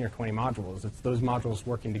 15 or 20 modules. It's those modules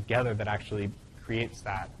working together that actually creates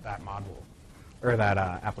that module, or that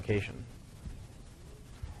application.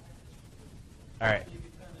 All right. You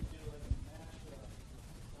could kind of do like a mashup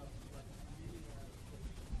of like reading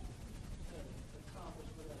applications to accomplish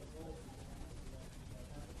what that goal is,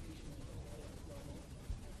 that application level.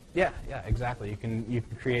 Yeah, exactly. You can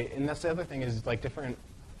create, and that's the other thing is like different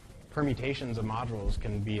permutations of modules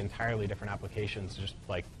can be entirely different applications, just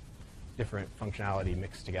like different functionality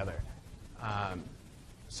mixed together.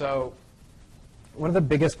 So one of the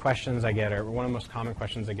biggest questions I get, or one of the most common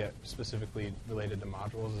questions I get specifically related to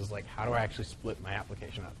modules is like, how do I actually split my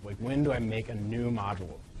application up? Like, when do I make a new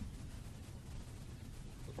module?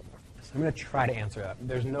 So I'm going to try to answer that.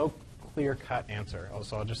 There's no clear-cut answer,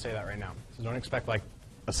 so I'll just say that right now. So don't expect like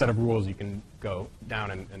a set of rules you can go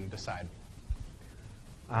down and decide.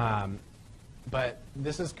 But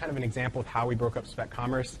this is kind of an example of how we broke up Spec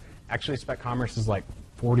Commerce. Actually, Spec Commerce is like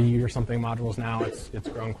 40 or something modules now. It's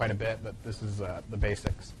grown quite a bit, but this is the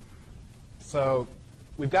basics. So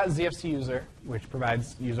we've got ZFC User, which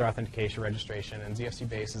provides user authentication registration, and ZFC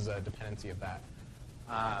Base is a dependency of that.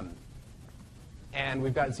 And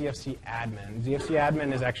we've got ZFC Admin. ZFC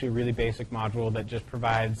Admin is actually a really basic module that just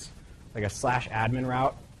provides like a /admin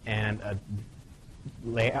route and a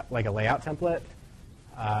layout, like a layout template.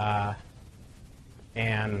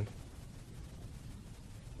 And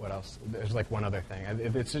what else? There's like one other thing.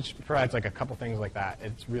 It just provides like a couple things like that.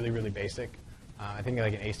 It's really, really basic. I think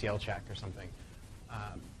like an ACL check or something.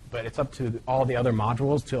 But it's up to all the other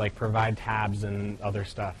modules to like provide tabs and other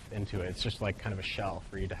stuff into it. It's just like kind of a shell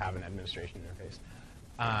for you to have an administration interface.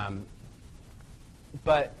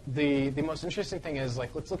 But the most interesting thing is,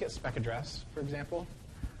 like, let's look at spec address, for example.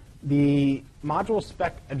 The module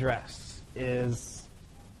spec address is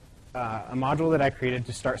a module that I created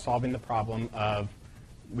to start solving the problem of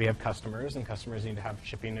we have customers, and customers need to have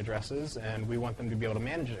shipping addresses, and we want them to be able to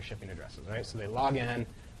manage their shipping addresses, right? So they log in,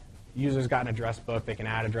 users got an address book, they can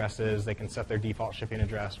add addresses, they can set their default shipping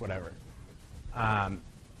address, whatever.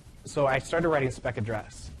 So I started writing spec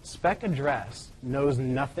address. Spec address knows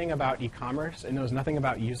nothing about e-commerce, it knows nothing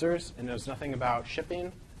about users, it knows nothing about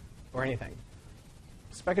shipping or anything.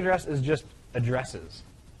 Spec address is just addresses.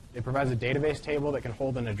 It provides a database table that can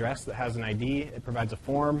hold an address that has an ID. It provides a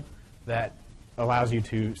form that allows you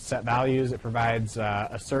to set values. It provides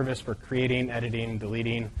a service for creating, editing,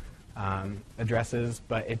 deleting addresses,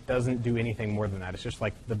 but it doesn't do anything more than that. It's just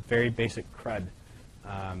like the very basic CRUD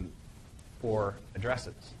for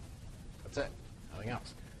addresses. That's it, nothing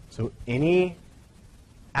else. So any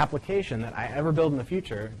application that I ever build in the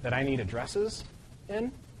future that I need addresses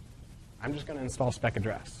in, I'm just going to install spec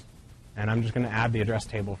address. And I'm just going to add the address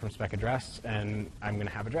table from spec address, and I'm going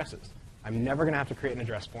to have addresses. I'm never going to have to create an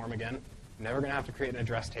address form again. Never going to have to create an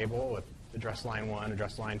address table with address line 1,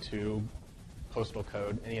 address line 2, postal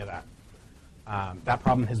code, any of that. That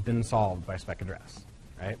problem has been solved by spec address,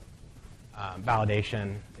 right?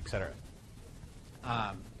 Validation, et cetera.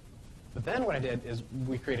 But then what I did is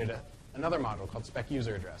we created another module called spec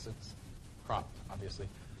user address. It's cropped, obviously.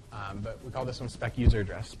 But we call this one spec user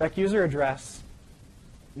address. Spec user address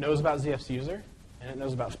knows about ZFC user, and it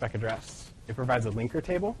knows about spec address. It provides a linker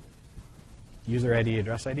table, user ID,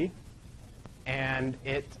 address ID, and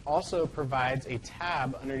it also provides a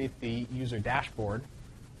tab underneath the user dashboard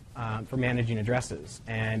for managing addresses.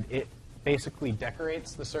 And it basically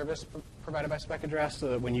decorates the service provided by spec address so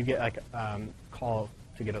that when you get like a call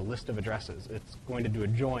to get a list of addresses, it's going to do a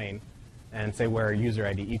join and say where user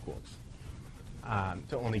ID equals.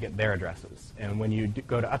 To only get their addresses. And when you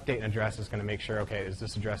go to update an address, it's going to make sure, okay, is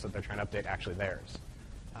this address that they're trying to update actually theirs?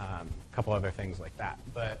 A couple other things like that.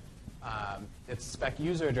 But it's spec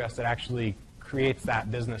user address that actually creates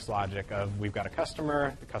that business logic of we've got a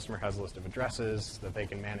customer, the customer has a list of addresses that they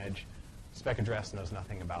can manage. Spec address knows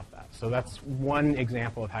nothing about that. So that's one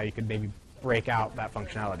example of how you could maybe break out that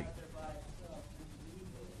functionality.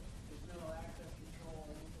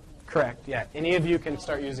 Correct, yeah. Any of you can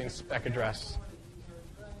start using spec address.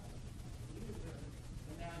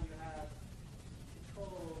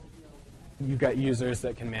 You've got users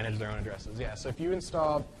that can manage their own addresses. Yeah, so if you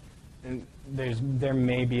install, and there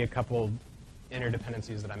may be a couple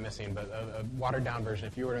interdependencies that I'm missing, but a watered down version,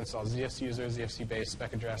 if you were to install ZFC user, ZFC base,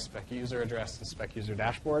 spec address, spec user address, and spec user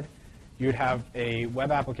dashboard, you would have a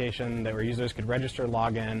web application that where users could register,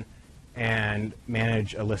 log in, and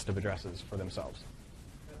manage a list of addresses for themselves.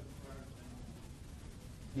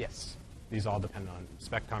 Yes, these all depend on.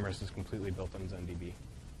 Spec Commerce is completely built on ZendDB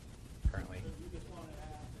currently.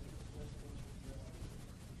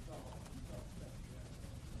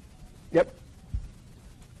 Yep.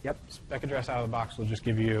 Yep. Spec address out of the box will just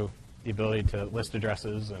give you the ability to list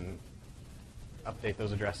addresses and update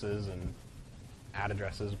those addresses and add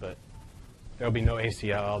addresses, but there will be no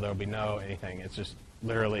ACL, there will be no anything. It's just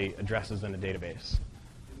literally addresses in a database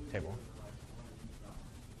table.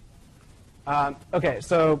 Okay,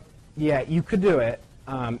 so yeah, you could do it.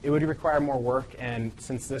 It would require more work, and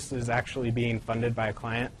since this is actually being funded by a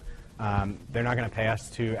client, they're not going to pay us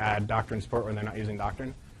to add Doctrine support when they're not using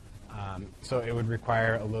Doctrine. So it would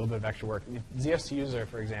require a little bit of extra work. ZFC user,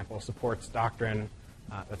 for example, supports Doctrine.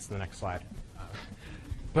 That's the next slide.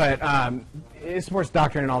 But it supports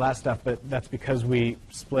Doctrine and all that stuff, but that's because we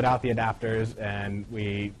split out the adapters and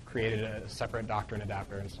we created a separate Doctrine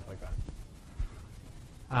adapter and stuff like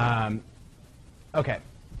that. Okay,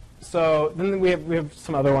 so then we have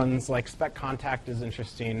some other ones, like spec contact is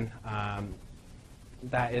interesting.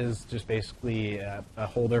 That is just basically a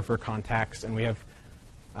holder for contacts, and we have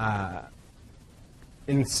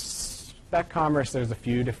in spec commerce there's a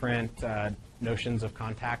few different notions of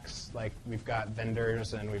contacts. Like we've got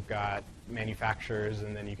vendors and we've got manufacturers,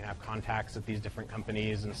 and then you can have contacts at these different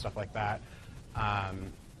companies and stuff like that.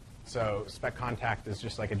 So spec contact is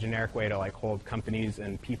just like a generic way to like hold companies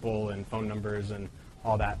and people and phone numbers and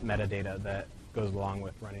all that metadata that goes along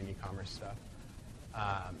with running e-commerce stuff.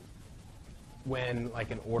 When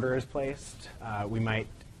like an order is placed, we might,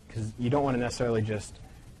 because you don't want to necessarily just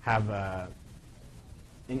have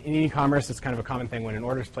in e-commerce, it's kind of a common thing. When an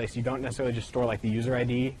order is placed, you don't necessarily just store like the user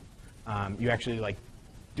ID. You actually like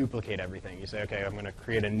duplicate everything. You say, okay, I'm going to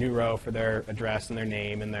create a new row for their address and their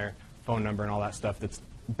name and their phone number and all that stuff that's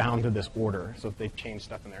bound to this order. So if they've changed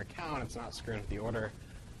stuff in their account, it's not screwing with the order,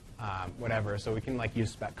 whatever. So we can like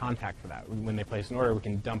use spec contact for that. When they place an order, we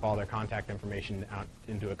can dump all their contact information out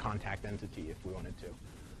into a contact entity if we wanted to.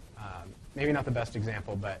 Maybe not the best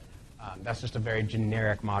example, but that's just a very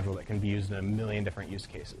generic module that can be used in a million different use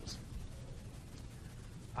cases.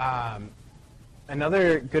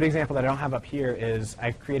 Another good example that I don't have up here is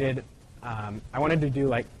I created, I wanted to do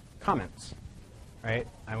like comments, right?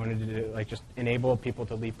 I wanted to do like just enable people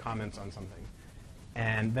to leave comments on something.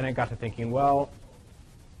 And then I got to thinking, well,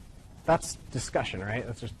 that's discussion, right?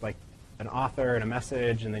 That's just like an author and a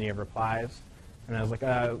message, and then you have replies. And I was like,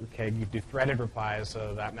 okay, you do threaded replies,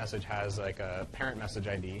 so that message has like a parent message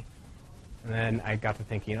ID. And then I got to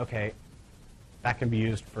thinking, okay, that can be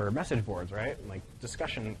used for message boards, right? Like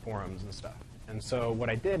discussion forums and stuff. And so what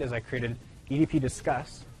I did is I created EDP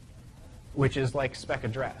Discuss, which is like spec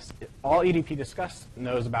address. All EDP Discuss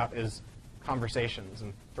knows about is conversations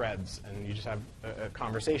and threads. And you just have a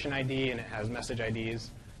conversation ID, and it has message IDs.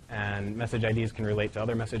 And message IDs can relate to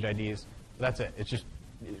other message IDs. So that's it. It's just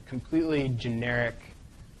completely generic.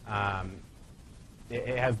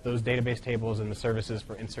 It has those database tables and the services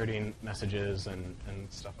for inserting messages and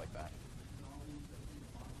stuff like that.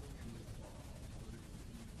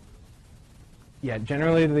 Yeah,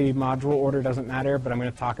 generally the module order doesn't matter, but I'm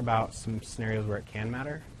going to talk about some scenarios where it can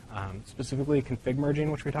matter. Specifically config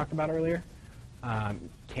merging, which we talked about earlier,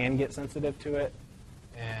 can get sensitive to it.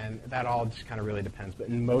 And that all just kind of really depends. But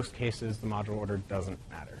in most cases, the module order doesn't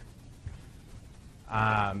matter.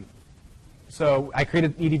 So I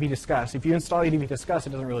created EDP Discuss. If you install EDP Discuss, it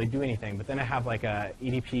doesn't really do anything. But then I have like a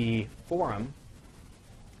EDP forum.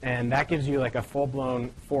 And that gives you like a full-blown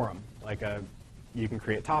forum. Like you can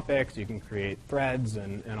create topics, you can create threads,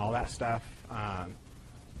 and all that stuff.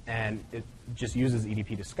 And it just uses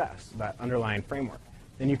EDP Discuss, that underlying framework.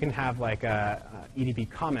 Then you can have like EDP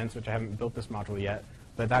Comments, which I haven't built this module yet.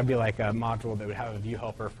 But that would be like a module that would have a view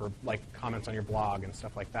helper for like comments on your blog and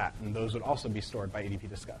stuff like that. And those would also be stored by EDP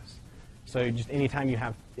Discuss. So just anytime you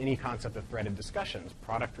have any concept of threaded discussions,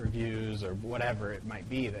 product reviews, or whatever it might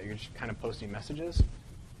be that you're just kind of posting messages,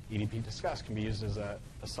 EDP Discuss can be used as a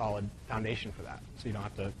solid foundation for that. So you don't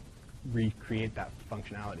have to recreate that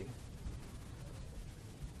functionality.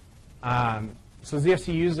 So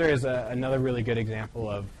ZF2 user is another really good example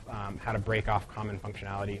of how to break off common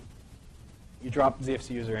functionality. You drop ZF2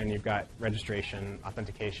 user and you've got registration,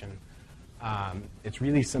 authentication. It's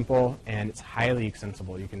really simple and it's highly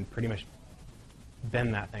extensible. You can pretty much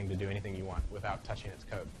bend that thing to do anything you want without touching its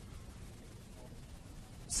code.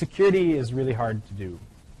 Security is really hard to do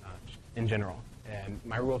in general. And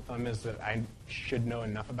my rule of thumb is that I should know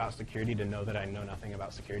enough about security to know that I know nothing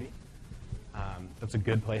about security. That's a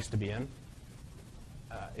good place to be in.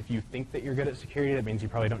 If you think that you're good at security, that means you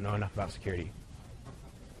probably don't know enough about security.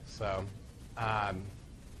 So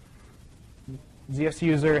ZF2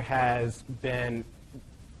 user has been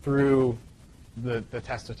through the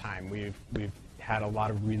test of time. We've had a lot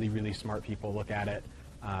of really, really smart people look at it,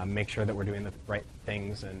 make sure that we're doing the right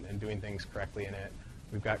things and doing things correctly in it.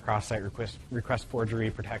 We've got cross-site request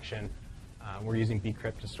forgery protection. We're using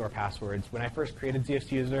bcrypt to store passwords. When I first created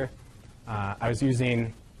ZF2 user, I was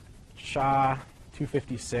using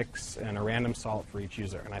SHA-256 and a random salt for each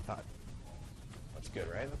user. And I thought, that's good,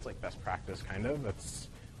 right? That's like best practice, kind of. That's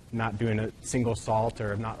not doing a single salt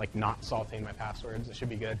or not salting my passwords. It should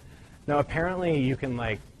be good. Now, apparently, you can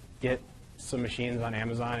get some machines on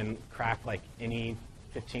Amazon and crack any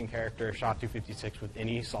 15-character SHA-256 with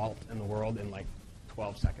any salt in the world in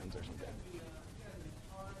 12 seconds or something.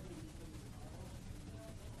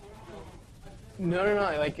 No.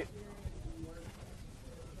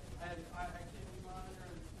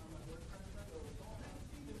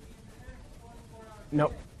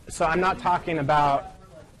 Nope. So I'm not talking about.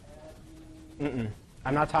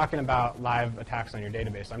 I'm not talking about live attacks on your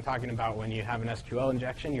database. I'm talking about when you have an SQL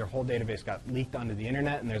injection, your whole database got leaked onto the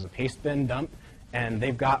internet, and there's a paste bin dump, and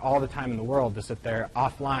they've got all the time in the world to sit there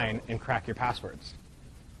offline and crack your passwords.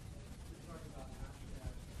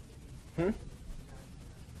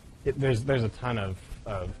 There's a ton of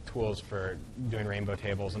tools for doing rainbow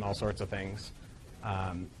tables and all sorts of things.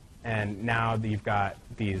 And now you've got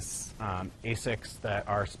these ASICs that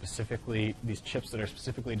are these chips that are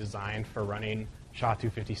specifically designed for running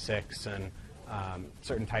SHA-256 and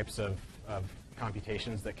certain types of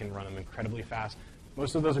computations that can run them incredibly fast.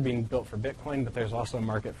 Most of those are being built for Bitcoin, but there's also a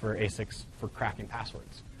market for ASICs for cracking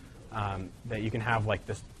passwords. That you can have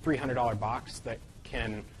this $300 box that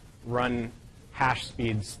can run hash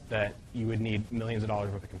speeds that you would need millions of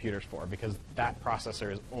dollars worth of computers for, because that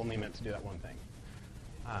processor is only meant to do that one thing.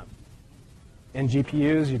 In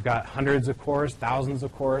GPUs, you've got hundreds of cores, thousands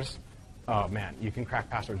of cores. Oh, man, you can crack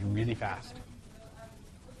passwords really fast.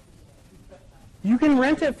 You can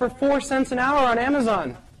rent it for 4 cents an hour on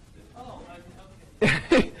Amazon.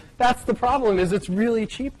 That's the problem, is it's really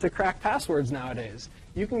cheap to crack passwords nowadays.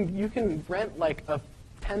 You can rent a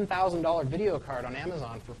 $10,000 video card on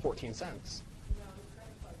Amazon for 14 cents.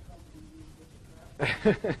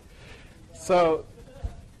 So,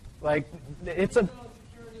 it's a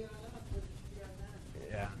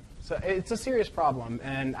So it's a serious problem,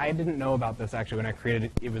 and I didn't know about this actually when I created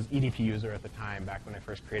it. It was EDP user at the time, back when I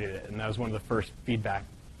first created it, and that was one of the first feedback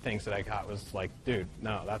things that I got was dude,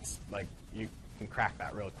 no, that's you can crack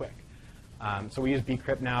that real quick. So we use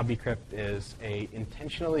bcrypt now. Bcrypt is a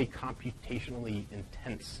intentionally computationally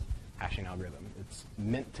intense hashing algorithm. It's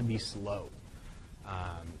meant to be slow.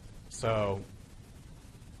 So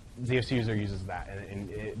ZF2 user uses that, and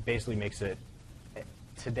it basically makes it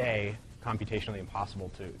today computationally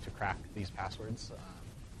impossible to crack these passwords.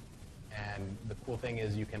 And the cool thing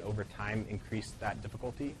is you can, over time, increase that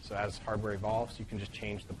difficulty. So as hardware evolves, you can just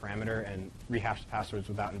change the parameter and rehash the passwords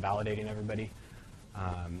without invalidating everybody,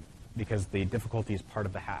 because the difficulty is part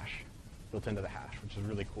of the hash, built into the hash, which is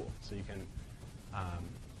really cool. So you can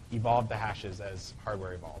evolve the hashes as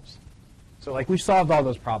hardware evolves. So we've solved all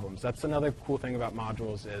those problems. That's another cool thing about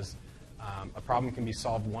modules is a problem can be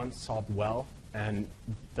solved once, solved well, and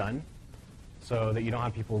done, so that you don't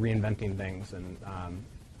have people reinventing things and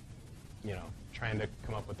trying to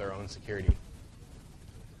come up with their own security.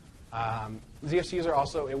 ZF2 user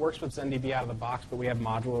also, it works with ZenDB out of the box, but we have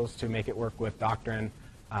modules to make it work with Doctrine,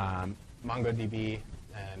 MongoDB,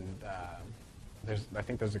 and I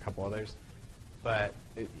think there's a couple others. But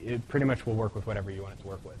it pretty much will work with whatever you want it to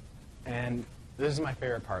work with. And this is my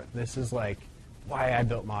favorite part. This is why I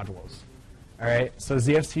built modules. All right, so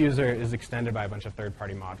ZF2 user is extended by a bunch of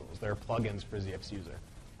third-party modules. There are plugins for ZF2 user.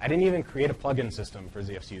 I didn't even create a plugin system for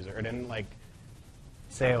ZF2 user. I didn't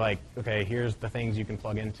say okay, here's the things you can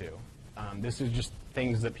plug into. This is just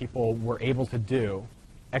things that people were able to do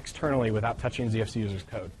externally without touching ZF2 user's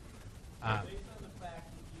code. Based on the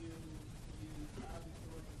fact that you obviously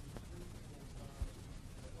work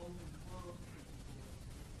with open close,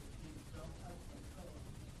 don't touch the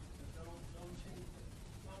code, don't change it.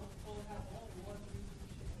 Don't have only one user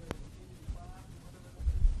machine,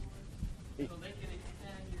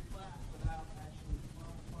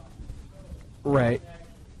 Right. the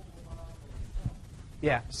actual full module itself.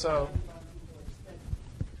 Yeah. So. People extend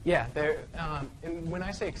it. Yeah, and when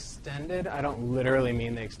I say extended, I don't literally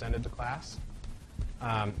mean they extended the class.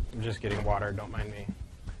 I'm just getting water, don't mind me.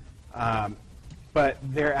 But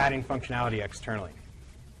they're adding functionality externally.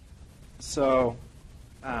 So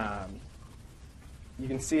you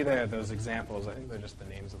can see there those examples. I think they're just the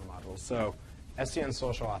names of the modules. So SCN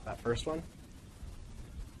Social Auth, that first one.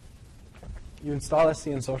 You install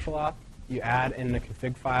SCN Social Auth. You add in the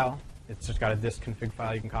config file. It's just got a disk config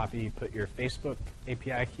file you can copy. You put your Facebook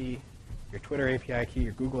API key, your Twitter API key,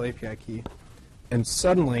 your Google API key, and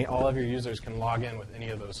suddenly all of your users can log in with any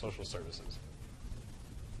of those social services.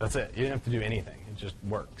 That's it. You didn't have to do anything. It just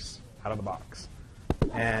works out of the box.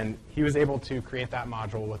 And he was able to create that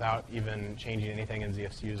module without even changing anything in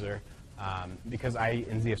ZFuser. Because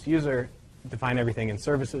in ZFuser, define everything in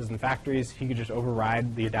services and factories, he could just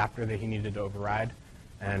override the adapter that he needed to override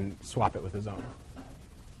and swap it with his own.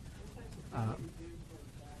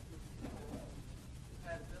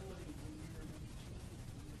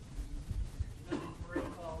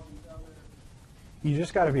 You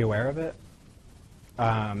just got to be aware of it.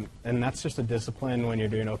 And that's just a discipline when you're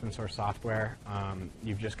doing open source software.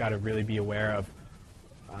 You've just got to really be aware of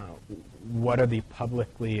what are the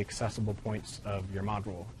publicly accessible points of your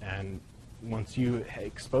module. And once you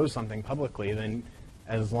expose something publicly, then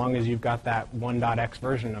as long as you've got that 1.x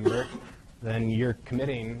version number, then you're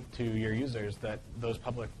committing to your users that those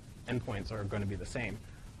public endpoints are going to be the same.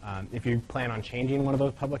 If you plan on changing one of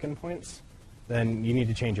those public endpoints, then you need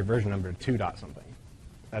to change your version number to 2 dot something.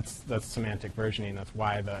 That's semantic versioning. That's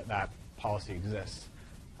why that policy exists.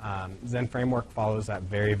 Zend Framework follows that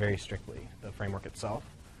very, very strictly, the framework itself.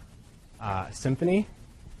 Symfony,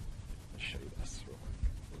 let's show you this real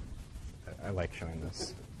quick. I like showing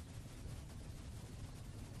this.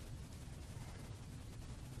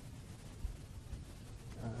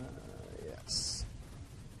 Yes.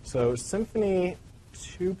 So Symfony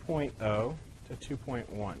 2.0 to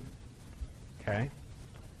 2.1, okay?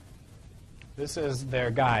 This is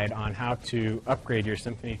their guide on how to upgrade your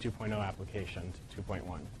Symfony 2.0 application to 2.1.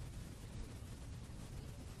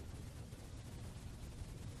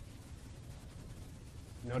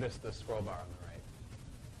 Notice the scroll bar on the right.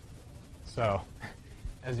 So,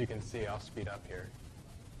 as you can see, I'll speed up here.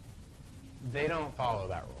 They don't follow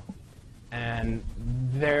that rule. And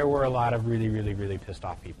there were a lot of really, really, really pissed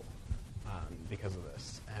off people because of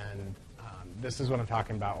this. And this is what I'm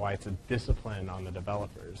talking about, why it's a discipline on the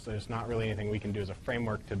developers. There's not really anything we can do as a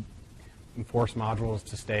framework to enforce modules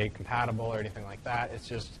to stay compatible or anything like that. It's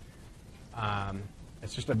just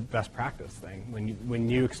a best practice thing. When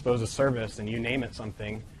you expose a service and you name it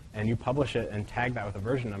something and you publish it and tag that with a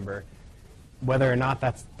version number, whether or not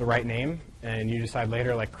that's the right name and you decide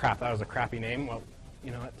later, like, crap, that was a crappy name, well,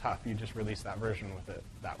 you know, it's tough. You just release that version with it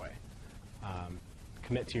that way.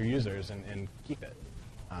 Commit to your users and keep it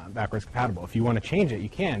backwards compatible. If you want to change it, you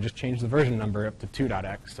can. Just change the version number up to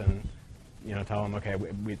 2.x and, you know, tell them, okay,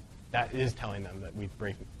 that is telling them that we've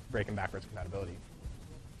breaking backwards compatibility.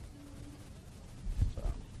 So.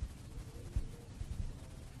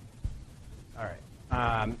 All right.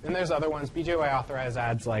 And there's other ones. BJY Authorize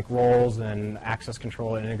adds like roles and access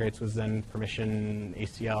control. It integrates with Zend Permission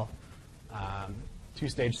ACL.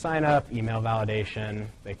 Two-stage sign-up, email validation.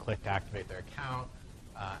 They click to activate their account.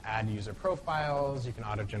 Add user profiles. You can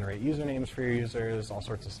auto-generate usernames for your users, all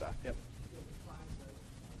sorts of stuff. Yep.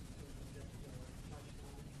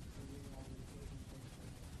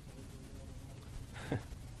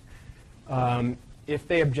 If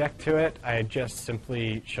they object to it, I just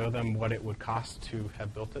simply show them what it would cost to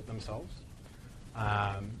have built it themselves.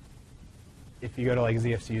 If you go to like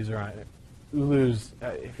ZFuser, Ulu's,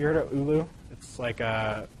 if you heard of Ulu, it's like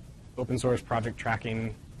a open source project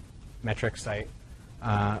tracking metrics site.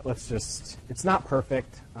 It's not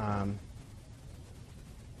perfect.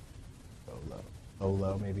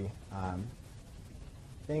 Olo maybe. I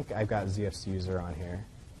think I've got ZFuser on here.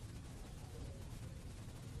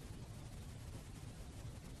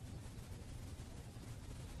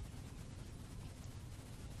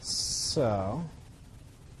 So,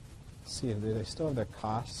 let's see, do they still have their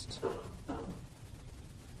cost?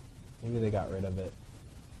 Maybe they got rid of it.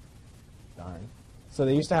 Darn. So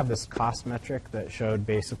they used to have this cost metric that showed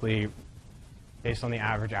basically, based on the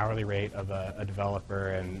average hourly rate of a developer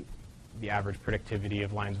and the average productivity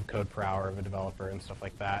of lines of code per hour of a developer and stuff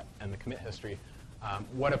like that, and the commit history,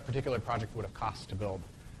 what a particular project would have cost to build.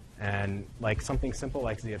 And like something simple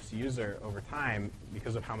like ZFuser over time,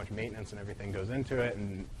 because of how much maintenance and everything goes into it,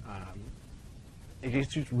 and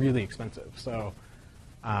it's just really expensive. So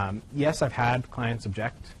yes, I've had clients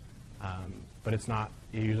object. but it's not.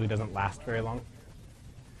 It usually doesn't last very long.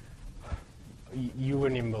 You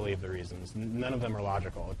wouldn't even believe the reasons. None of them are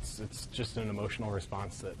logical. It's just an emotional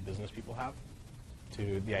response that business people have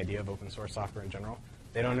to the idea of open source software in general.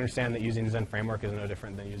 They don't understand that using Zend Framework is no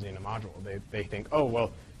different than using a module. They think, oh,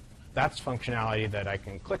 well, that's functionality that I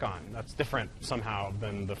can click on. That's different somehow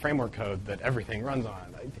than the framework code that everything runs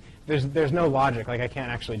on. There's no logic. Like, I can't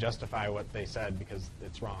actually justify what they said because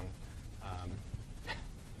it's wrong.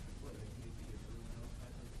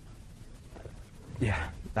 Yeah,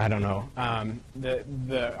 I don't know.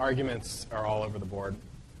 The arguments are all over the board,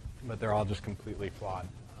 but they're all just completely flawed,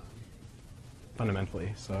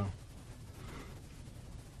 fundamentally. So,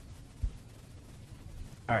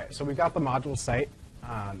 all right. So we've got the module site.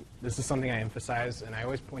 This is something I emphasize, and I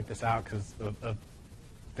always point this out because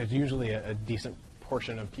there's usually a decent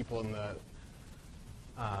portion of people in the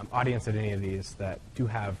audience at any of these that do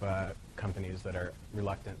have companies that are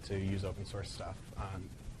reluctant to use open source stuff.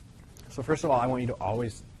 So first of all, I want you to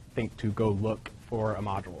always think to go look for a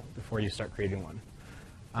module before you start creating one.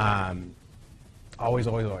 Always,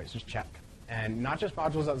 always, always, just check. And not just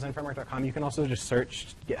modules.zendframework.com, you can also just search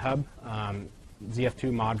GitHub,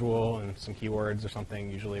 ZF2 module and some keywords or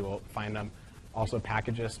something, usually we'll find them. Also,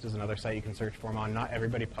 Packagist is another site you can search for them on. Not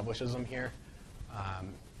everybody publishes them here.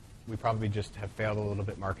 We probably just have failed a little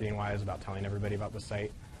bit marketing-wise about telling everybody about the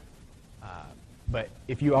site. But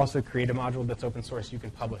if you also create a module that's open source, you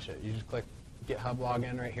can publish it. You just click GitHub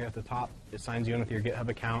login right here at the top. It signs you in with your GitHub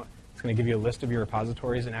account. It's going to give you a list of your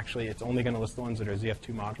repositories, and actually it's only going to list the ones that are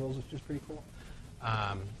ZF2 modules, which is pretty cool.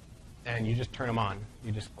 And you just turn them on.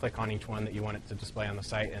 You just click on each one that you want it to display on the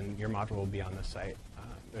site, and your module will be on this site.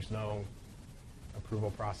 There's no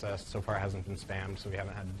approval process. So far it hasn't been spammed, so we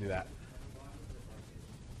haven't had to do that.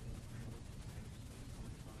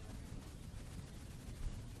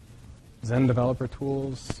 Zend Developer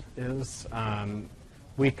Tools is,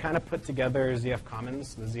 we kind of put together ZF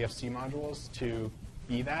Commons, the ZFC modules, to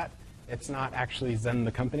be that. It's not actually Zend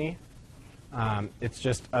the company. It's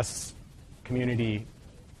just us community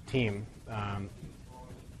team.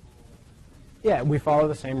 Yeah, we follow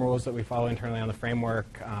the same rules that we follow internally on the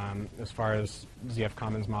framework as far as ZF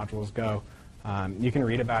Commons modules go. You can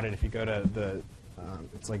read about it if you go to the,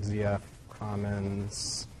 it's like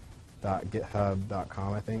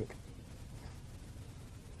zfcommons.github.com, I think.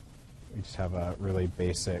 We just have a really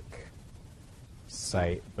basic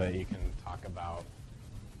site, but you can talk about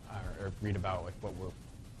or read about like what we're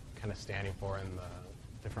kind of standing for in the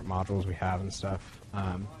different modules we have and stuff.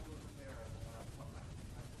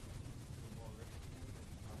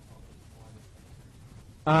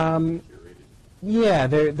 Yeah,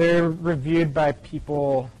 they're reviewed by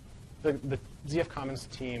people. The ZF Commons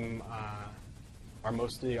team are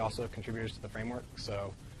mostly also contributors to the framework,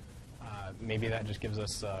 so maybe that just gives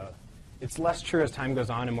us. It's less true as time goes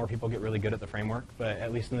on and more people get really good at the framework, but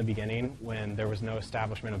at least in the beginning, when there was no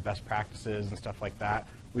establishment of best practices and stuff like that,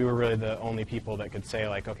 we were really the only people that could say,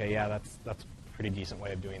 like, okay, yeah, that's a pretty decent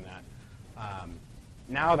way of doing that.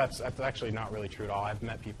 Now that's actually not really true at all. I've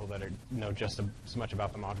met people that know just as much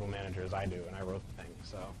about the module manager as I do, and I wrote the thing.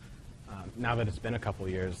 So now that it's been a couple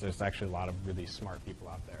of years, there's actually a lot of really smart people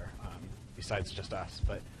out there besides just us.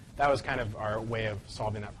 But that was kind of our way of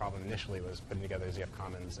solving that problem initially, was putting together ZF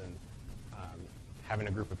Commons and having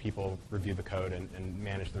a group of people review the code and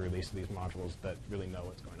manage the release of these modules that really know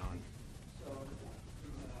what's going on.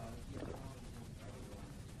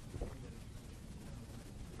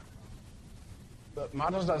 But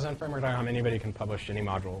modules.zendframework.com, anybody can publish any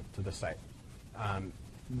module to the site.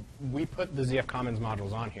 We put the ZF Commons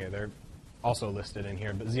modules on here. They're also listed in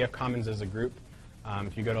here, but ZF Commons is a group.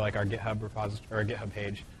 If you go to like our GitHub repository or our GitHub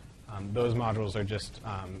page, those modules are just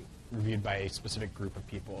reviewed by a specific group of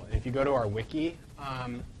people. And if you go to our wiki,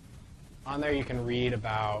 on there you can read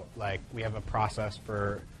about, like, we have a process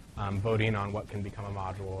for voting on what can become a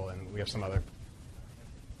module, and we have some other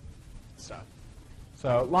stuff.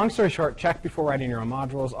 So long story short, check before writing your own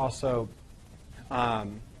modules. Also,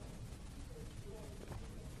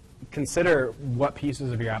 consider what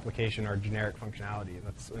pieces of your application are generic functionality.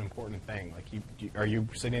 That's an important thing. Like, are you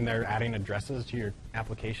sitting there adding addresses to your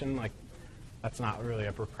application? Like, that's not really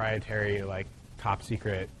a proprietary, like, top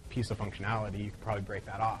secret piece of functionality. You could probably break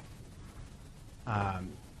that off.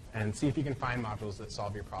 And see if you can find modules that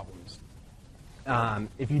solve your problems.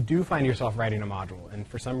 If you do find yourself writing a module, and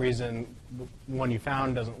for some reason the one you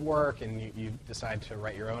found doesn't work, and you decide to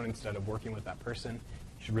write your own instead of working with that person,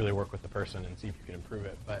 you should really work with the person and see if you can improve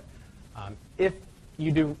it. But if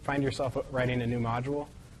you do find yourself writing a new module,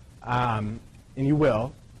 and you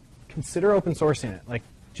will, consider open sourcing it. Like,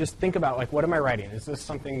 just think about, like, what am I writing? Is this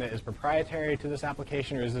something that is proprietary to this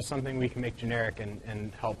application, or is this something we can make generic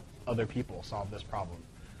and help other people solve this problem?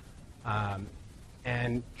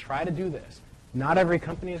 And try to do this. Not every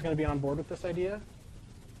company is going to be on board with this idea.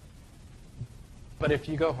 But if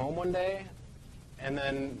you go home one day and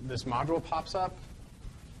then this module pops up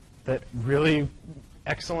that really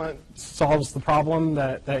excellent solves the problem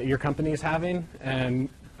that your company is having, and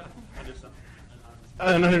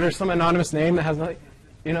under some anonymous name that has nothing,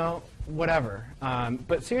 you know, whatever.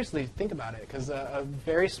 But seriously, think about it, because a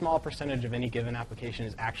very small percentage of any given application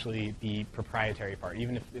is actually the proprietary part.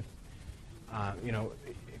 Even if you know,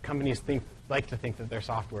 companies like to think that their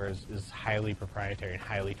software is highly proprietary and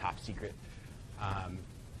highly top secret.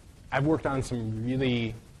 I've worked on some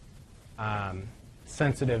really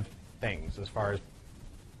sensitive things as far as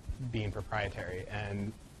being proprietary,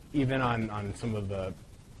 and even on some of the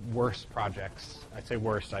worst projects. I say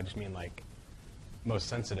worst, I just mean like most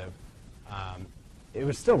sensitive. It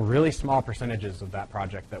was still really small percentages of that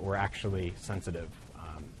project that were actually sensitive,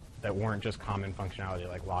 that weren't just common functionality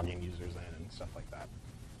like logging users in and stuff like that.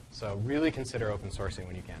 So really consider open sourcing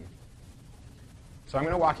when you can. So I'm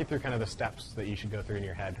going to walk you through kind of the steps that you should go through in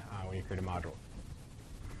your head when you create a module.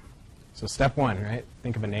 So step one, right?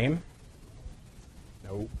 Think of a name.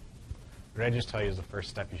 No. What did I just tell you is the first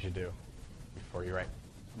step you should do before you write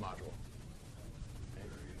a module? Okay.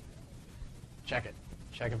 Check it.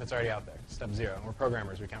 Check if it's already out there. Step 0. We're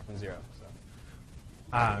programmers. We count from 0.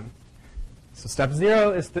 So step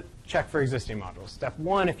 0 is to check for existing modules. Step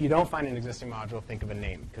 1, if you don't find an existing module, think of a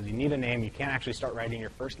name. Because you need a name. You can't actually start writing your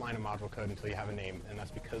first line of module code until you have a name. And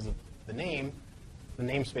that's because of the name, the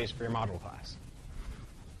namespace for your module class.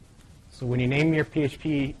 So when you name your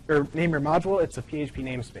PHP, or name your module, it's a PHP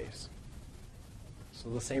namespace. So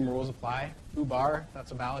the same rules apply. Foo_bar,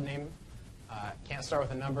 that's a valid name. Can't start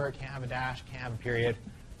with a number, can't have a dash, can't have a period.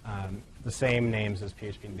 The same names as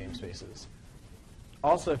PHP namespaces.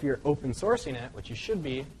 Also, if you're open sourcing it, which you should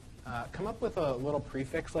be, come up with a little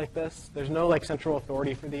prefix like this. There's no like central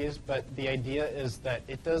authority for these, but the idea is that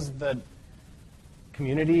it does the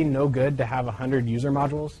community no good to have 100 user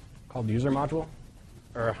modules called user module,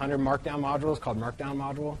 or 100 markdown modules called markdown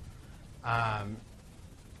module.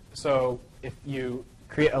 So if you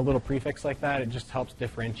create a little prefix like that, it just helps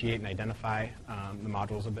differentiate and identify the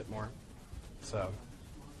modules a bit more. So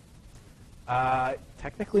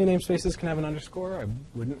technically, namespaces can have an underscore. I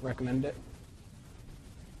wouldn't recommend it.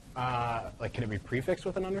 Like, can it be prefixed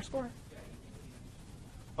with an underscore?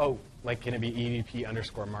 Oh, like, can it be EDP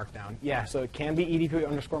underscore markdown? Yeah, so it can be EDP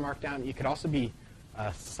underscore markdown. It could also be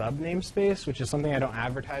a sub namespace, which is something I don't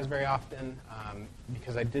advertise very often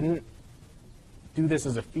because I didn't do this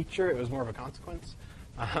as a feature. It was more of a consequence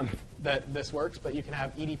that this works. But you can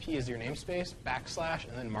have EDP as your namespace, /,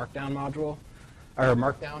 and then markdown module, or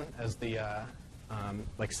markdown as the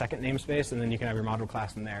like second namespace, and then you can have your module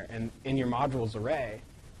class in there. And in your modules array,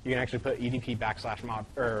 you can actually put EDP /mod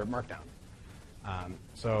or markdown.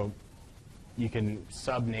 So you can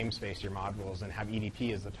sub namespace your modules and have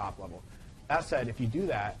EDP as the top level. That said, if you do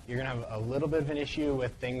that, you're going to have a little bit of an issue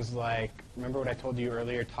with things like, remember what I told you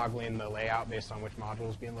earlier, toggling the layout based on which module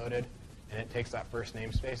is being loaded, and it takes that first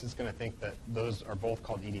namespace. It's going to think that those are both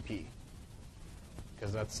called EDP,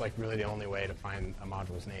 because that's like really the only way to find a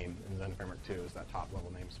module's name in Zend Framework 2 is that top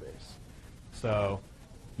level namespace. So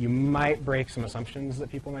you might break some assumptions that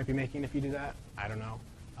people might be making if you do that. I don't know.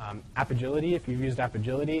 AppAgility, if you've used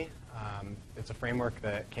AppAgility, it's a framework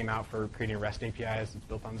that came out for creating REST APIs. It's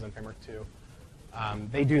built on Zend Framework 2.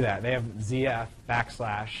 They do that. They have ZF,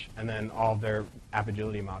 /, and then all of their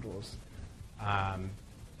AppAgility modules.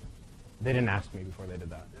 They didn't ask me before they did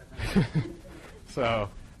that. So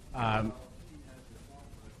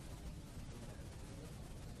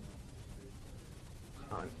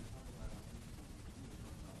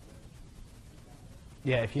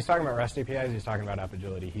yeah, if he's talking about REST APIs, he's talking about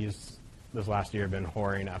AppAgility. He's, this last year, been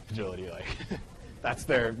whoring AppAgility. Like, that's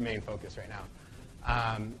their main focus right now.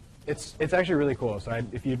 It's actually really cool. So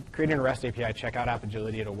if you're creating a REST API, check out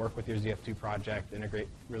AppAgility. It'll work with your ZF2 project, integrate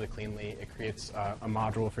really cleanly. It creates a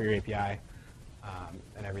module for your API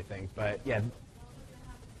and everything. But yeah.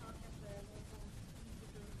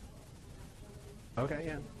 Okay,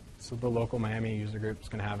 yeah. So the local Miami user group is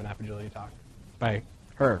going to have an AppAgility talk by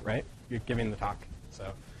her, right? You're giving the talk.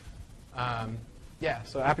 So yeah,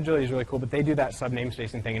 so AppAgility is really cool, but they do that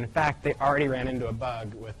sub-namespacing thing. And in fact, they already ran into a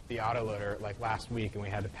bug with the autoloader like last week, and we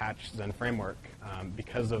had to patch Zend Framework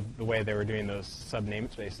because of the way they were doing those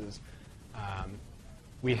sub-namespaces.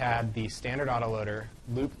 We had the standard autoloader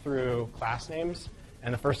loop through class names,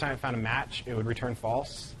 and the first time it found a match, it would return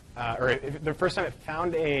false. Or the first time it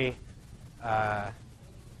found a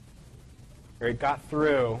or it got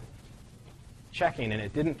through checking and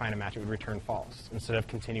it didn't find a match, it would return false instead of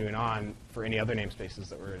continuing on for any other namespaces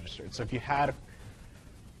that were registered. So if you had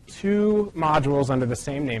two modules under the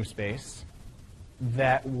same namespace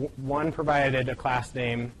that one provided a class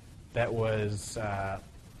name that was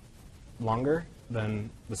longer than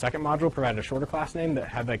the second module, provided a shorter class name that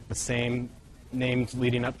had like the same names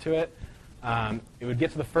leading up to it, it would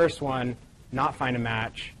get to the first one, not find a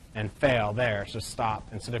match, and fail there, so stop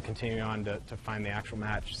instead of continuing on to find the actual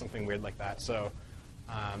match, something weird like that. So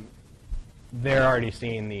they're already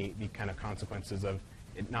seeing the kind of consequences of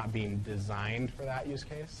it not being designed for that use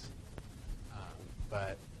case.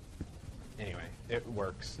 But anyway, it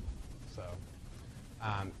works. So,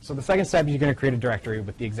 so the second step, you're going to create a directory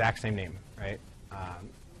with the exact same name, right,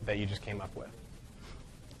 that you just came up with.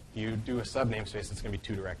 You do a sub namespace, it's going to be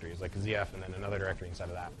two directories, like ZF and then another directory inside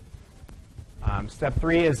of that. Step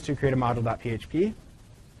 3 is to create a module.php.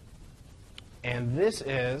 And this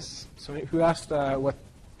is, so who asked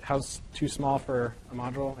how's too small for a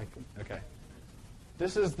module? Okay.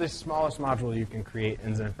 This is the smallest module you can create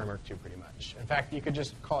in Zend Framework 2 pretty much. In fact, you could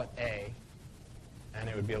just call it A, and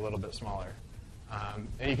it would be a little bit smaller.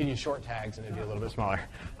 And you can use short tags, and it would be a little bit smaller.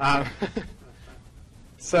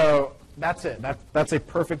 So that's it. That's a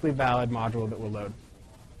perfectly valid module that will load.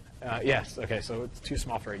 Yes, okay, so it's too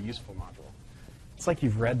small for a useful module. It's like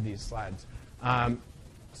you've read these slides.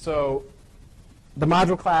 So the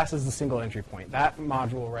module class is the single entry point. That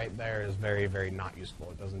module right there is very, very not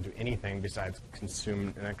useful. It doesn't do anything besides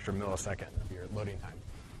consume an extra millisecond of your loading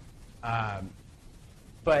time.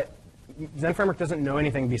 But Zend Framework doesn't know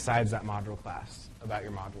anything besides that module class about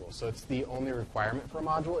your module. So it's the only requirement for a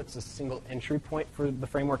module. It's a single entry point for the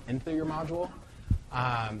framework into your module.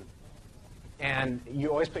 And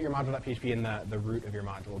you always put your module.php in the root of your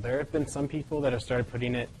module. There have been some people that have started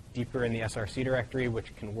putting it deeper in the src directory,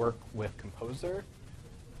 which can work with Composer.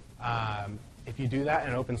 If you do that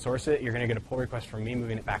and open source it, you're going to get a pull request from me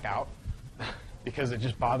moving it back out because it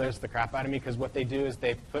just bothers the crap out of me. Because what they do is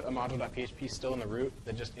they put a module.php still in the root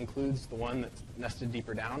that just includes the one that's nested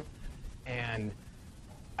deeper down. And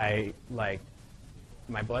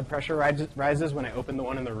my blood pressure rises when I open the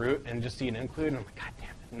one in the root and just see an include, and I'm like, God damn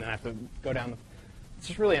it. And then I have to go down. It's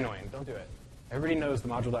just really annoying. Don't do it. Everybody knows the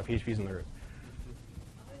module.php is in the root.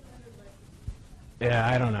 Yeah,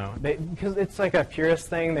 I don't know. Because it's like a purist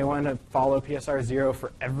thing. They want to follow PSR 0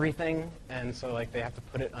 for everything. And so like they have to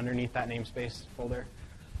put it underneath that namespace folder.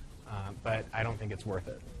 But I don't think it's worth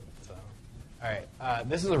it. So, all right.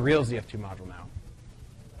 This is a real ZF2 module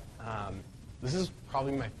now. This is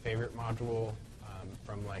probably my favorite module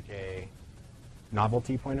from like a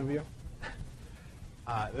novelty point of view.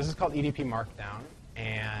 This is called EDP Markdown,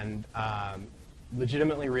 and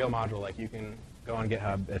legitimately real module. Like you can go on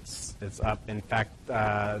GitHub. It's up. In fact,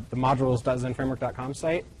 the modules.zendframework.com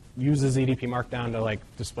site uses EDP Markdown to like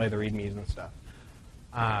display the readmes and stuff.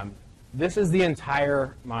 This is the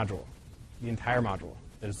entire module. The entire module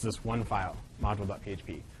is this one file,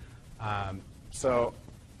 module.php. So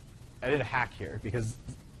I did a hack here because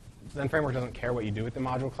Zend Framework doesn't care what you do with the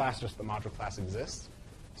module class, just the module class exists.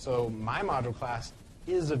 So my module class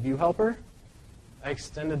is a view helper. I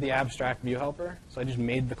extended the abstract view helper, so I just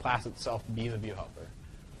made the class itself be the view helper.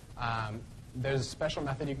 There's a special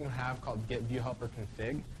method you can have called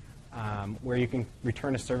getViewHelperConfig, where you can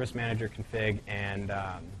return a service manager config and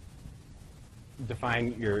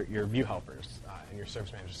define your view helpers in your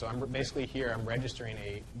service manager. So I'm basically here, I'm registering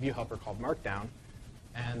a view helper called Markdown,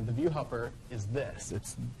 and the view helper is this.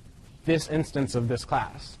 It's this instance of this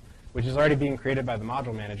class, which is already being created by the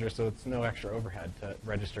module manager, so it's no extra overhead to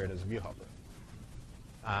register it as a view helper.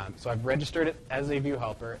 So I've registered it as a view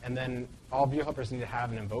helper, and then all view helpers need to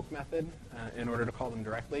have an invoke method in order to call them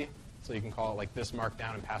directly. So you can call it like this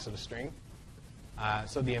markdown and pass it a string.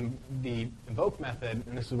 So the invoke method,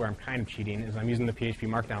 and this is where I'm kind of cheating, is I'm using the PHP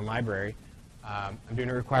Markdown library. I'm doing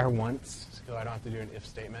a require once, so I don't have to do an if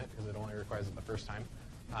statement because it only requires it the first time.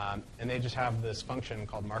 And they just have this function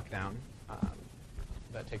called markdown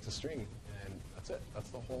that takes a string, and that's it. That's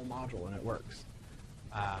the whole module, and it works.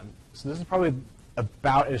 So this is probably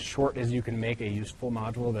about as short as you can make a useful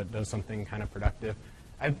module that does something kind of productive.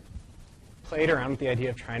 I've played around with the idea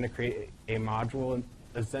of trying to create a module,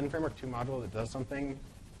 a Zend Framework 2 module that does something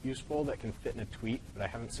useful that can fit in a tweet, but I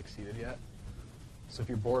haven't succeeded yet. So if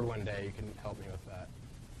you're bored one day, you can help me with that.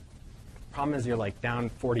 Problem is you're like down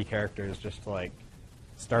 40 characters just to like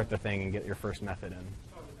start the thing and get your first method in.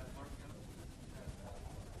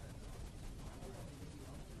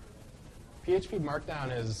 PHP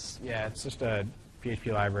Markdown is, yeah, it's just a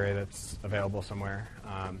PHP library that's available somewhere.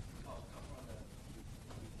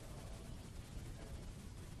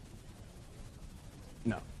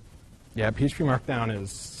 No. Yeah, PHP Markdown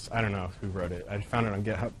is, I don't know who wrote it. I found it on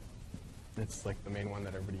GitHub. It's like the main one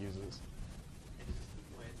that everybody uses. And does this keep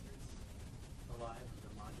my instance alive, the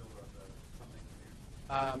module or the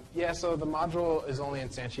something there? Yeah, so the module is only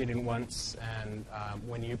instantiated once, and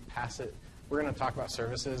when you pass it, we're going to talk about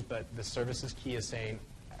services, but the services key is saying,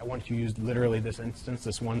 I want you to use literally this instance,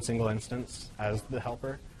 this one single instance as the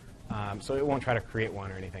helper. So it won't try to create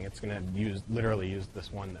one or anything. It's going to literally use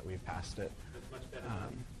this one that we've passed it. It's much better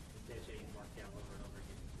than instantiating Markdown over and over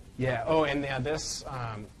again. Yeah, oh, and yeah, this,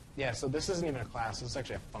 yeah, so this isn't even a class. This is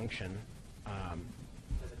actually a function. As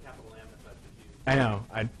a capital M, if that's confused. I know.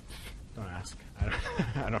 Don't ask.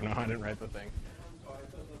 I don't know. I didn't write the thing.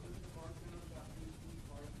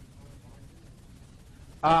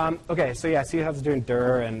 Okay, so yeah, see how it's doing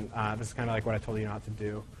dir, and this is kind of like what I told you not to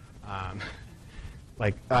do.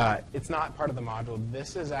 It's not part of the module.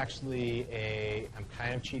 This is actually I'm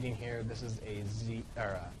kind of cheating here. This is a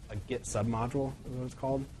Git submodule is what it's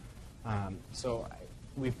called.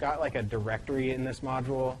 We've got like a directory in this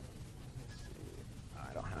module. Let's see.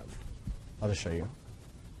 I don't have. I'll just show you.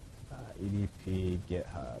 EDP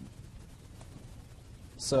GitHub.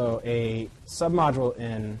 So a submodule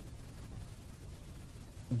in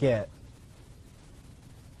Git.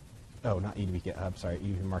 Oh, not EDP GitHub. Sorry,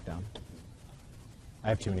 EDP Markdown. I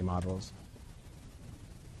have too many modules.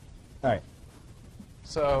 All right.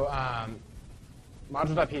 So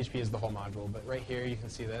module.php is the whole module, but right here you can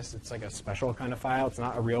see this. It's like a special kind of file. It's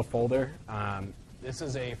not a real folder. This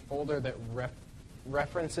is a folder that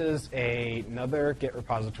references another Git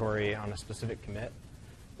repository on a specific commit.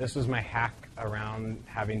 This was my hack around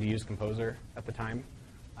having to use Composer at the time.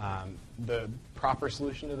 The proper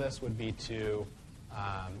solution to this would be to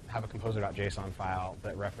have a composer.json file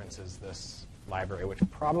that references this library, which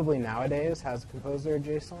probably nowadays has Composer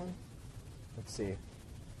JSON. Let's see.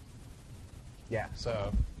 Yeah,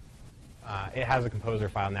 so it has a Composer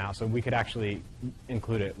file now, so we could actually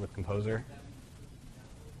include it with Composer.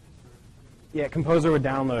 Yeah, Composer would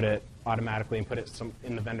download it automatically and put it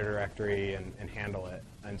in the vendor directory and handle it.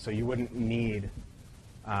 And so you wouldn't need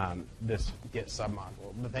this Git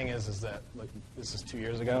submodule. The thing is that this is 2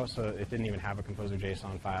 years ago, so it didn't even have a Composer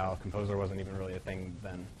JSON file. Composer wasn't even really a thing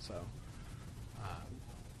then. So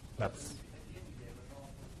that's.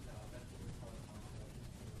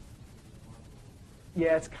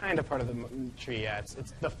 Yeah, it's kind of part of the tree. Yeah, it's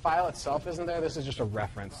the file itself isn't there. This is just a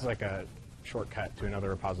reference. It's like a shortcut to another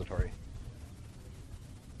repository.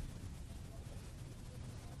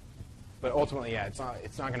 But ultimately, yeah, it's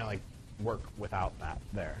not going to like work without that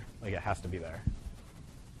there. Like it has to be there.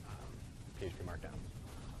 PHP Markdown.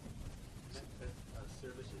 Services,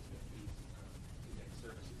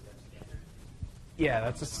 services, that's standard. Yeah,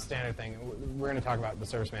 that's just a standard thing. We're going to talk about the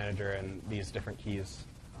service manager and these different keys.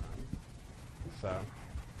 So,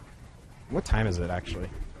 what time is it actually?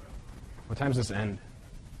 What time does this end?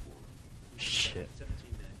 Shit. 17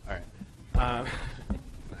 minutes. All right.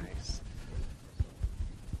 Nice.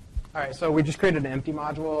 All right, so we just created an empty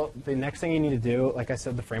module. The next thing you need to do, like I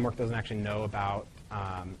said, the framework doesn't actually know about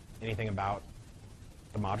anything about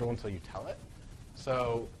the module until you tell it.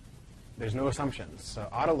 So there's no assumptions. So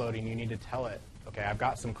auto-loading, you need to tell it, okay, I've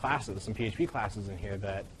got some classes, some PHP classes in here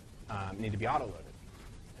that need to be auto-loaded.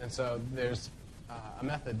 And so there's a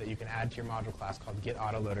method that you can add to your module class called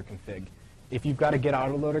getAutoLoaderConfig. If you've got a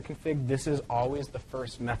getAutoLoaderConfig, this is always the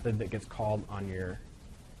first method that gets called on your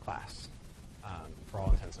class for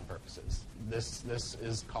all intents and purposes. This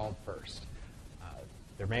is called first.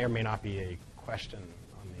 There may or may not be a question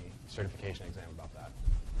on the certification exam about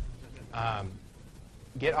that.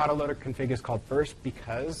 GetAutoLoaderConfig is called first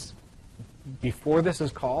because before this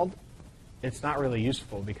is called, it's not really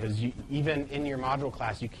useful because even in your module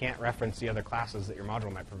class, you can't reference the other classes that your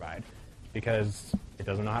module might provide because it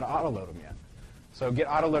doesn't know how to auto-load them yet. So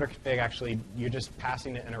getAutoLoaderConfig, actually, you're just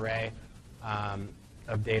passing it an array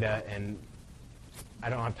of data, and I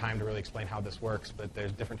don't have time to really explain how this works, but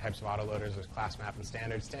there's different types of autoloaders. There's class map and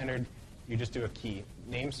standard. Standard, you just do a key,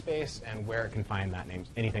 namespace, and where it can find that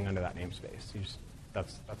anything under that namespace.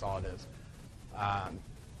 That's all it is.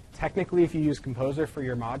 Technically, if you use Composer for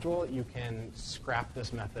your module, you can scrap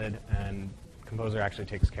this method, and Composer actually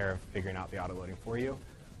takes care of figuring out the autoloading for you.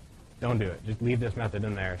 Don't do it. Just leave this method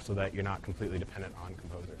in there so that you're not completely dependent on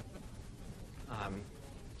Composer.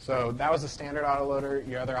 So that was a standard autoloader.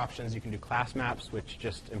 Your other options, you can do class maps, which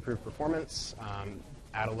just improve performance,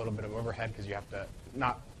 add a little bit of overhead because you have to,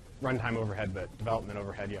 not runtime overhead, but development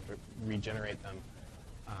overhead. You have to regenerate them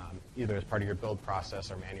either as part of your build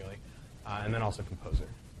process or manually, and then also Composer.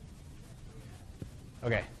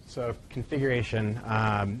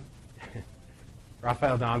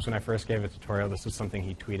 Raphael Doms, when I first gave a tutorial, this was something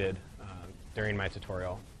he tweeted during my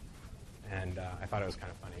tutorial. And I thought it was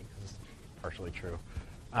kind of funny because it's partially true.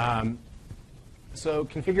 So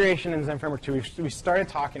configuration in Zend Framework 2, we started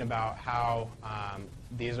talking about how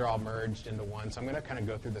these are all merged into one. So I'm going to kind of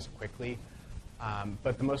go through this quickly.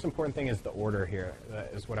 But the most important thing is the order here,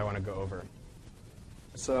 is what I want to go over.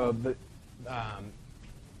 So the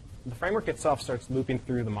framework itself starts looping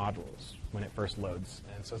through the modules when it first loads.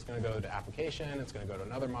 And so it's going to go to application, it's going to go to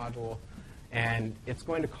another module, and it's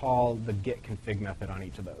going to call the get config method on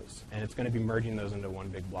each of those. And it's going to be merging those into one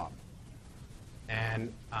big blob.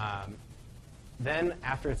 And then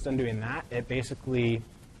after it's done doing that, it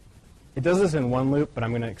does this in one loop, but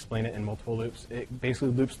I'm going to explain it in multiple loops. It basically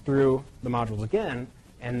loops through the modules again,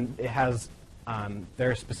 and it has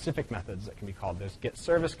there are specific methods that can be called. There's get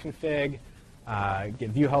service config,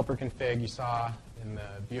 get view helper config. You saw in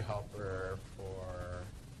the view helper for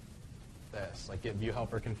this, like get view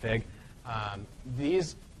helper config.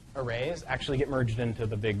 These arrays actually get merged into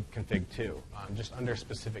the big config too, just under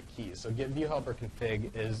specific keys. So get view helper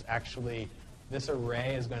config is actually, this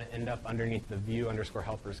array is going to end up underneath the view underscore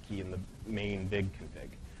helpers key in the main big config.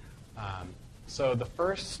 So the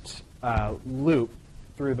first loop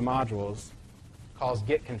through the modules calls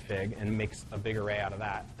get config and makes a big array out of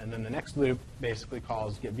that. And then the next loop basically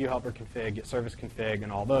calls get view helper config, get service config,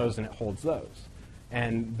 and all those, and it holds those.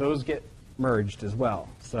 And those get merged as well.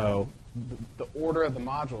 So the order of the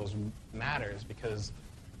modules matters because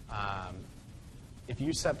if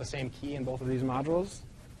you set the same key in both of these modules,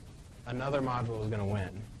 another module is going to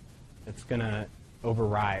win. It's going to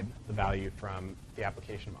override the value from the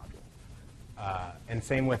application module. And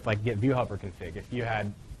same with like get view helper config. If you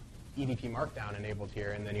had EDP Markdown enabled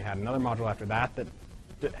here, and then you had another module after that that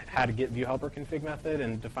had a get view helper config method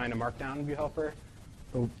and defined a Markdown view helper,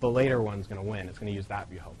 the later one's going to win. It's going to use that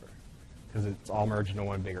view helper because it's all merged into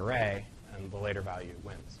one big array, and the later value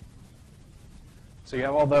wins. So you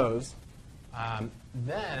have all those.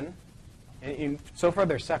 Then, so far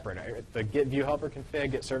they're separate. Right? The get view helper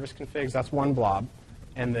config, get service configs, that's one blob,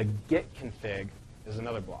 and the get config is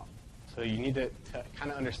another blob. So you need to kind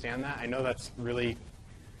of understand that. I know that's really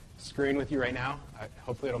screwing with you right now.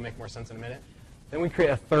 Hopefully it'll make more sense in a minute. Then we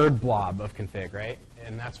create a third blob of config, right?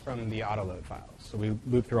 And that's from the autoload files. So we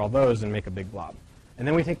loop through all those and make a big blob. And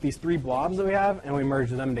then we take these three blobs that we have and we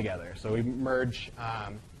merge them together. So we merge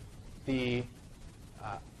the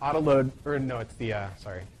autoload, or no, it's the,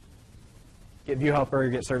 sorry, get view helper,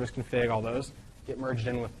 get service config, all those get merged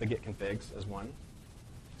in with the get configs as one.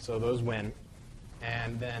 So those win.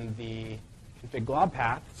 And then the config glob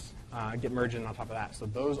paths get merged in on top of that. So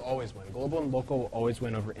those always win. Global and local will always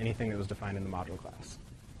win over anything that was defined in the module class.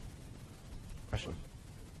 Question?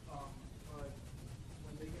 When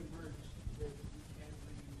they get merged, you can't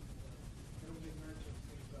it'll get merged and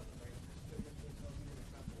syncs up, right? So I'll give you an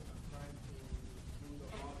example. I'm trying to do the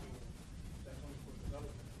module that's only for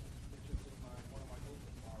development, which is in one of my local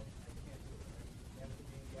files. I can't do it, right? You have to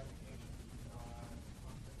be in the application.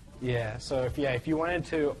 Yeah, so if you wanted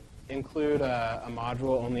to include a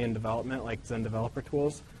module only in development, like Zend Developer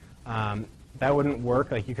Tools, that wouldn't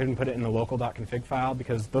work. Like you couldn't put it in the local.config file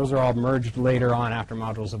because those are all merged later on after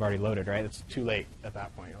modules have already loaded, right? It's too late at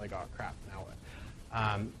that point. You're like, oh crap, now what?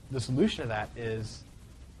 The solution to that is,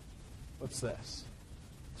 what's this?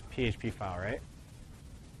 It's a PHP file, right?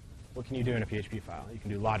 What can you do in a PHP file? You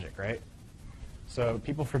can do logic, right? So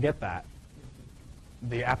people forget that.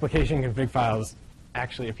 The application config file is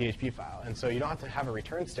actually a PHP file. And so you don't have to have a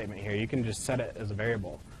return statement here. You can just set it as a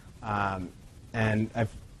variable. And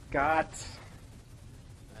I've got,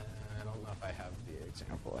 I don't know if I have the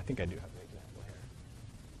example. I think I do have the example here.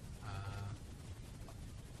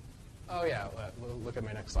 Oh, yeah. Look at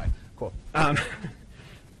my next slide. Cool.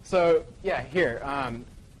 So, yeah, here.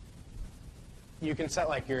 You can set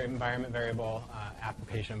like your environment variable,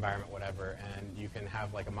 application environment, whatever, and you can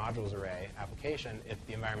have like a modules array application. If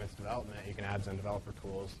the environment's development, you can add Zend Developer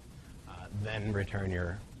Tools, then return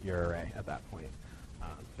your array at that point.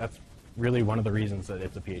 That's really one of the reasons that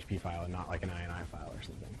it's a PHP file and not like an INI file or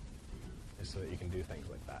something, is so that you can do things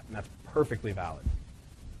like that. And that's perfectly valid.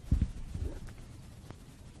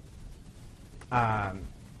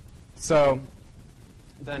 So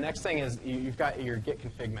the next thing is you've got your get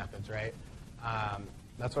config methods, right?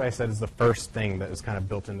 That's what I said is the first thing that is kind of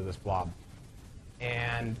built into this blob.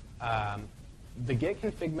 And the get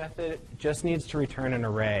config method just needs to return an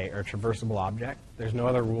array or a traversable object. There's no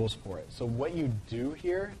other rules for it. So what you do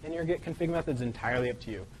here in your get config method is entirely up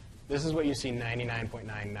to you. This is what you see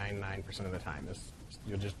 99.999% of the time.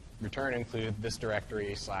 You'll just return include this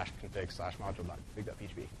directory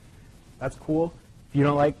 /config/module.config.php. That's cool. If you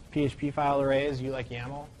don't like PHP file arrays, you like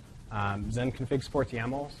YAML, Zend config supports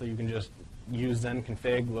YAML, so you can just use Zend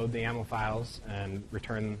config, load the YAML files, and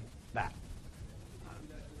return that.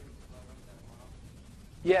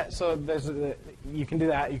 Yeah, so you can do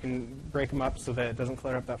that. You can break them up so that it doesn't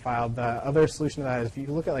clutter up that file. The other solution to that is if you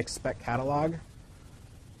look at like spec catalog.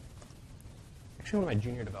 Actually, one of my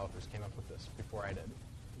junior developers came up with this before I did.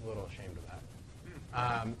 I'm a little ashamed of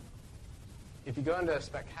that. If you go into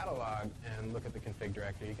spec catalog and look at the config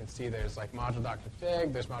directory, you can see there's like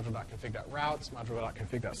module.config, there's module.config.routes,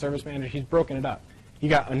 module.config.service manager. He's broken it up. He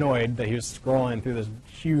got annoyed that he was scrolling through this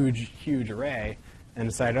huge, huge array and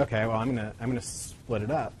decided, okay, well, I'm gonna split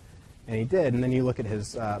it up. And he did, and then you look at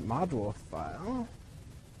his module file,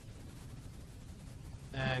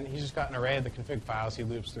 and he's just got an array of the config files. He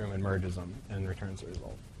loops through them and merges them and returns the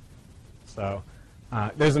result. So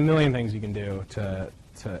there's a million things you can do to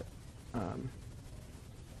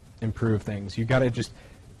improve things. You got to just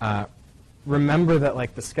remember that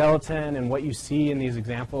like the skeleton and what you see in these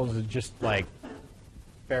examples is just like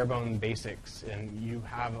bare bone basics, and you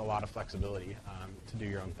have a lot of flexibility to do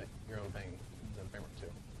your own thing in Zend Framework 2.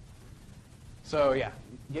 So yeah,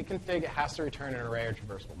 git config, it has to return an array or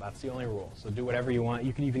traversable. That's the only rule. So do whatever you want.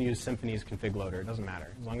 You can even use Symfony's config loader. It doesn't matter.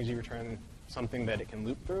 As long as you return something that it can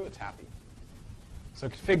loop through, it's happy. So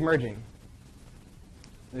config merging.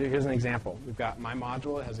 Here's an example. We've got my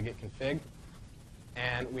module. It has a git config.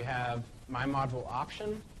 And we have my module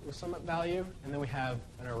option with some value. And then we have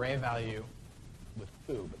an array value with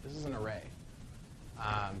foo. But this is an array.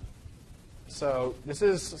 So this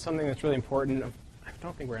is something that's really important. I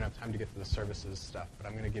don't think we're going to have time to get to the services stuff, but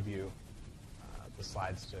I'm going to give you the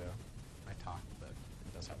slides to my talk that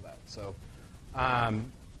does have that. So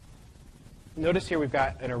notice here we've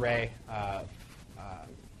got an array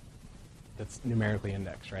that's numerically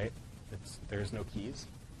indexed, right? There's no keys.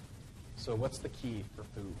 So what's the key for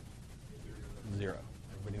foo? 0.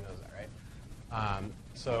 Everybody knows that, right?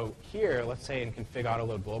 So here, let's say in config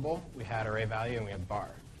autoload global, we had array value and we have bar.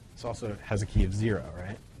 This also has a key of 0,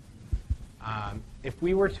 right? If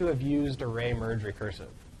we were to have used array merge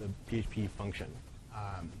recursive, the PHP function,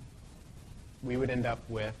 we would end up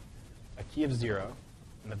with a key of 0,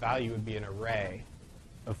 and the value would be an array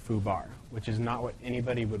of foo bar, which is not what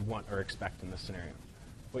anybody would want or expect in this scenario.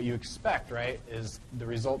 What you expect, right, is the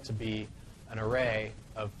result to be an array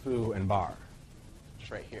of foo and bar,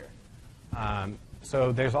 just right here.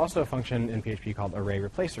 So there's also a function in PHP called array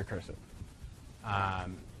replace recursive.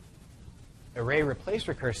 Array replace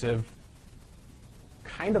recursive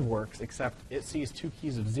kind of works, except it sees 2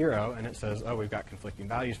 keys of 0, and it says, oh, we've got conflicting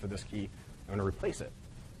values for this key. I'm going to replace it.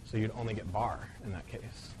 So you'd only get bar in that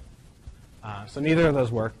case. So neither of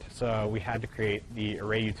those worked, so we had to create the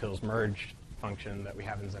array utils merge function that we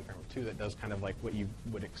have in Zend Framework 2 that does kind of like what you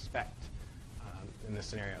would expect in this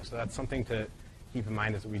scenario. So that's something to keep in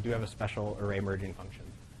mind, is that we do have a special array merging function.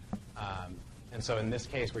 And so in this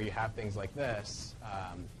case, where you have things like this,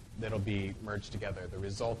 that'll be merged together. The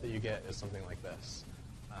result that you get is something like this.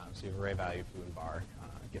 So you have array value, foo, and bar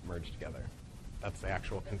get merged together. That's the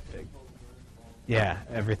actual config. Yeah,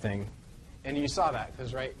 everything. And you saw that,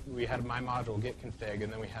 because right, we had my module git config,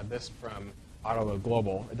 and then we had this from autoload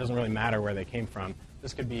global. It doesn't really matter where they came from.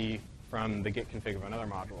 This could be from the git config of another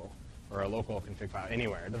module, or a local config file,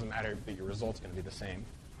 anywhere. It doesn't matter that your result's going to be the same.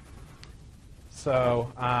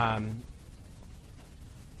 So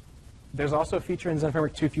there's also a feature in Zend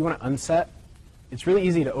Framework 2, if you want to unset, it's really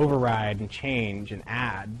easy to override and change and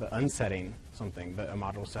add, but unsetting something that a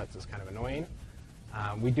module sets is kind of annoying.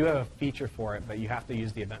 We do have a feature for it, but you have to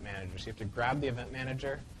use the event manager. So you have to grab the event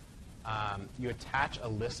manager. You attach a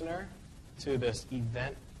listener to this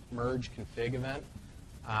event merge config event.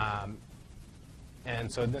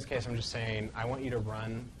 And so in this case, I'm just saying, I want you to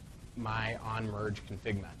run my onMerge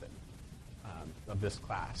config method of this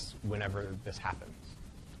class whenever this happens.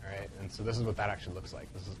 All right? And so this is what that actually looks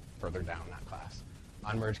like. This is further down that class.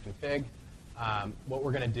 OnMerge config. What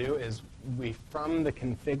we're going to do is from the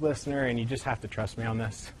config listener, and you just have to trust me on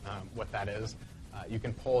this, what that is, you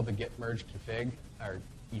can pull the git merge config, or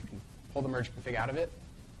you can pull the merge config out of it.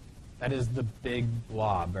 That is the big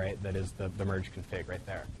blob, right? That is the merge config right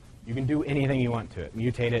there. You can do anything you want to it.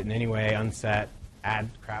 Mutate it in any way, unset, add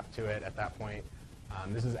crap to it at that point.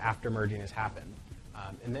 This is after merging has happened.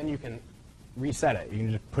 And then you can reset it. You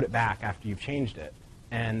can just put it back after you've changed it.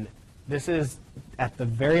 And this is at the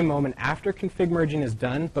very moment after config merging is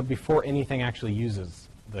done, but before anything actually uses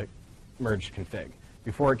the merged config,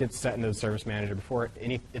 before it gets set into the service manager, before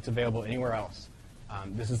it's available anywhere else.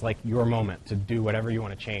 This is like your moment to do whatever you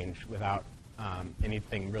want to change without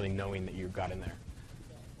anything really knowing that you've got in there.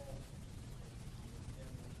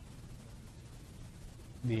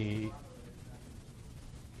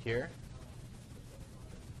 here.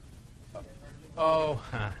 Oh,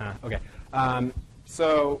 okay.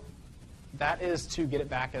 So that is to get it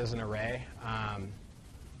back as an array.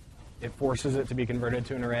 It forces it to be converted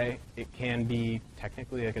to an array. It can be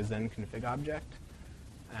technically like a Zend config object,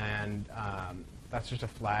 and that's just a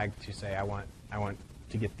flag to say I want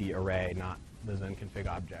to get the array, not the Zend config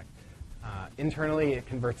object. Internally, it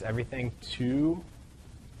converts everything to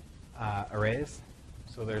arrays,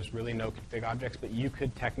 so there's really no config objects, but you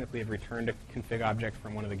could technically have returned a config object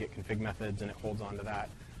from one of the get config methods, and it holds on to that.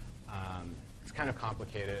 It's kind of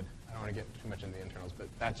complicated. I don't want to get too much into the internals, but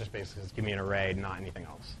that just basically is give me an array, not anything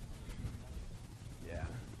else. Yeah.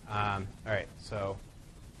 All right, so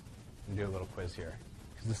I'm going to do a little quiz here.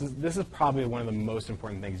 This is probably one of the most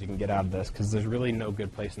important things you can get out of this, because there's really no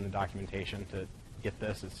good place in the documentation to get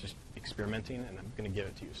this. It's just experimenting, and I'm going to give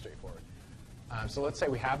it to you straightforward. So let's say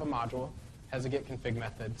we have a module, has a get config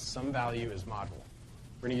method, some value is module.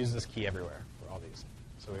 We're going to use this key everywhere for all these.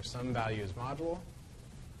 So we have some value is module.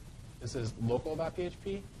 This is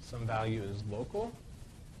local.php. Some value is local.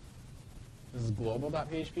 This is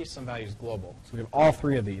global.php. Some value is global. So we have all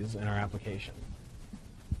three of these in our application.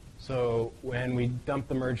 So when we dump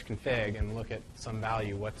the merge config and look at some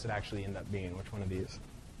value, what's it actually end up being? Which one of these?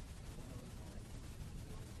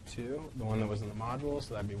 2, the one that was in the module,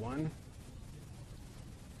 so that'd be 1,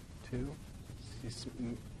 2.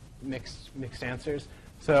 Mixed answers.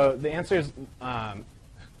 So the answer is not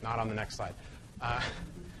on the next slide.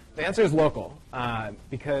 The answer is local,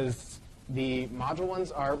 because the module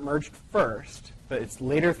ones are merged first, but it's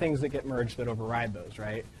later things that get merged that override those,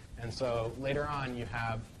 right? And so later on, you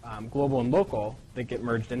have global and local that get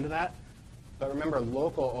merged into that. But remember,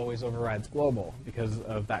 local always overrides global because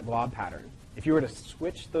of that glob pattern. If you were to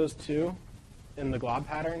switch those two in the glob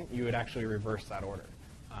pattern, you would actually reverse that order.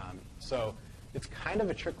 So it's kind of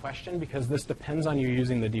a trick question, because this depends on you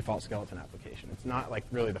using the default skeleton application. It's not like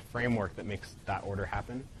really the framework that makes that order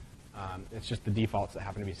happen. It's just the defaults that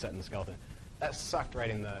happen to be set in the skeleton. That sucked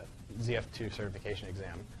writing the ZF2 certification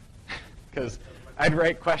exam, because I'd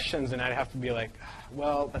write questions and I'd have to be like,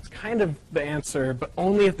 well, that's kind of the answer, but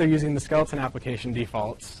only if they're using the skeleton application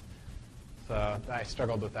defaults. So I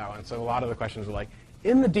struggled with that one. So a lot of the questions were like,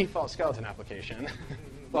 in the default skeleton application,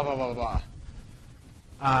 blah, blah, blah, blah,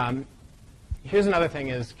 blah. Here's another thing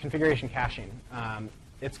is configuration caching.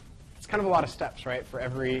 It's kind of a lot of steps, right, for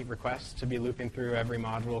every request to be looping through every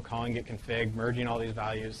module, calling get config, merging all these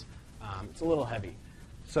values. It's a little heavy.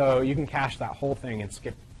 So you can cache that whole thing and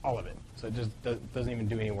skip all of it. So it just doesn't even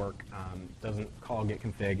do any work, doesn't call get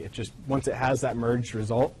config. It just, once it has that merged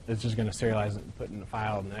result, it's just going to serialize it and put it in a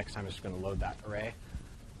file, and the next time it's just going to load that array.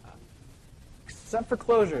 Except for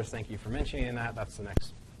closures, thank you for mentioning that. That's the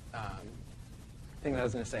next thing that I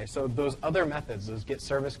was going to say. So those other methods, those get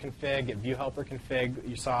service config, get view helper config,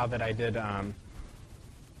 you saw that I did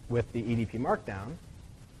with the EDP markdown.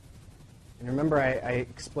 And remember, I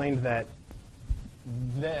explained that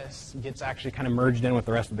this gets actually kind of merged in with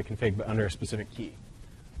the rest of the config, but under a specific key.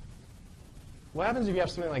 What happens if you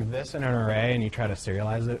have something like this in an array and you try to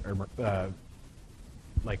serialize it, or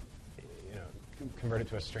convert it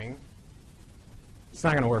to a string? It's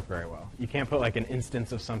not going to work very well. You can't put like an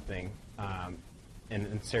instance of something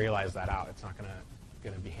and serialize that out. It's not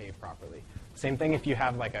going to behave properly. Same thing if you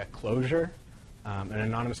have like a closure, an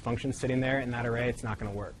anonymous function sitting there in that array, it's not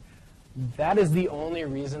going to work. That is the only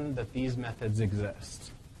reason that these methods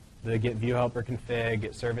exist. The get view helper config,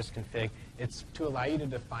 get service config. It's to allow you to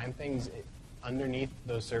define things underneath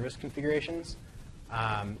those service configurations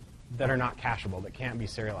that are not cacheable, that can't be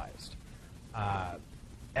serialized.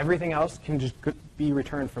 Everything else can just be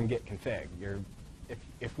returned from get config.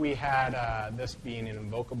 If we had this being an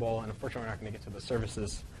invocable, and unfortunately we're not going to get to the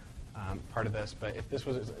services part of this, but if this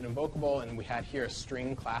was an invocable and we had here a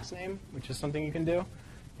string class name, which is something you can do,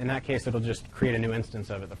 in that case it'll just create a new instance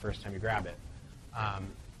of it the first time you grab it.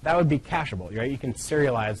 That would be cacheable, right? You can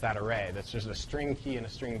serialize that array. That's just a string key and a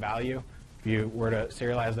string value. If you were to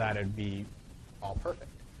serialize that, it'd be all perfect.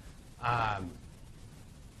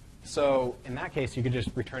 So in that case, you could just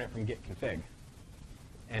return it from get config,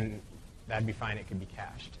 and that'd be fine. It could be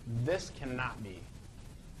cached. This cannot be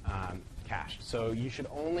cached. So you should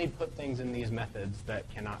only put things in these methods that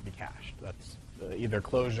cannot be cached. That's either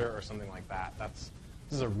closure or something like that. This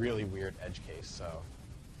is a really weird edge case, so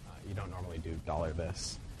you don't normally do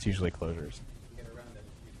 $this. It's usually closures. Get around that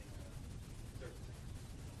using service.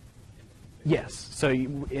 Yes. So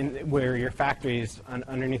where your factories,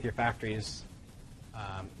 underneath your factories,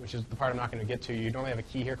 which is the part I'm not going to get to, you normally have a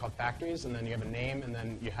key here called factories, and then you have a name, and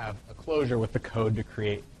then you have a closure with the code to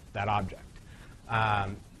create that object.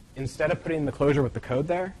 instead of putting the closure with the code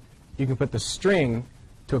there, you can put the string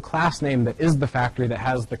to a class name that is the factory that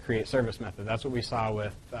has the create service method. That's what we saw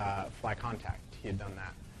with fly contact. He had done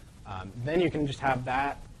that. Then you can just have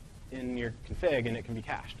that in your config, and it can be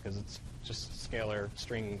cached because it's just scalar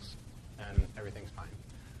strings, and everything's fine.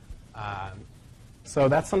 So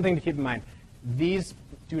that's something to keep in mind. These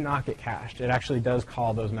do not get cached. It actually does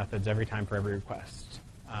call those methods every time for every request.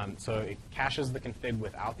 So it caches the config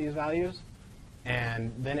without these values,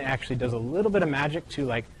 and then it actually does a little bit of magic to,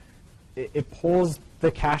 like, it pulls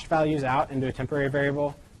the cached values out into a temporary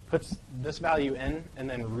variable, puts this value in, and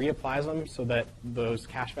then reapplies them so that those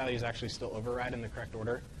cache values actually still override in the correct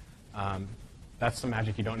order. That's some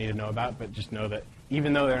magic you don't need to know about, but just know that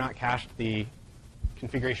even though they're not cached, the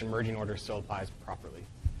configuration merging order still applies properly.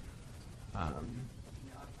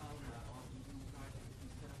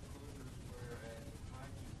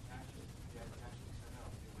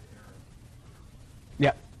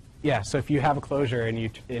 Yeah, so if you have a closure and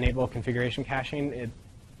you enable configuration caching, it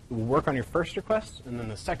will work on your first request, and then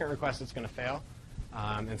the second request it's going to fail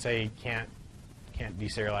and say you can't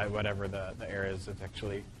deserialize whatever the error is. It's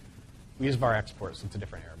actually, we use var export, so it's a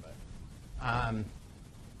different error. But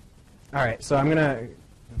all right, so I'm going to,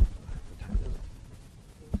 what time is it?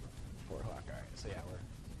 4 o'clock, all right. So yeah,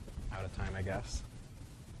 we're out of time, I guess.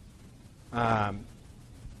 I'm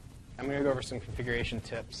going to go over some configuration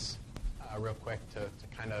tips real quick to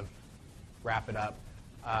kind of wrap it up.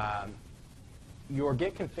 Your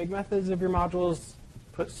get config methods of your modules,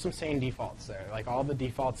 put some sane defaults there. Like all the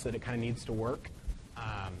defaults that it kind of needs to work,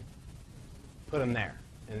 put them there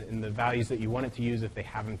in the values that you want it to use if they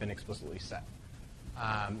haven't been explicitly set.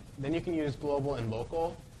 Then you can use global and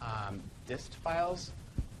local dist files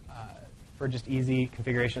for just easy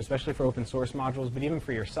configuration, especially for open source modules, but even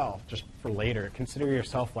for yourself, just for later. Consider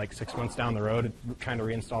yourself like 6 months down the road trying to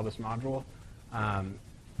reinstall this module.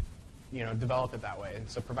 Develop it that way. And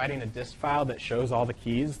so providing a dist file that shows all the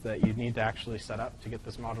keys that you need to actually set up to get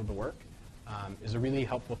this module to work is a really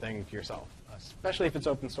helpful thing to yourself, especially if it's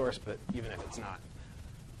open source, but even if it's not.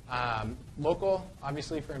 Local,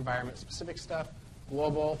 obviously, for environment-specific stuff.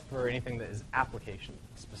 Global for anything that is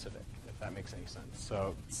application-specific, if that makes any sense.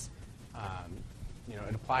 So it's,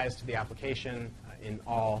 it applies to the application in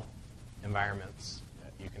all environments.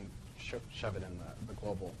 You can shove it in the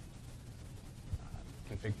global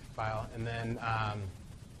config file. And then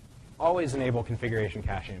always enable configuration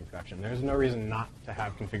caching in production. There's no reason not to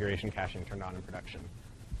have configuration caching turned on in production.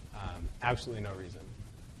 Absolutely no reason.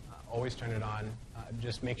 Always turn it on.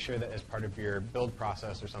 Just make sure that as part of your build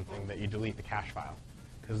process or something that you delete the cache file,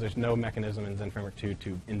 because there's no mechanism in Zend Framework 2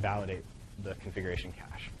 to invalidate the configuration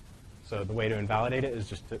cache. So the way to invalidate it is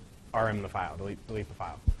just to rm the file, delete the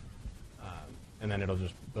file. And then it'll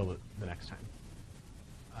just build it the next time.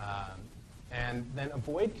 And then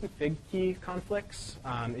avoid config key conflicts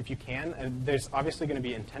if you can. There's obviously going to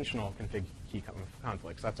be intentional config key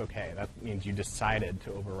conflicts. That's OK. That means you decided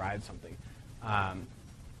to override something.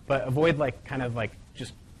 But avoid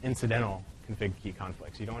just incidental config key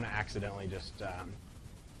conflicts. You don't want to accidentally just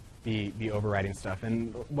be overriding stuff.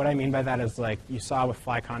 And what I mean by that is, like you saw with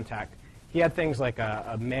fly contact, he had things like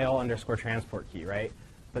a mail_transport key, right?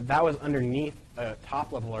 But that was underneath a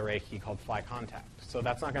top-level array key called fly contact. So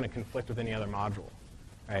that's not going to conflict with any other module,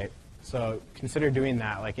 right? So consider doing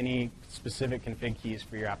that. Like any specific config keys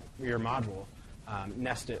for your module,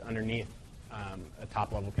 nest it underneath a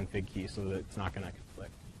top-level config key so that it's not going to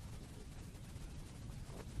conflict.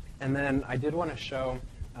 And then I did want to show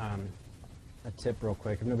a tip real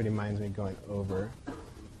quick, if nobody minds me going over.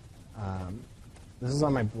 This is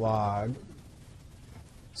on my blog.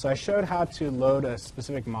 So I showed how to load a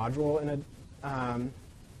specific module in a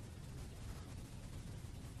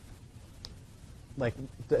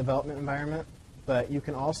development environment, but you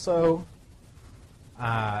can also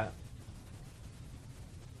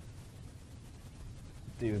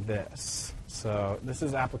do this. So this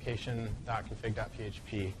is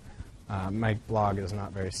application.config.php. My blog is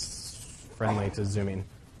not very friendly to zooming.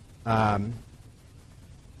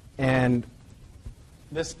 And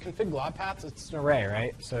this config glob paths, it's an array,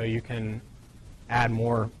 right? So you can add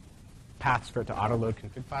more paths for it to autoload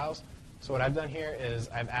config files. So what I've done here is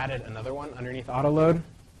I've added another one underneath autoload.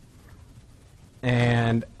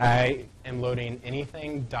 And I am loading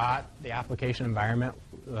anything the application environment.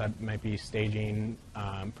 That might be staging,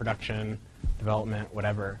 production, development,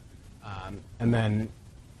 whatever. And then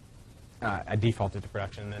I defaulted to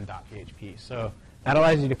production and then .php. So that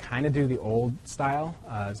allows you to kind of do the old style,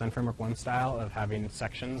 Zend Framework 1 style of having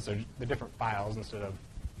sections. They're different files instead of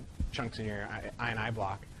chunks in your INI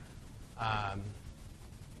block.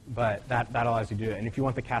 But that allows you to do it. And if you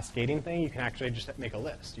want the cascading thing, you can actually just make a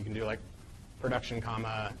list. You can do like production,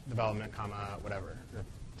 comma, development, comma, whatever, or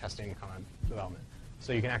testing, comma, development.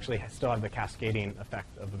 So you can actually still have the cascading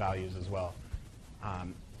effect of the values as well.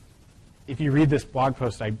 If you read this blog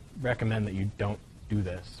post, I recommend that you don't do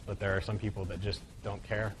this. But there are some people that just don't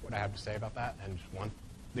care what I have to say about that and just want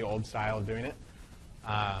the old style of doing it.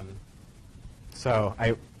 So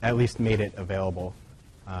I at least made it available.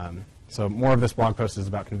 So more of this blog post is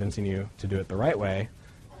about convincing you to do it the right way.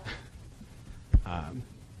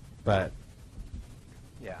 But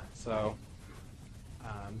yeah, so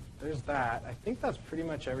there's that. I think that's pretty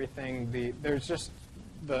much everything. There's just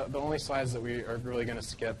the only slides that we are really going to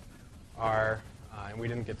skip are, and we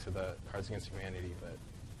didn't get to the Cards Against Humanity, but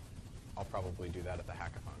I'll probably do that at the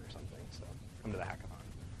hackathon or something. So come to the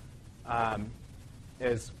hackathon.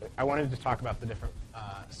 I wanted to talk about the different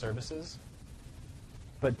services.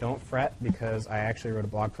 But don't fret, because I actually wrote a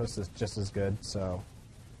blog post that's just as good, so,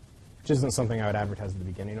 which isn't something I would advertise at the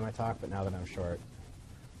beginning of my talk, but now that I'm short,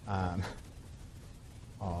 I'll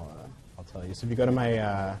tell you. So if you go to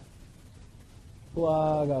my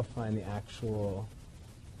blog, I'll find the actual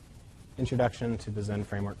introduction to the Zend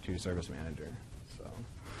Framework 2 Service Manager. So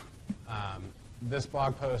this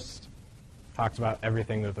blog post talks about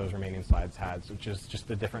everything that those remaining slides had, which is just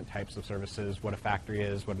the different types of services, what a factory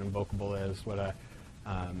is, what an invocable is, what a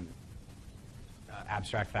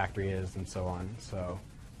abstract factory is, and so on. So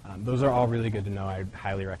those are all really good to know. I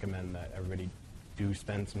highly recommend that everybody do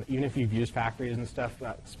spend some, even if you've used factories and stuff,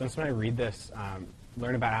 spend some time to read this,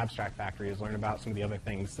 learn about abstract factories, learn about some of the other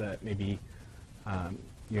things that maybe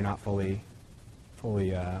you're not fully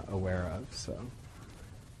aware of. So,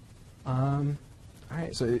 all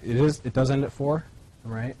right. So it does end at 4,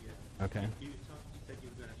 right? Yeah. Okay. You said you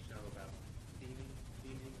were going to show about theming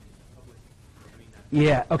in public.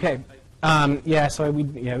 Yeah. Okay. Yeah. So we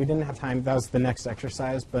didn't have time. That was the next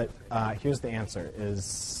exercise. But here's the answer.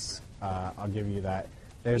 I'll give you that.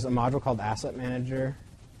 There's a module called Asset Manager.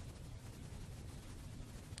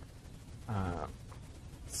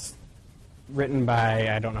 It's written by,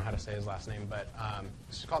 I don't know how to say his last name, but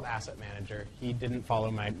it's called Asset Manager. He didn't follow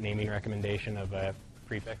my naming recommendation of a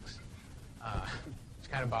prefix,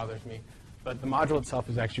 which kind of bothers me. But the module itself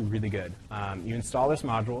is actually really good. You install this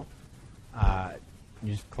module.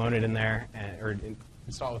 You just clone it in there, or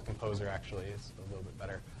install with Composer, actually. It's a little bit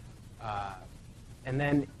better. And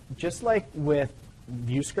then just like with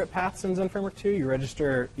view script paths in Zend Framework 2, you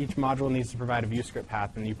register each module needs to provide a view script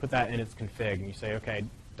path, and you put that in its config, and you say, OK, ..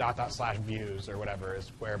 / views, or whatever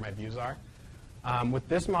is where my views are. With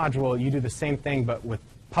this module, you do the same thing, but with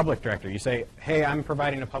public directory. You say, hey, I'm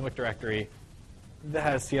providing a public directory that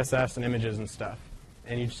has CSS and images and stuff.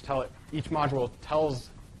 And you just tell it, each module tells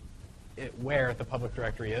it where the public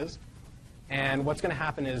directory is. And what's going to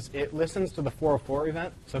happen is it listens to the 404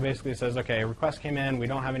 event. So basically it says, OK, a request came in. We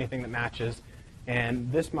don't have anything that matches.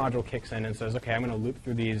 And this module kicks in and says, OK, I'm going to loop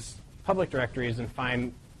through these public directories and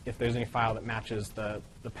find if there's any file that matches the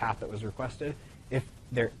path that was requested. If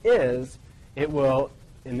there is, it will,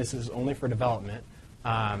 and this is only for development,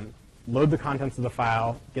 load the contents of the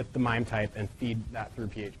file, get the MIME type, and feed that through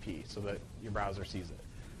PHP so that your browser sees it.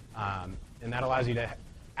 And that allows you to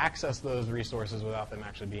access those resources without them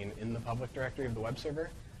actually being in the public directory of the web server.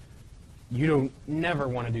 You don't never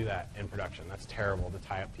want to do that in production. That's terrible to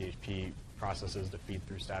tie up PHP processes to feed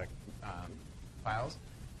through static files.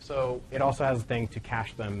 So it also has a thing to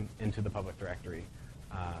cache them into the public directory.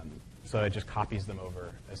 So it just copies them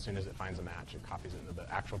over as soon as it finds a match. It copies it into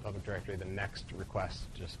the actual public directory. The next request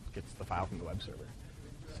just gets the file from the web server.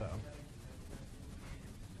 So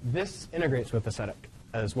this integrates with the setup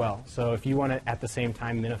as well. So if you want to, at the same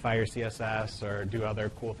time, minify your CSS or do other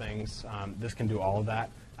cool things, this can do all of that.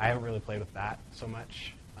 I haven't really played with that so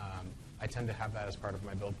much. I tend to have that as part of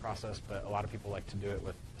my build process, but a lot of people like to do it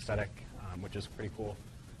with static, which is pretty cool.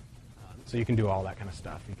 So you can do all that kind of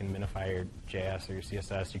stuff. You can minify your JS or your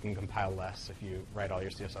CSS. You can compile less if you write all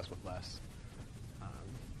your CSS with less.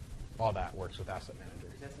 All that works with Asset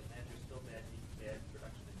Manager. Is Asset Manager still bad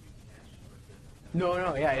production if you cache? Or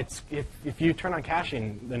No, yeah. It's if you turn on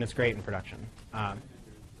caching, then it's great in production.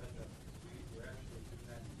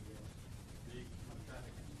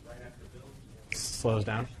 Slows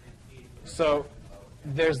down. So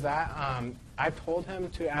there's that. I've told him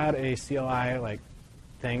to add a CLI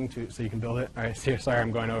thing so you can build it. All right, sorry,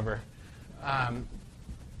 I'm going over.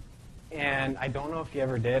 And I don't know if he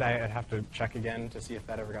ever did. I'd have to check again to see if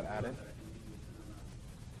that ever got added.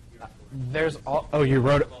 You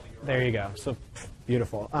wrote it. There you go. So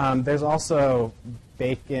beautiful. There's also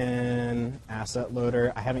Bacon Asset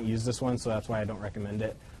Loader. I haven't used this one, so that's why I don't recommend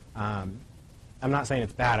it. I'm not saying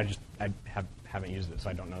it's bad. I haven't used it, so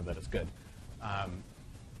I don't know that it's good.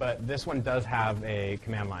 But this one does have a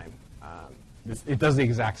command line. It does the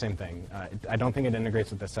exact same thing. I don't think it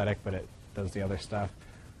integrates with aesthetic, but it does the other stuff.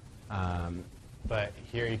 But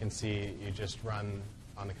here you can see you just run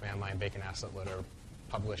on the command line bake an asset loader,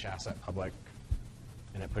 publish asset public,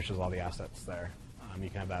 and it pushes all the assets there. You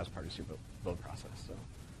can have that as part of your build process. So,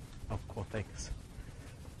 oh, cool, thanks.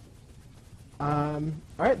 All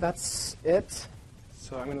right, that's it.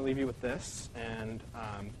 So I'm going to leave you with this, and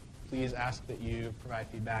please ask that you provide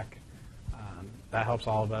feedback. That helps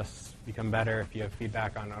all of us become better. If you have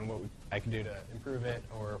feedback on what I can do to improve it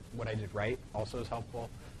or what I did right also is helpful.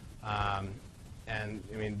 And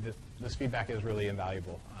I mean, this feedback is really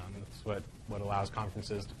invaluable. It's what allows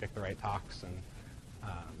conferences to pick the right talks and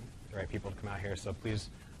the right people to come out here. So please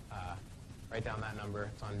write down that number.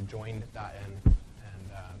 It's on joined.in. And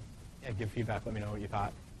yeah, give feedback. Let me know what you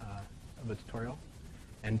thought of the tutorial.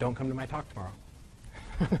 And don't come to my talk tomorrow.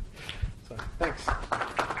 So thanks.